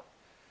them out.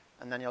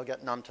 And then you'll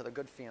get numb to the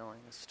good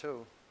feelings,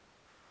 too.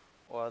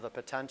 Or the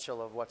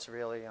potential of what's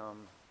really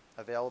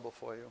available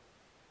for you.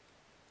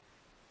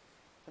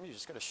 And you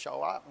just got to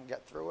show up and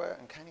get through it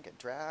and kind of get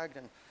dragged.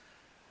 And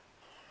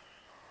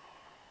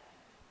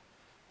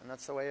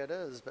that's the way it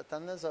is. But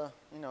then there's a,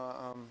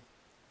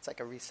 it's like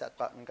a reset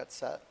button got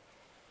set.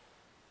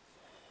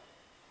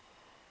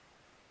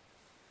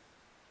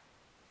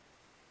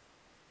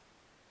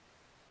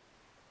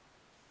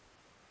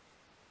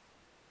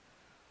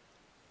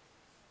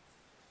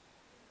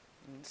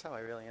 That's how I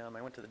really am.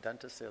 I went to the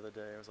dentist the other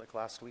day. It was like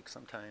last week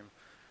sometime.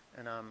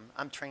 And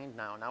I'm trained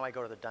now. Now I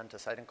go to the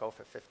dentist. I didn't go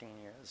for 15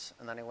 years.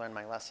 And then I learned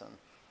my lesson.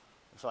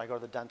 So I go to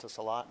the dentist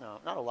a lot now.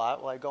 Not a lot.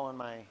 Well, I go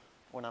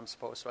when I'm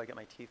supposed to. I get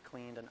my teeth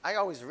cleaned. And I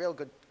always real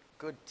good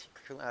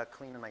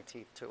cleaning my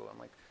teeth, too. I'm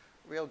like,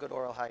 real good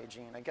oral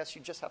hygiene. I guess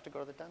you just have to go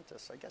to the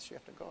dentist. I guess you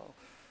have to go.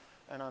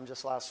 And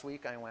just last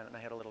week I went and I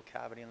had a little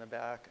cavity in the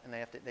back. And they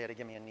had to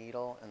give me a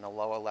needle in the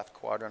lower left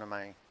quadrant of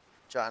my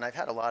jaw. And I've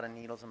had a lot of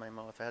needles in my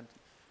mouth. I had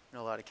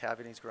a lot of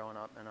cavities growing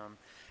up. And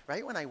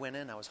right when I went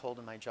in, I was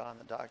holding my jaw, and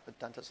the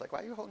dentist like,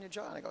 why are you holding your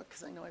jaw? And I go,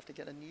 because I know I have to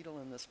get a needle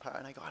in this part.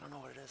 And I go, I don't know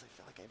what it is. I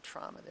feel like I have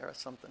trauma there or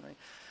something.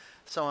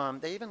 So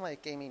they even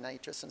like gave me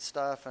nitrous and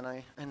stuff. And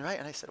I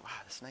said, wow,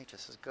 this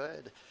nitrous is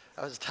good.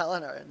 I was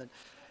telling her. And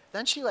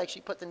then she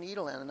put the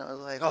needle in, and I was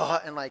like, oh,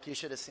 and like you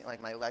should have seen,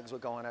 like my legs were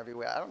going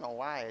everywhere. I don't know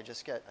why.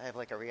 I have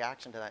like a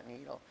reaction to that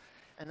needle.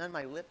 And then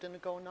my lip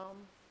didn't go numb.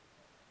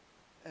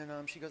 And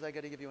she goes, I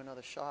got to give you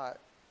another shot.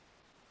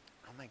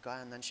 Oh my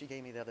God, and then she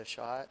gave me the other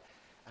shot,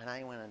 and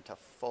I went into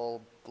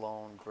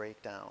full-blown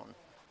breakdown.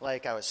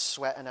 Like I was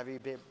sweating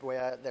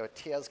everywhere. There were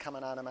tears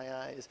coming out of my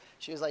eyes.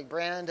 She was like,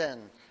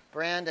 Brandon,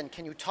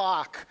 can you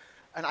talk?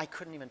 And I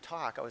couldn't even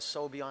talk. I was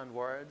so beyond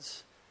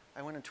words.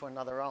 I went into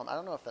another realm. I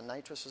don't know if the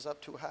nitrous was up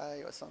too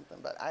high or something,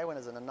 but I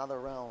went in another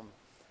realm.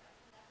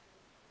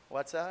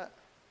 What's that?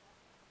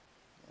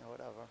 Yeah,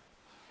 whatever.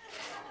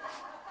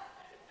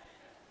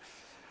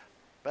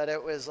 But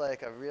it was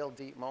like a real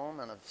deep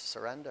moment of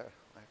surrender.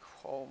 Like,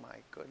 oh my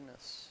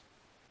goodness.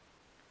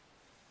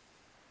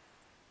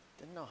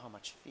 Didn't know how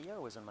much fear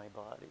was in my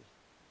body,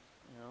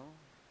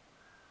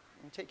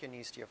 You take your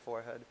knees to your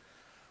forehead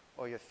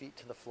or your feet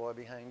to the floor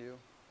behind you.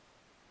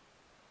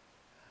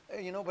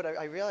 But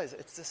I realize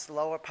it's this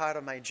lower part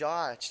of my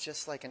jaw. It's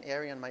just like an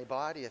area in my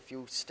body. If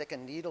you stick a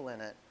needle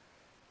in it,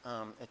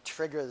 it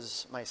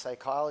triggers my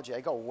psychology.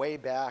 I go way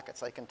back.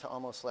 It's like into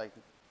almost like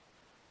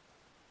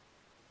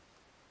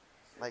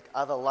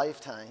other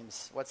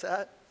lifetimes. What's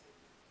that?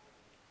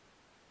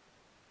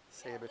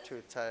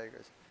 Saber-toothed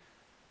tigers.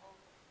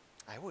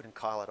 I wouldn't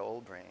call it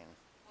old brain.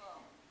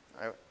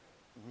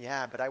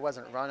 Yeah, but I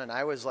wasn't running.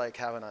 I was like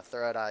having a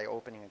third eye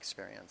opening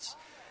experience.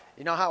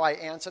 You know how I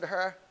answered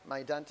her,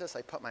 my dentist?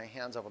 I put my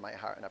hands over my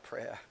heart in a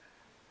prayer.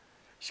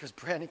 She goes,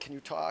 Brandon, can you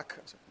talk?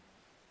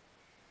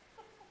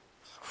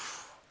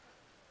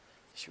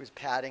 She was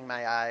patting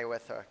my eye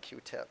with a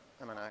Q-tip.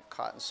 I'm in a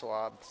cotton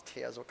swab.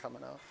 Tears were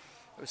coming out.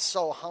 It was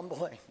so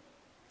humbling.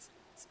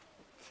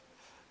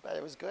 But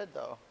it was good,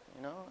 though,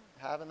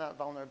 having that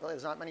vulnerability.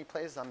 There's not many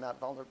places I'm that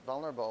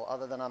vulnerable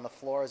other than on the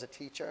floor as a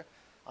teacher,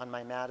 on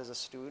my mat as a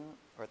student,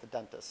 or at the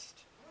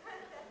dentist.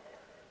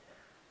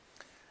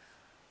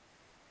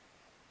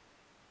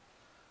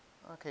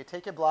 Okay,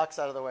 take your blocks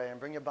out of the way and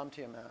bring your bum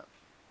to your mat.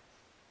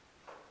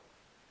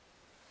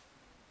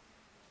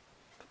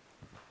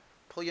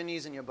 Pull your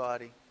knees in your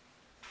body.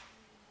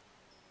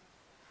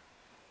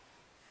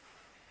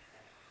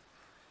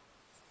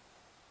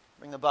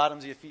 Bring the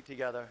bottoms of your feet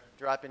together.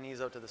 Drop your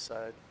knees out to the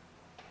side.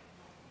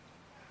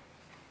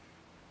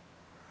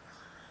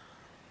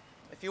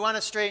 If you want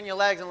to straighten your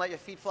legs and let your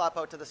feet flop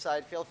out to the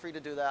side, feel free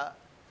to do that.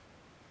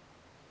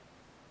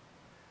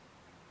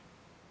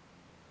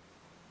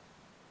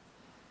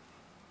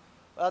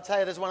 I'll tell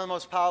you, this is one of the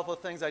most powerful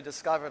things I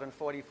discovered in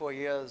 44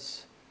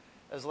 years,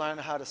 is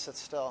learning how to sit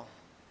still.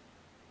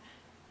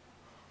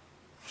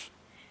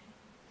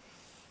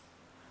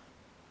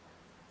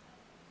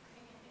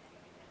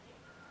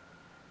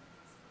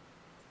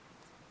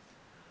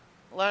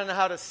 Learning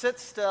how to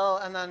sit still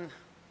and then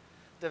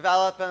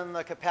developing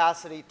the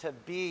capacity to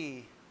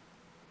be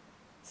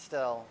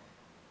still.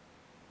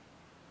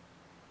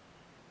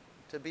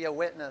 To be a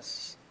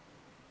witness.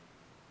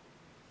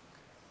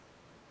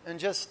 And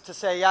just to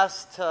say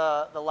yes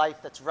to the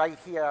life that's right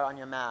here on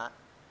your mat.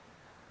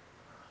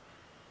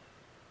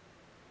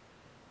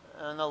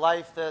 And the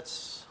life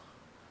that's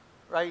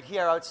right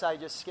here outside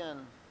your skin.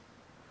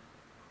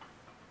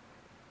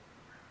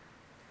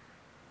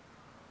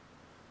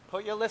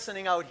 Put your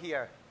listening out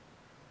here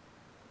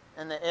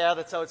in the air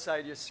that's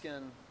outside your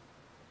skin.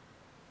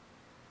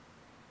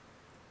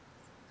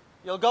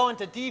 You'll go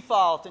into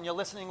default and your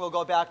listening will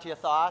go back to your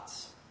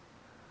thoughts.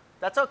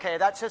 That's okay.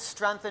 That just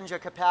strengthens your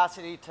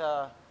capacity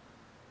to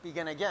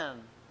begin again,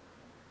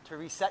 to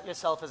reset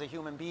yourself as a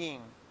human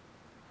being.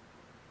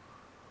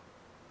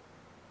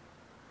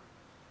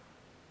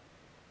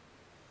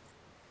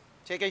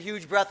 Take a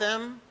huge breath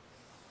in.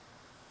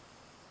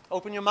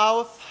 Open your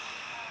mouth.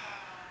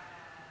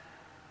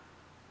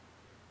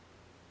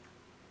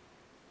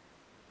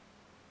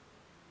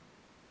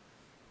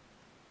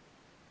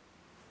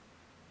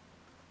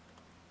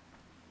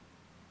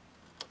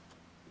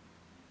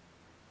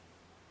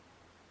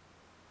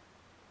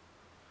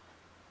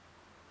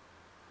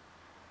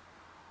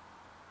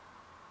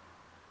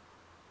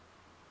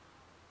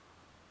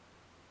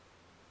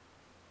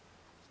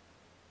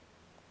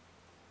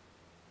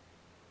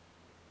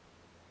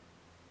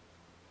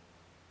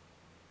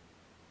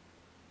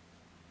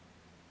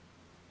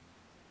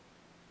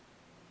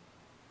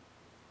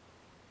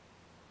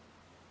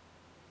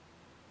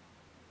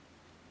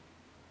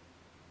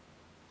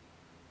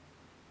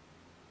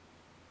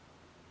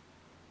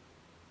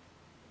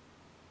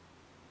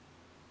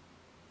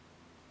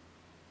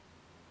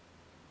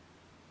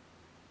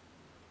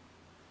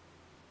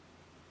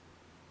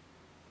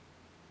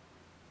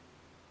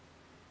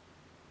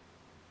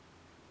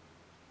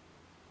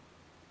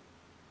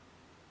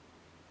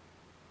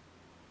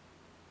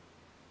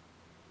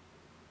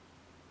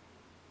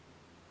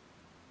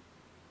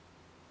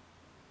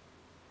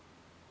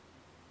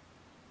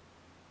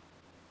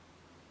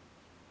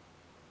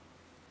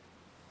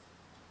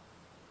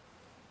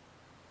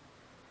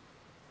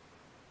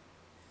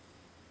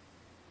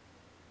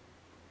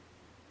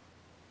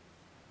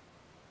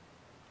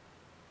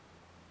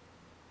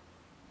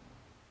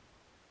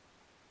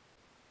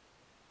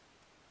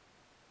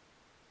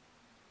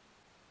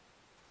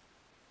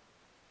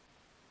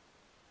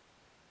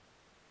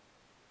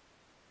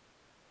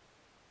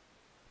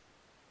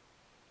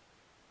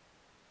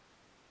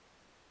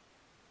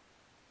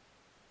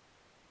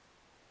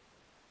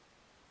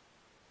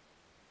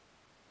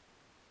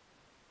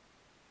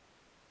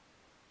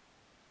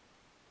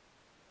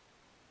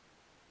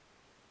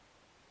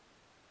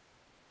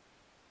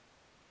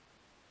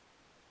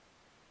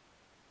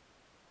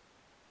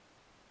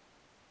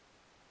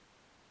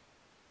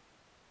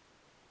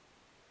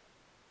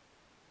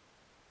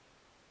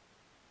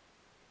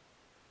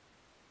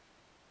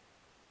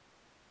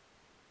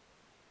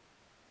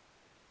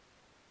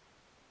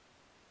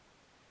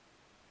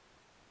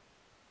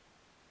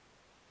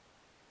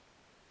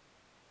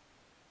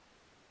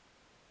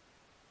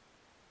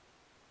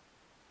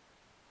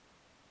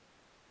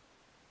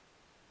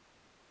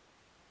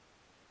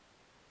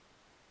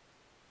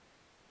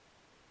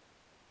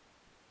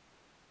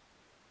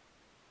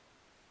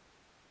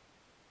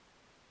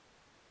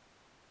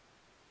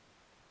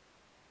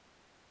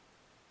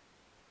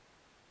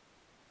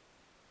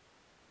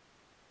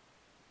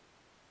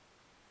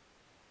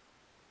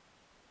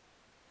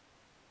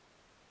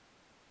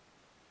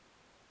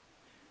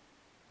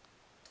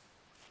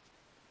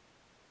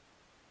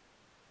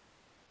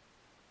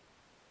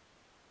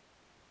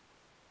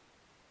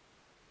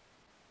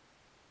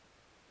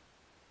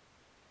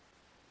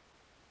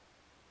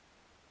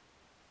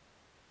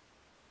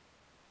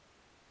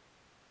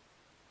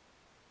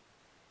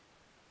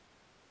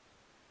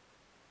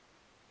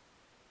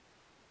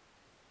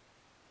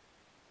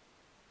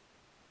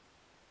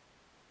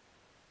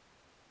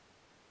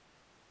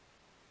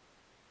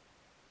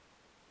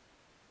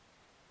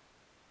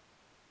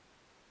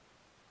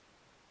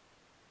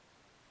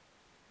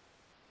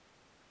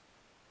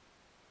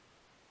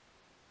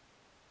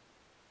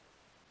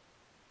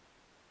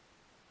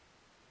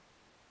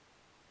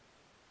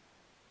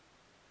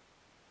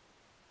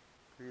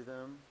 Breathe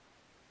in.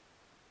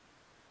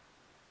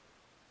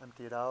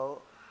 Empty it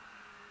out.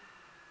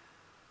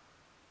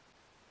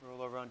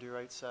 Roll over onto your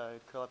right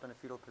side. Curl up in a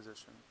fetal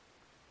position.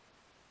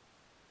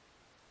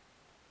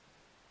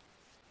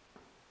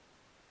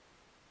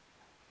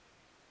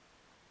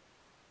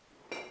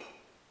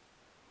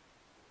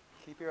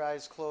 Keep your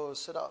eyes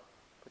closed. Sit up.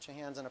 Put your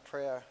hands in a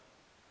prayer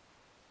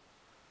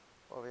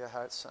over your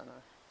heart center.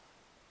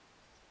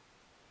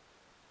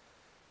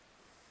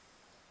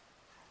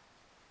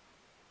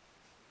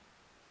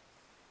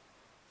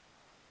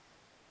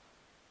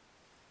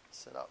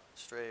 Sit up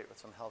straight with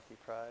some healthy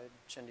pride.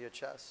 Chin to your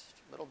chest,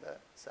 a little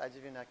bit. Sides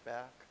of your neck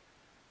back.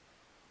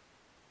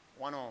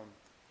 One Om.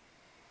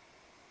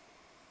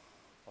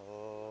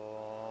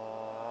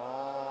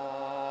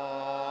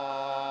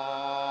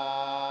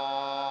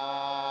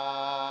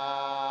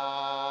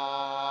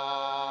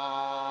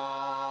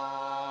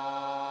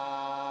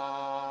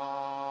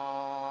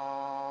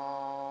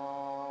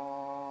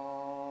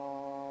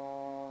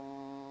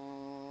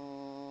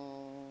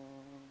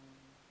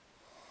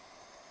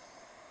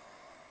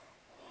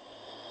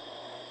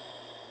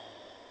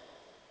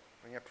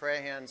 Bring your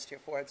prayer hands to your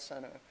forehead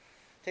center.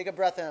 Take a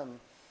breath in.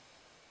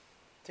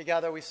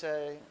 Together we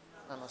say,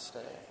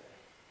 Namaste.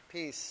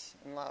 Peace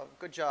and love.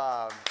 Good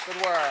job. Good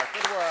work.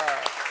 Good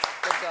work.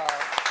 Good job.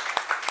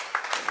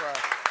 Good work.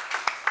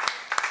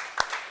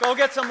 Go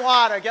get some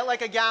water. Get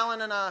like 1.5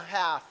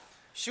 gallons.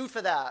 Shoot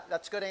for that.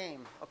 That's good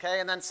aim. Okay?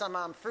 And then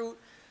some fruit,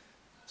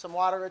 some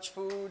water-rich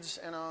foods,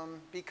 and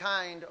be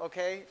kind.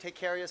 Okay? Take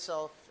care of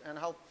yourself and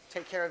help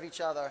take care of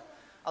each other.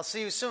 I'll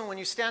see you soon. When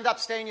you stand up,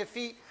 stay on your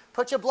feet.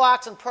 Put your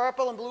blocks in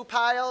purple and blue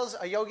piles.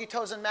 A yogi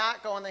toes and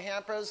mat go in the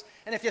hampers.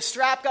 And if your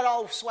strap got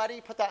all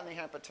sweaty, put that in the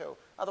hamper too.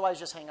 Otherwise,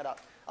 just hang it up.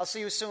 I'll see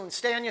you soon.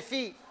 Stay on your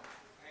feet.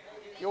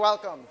 You're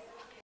welcome.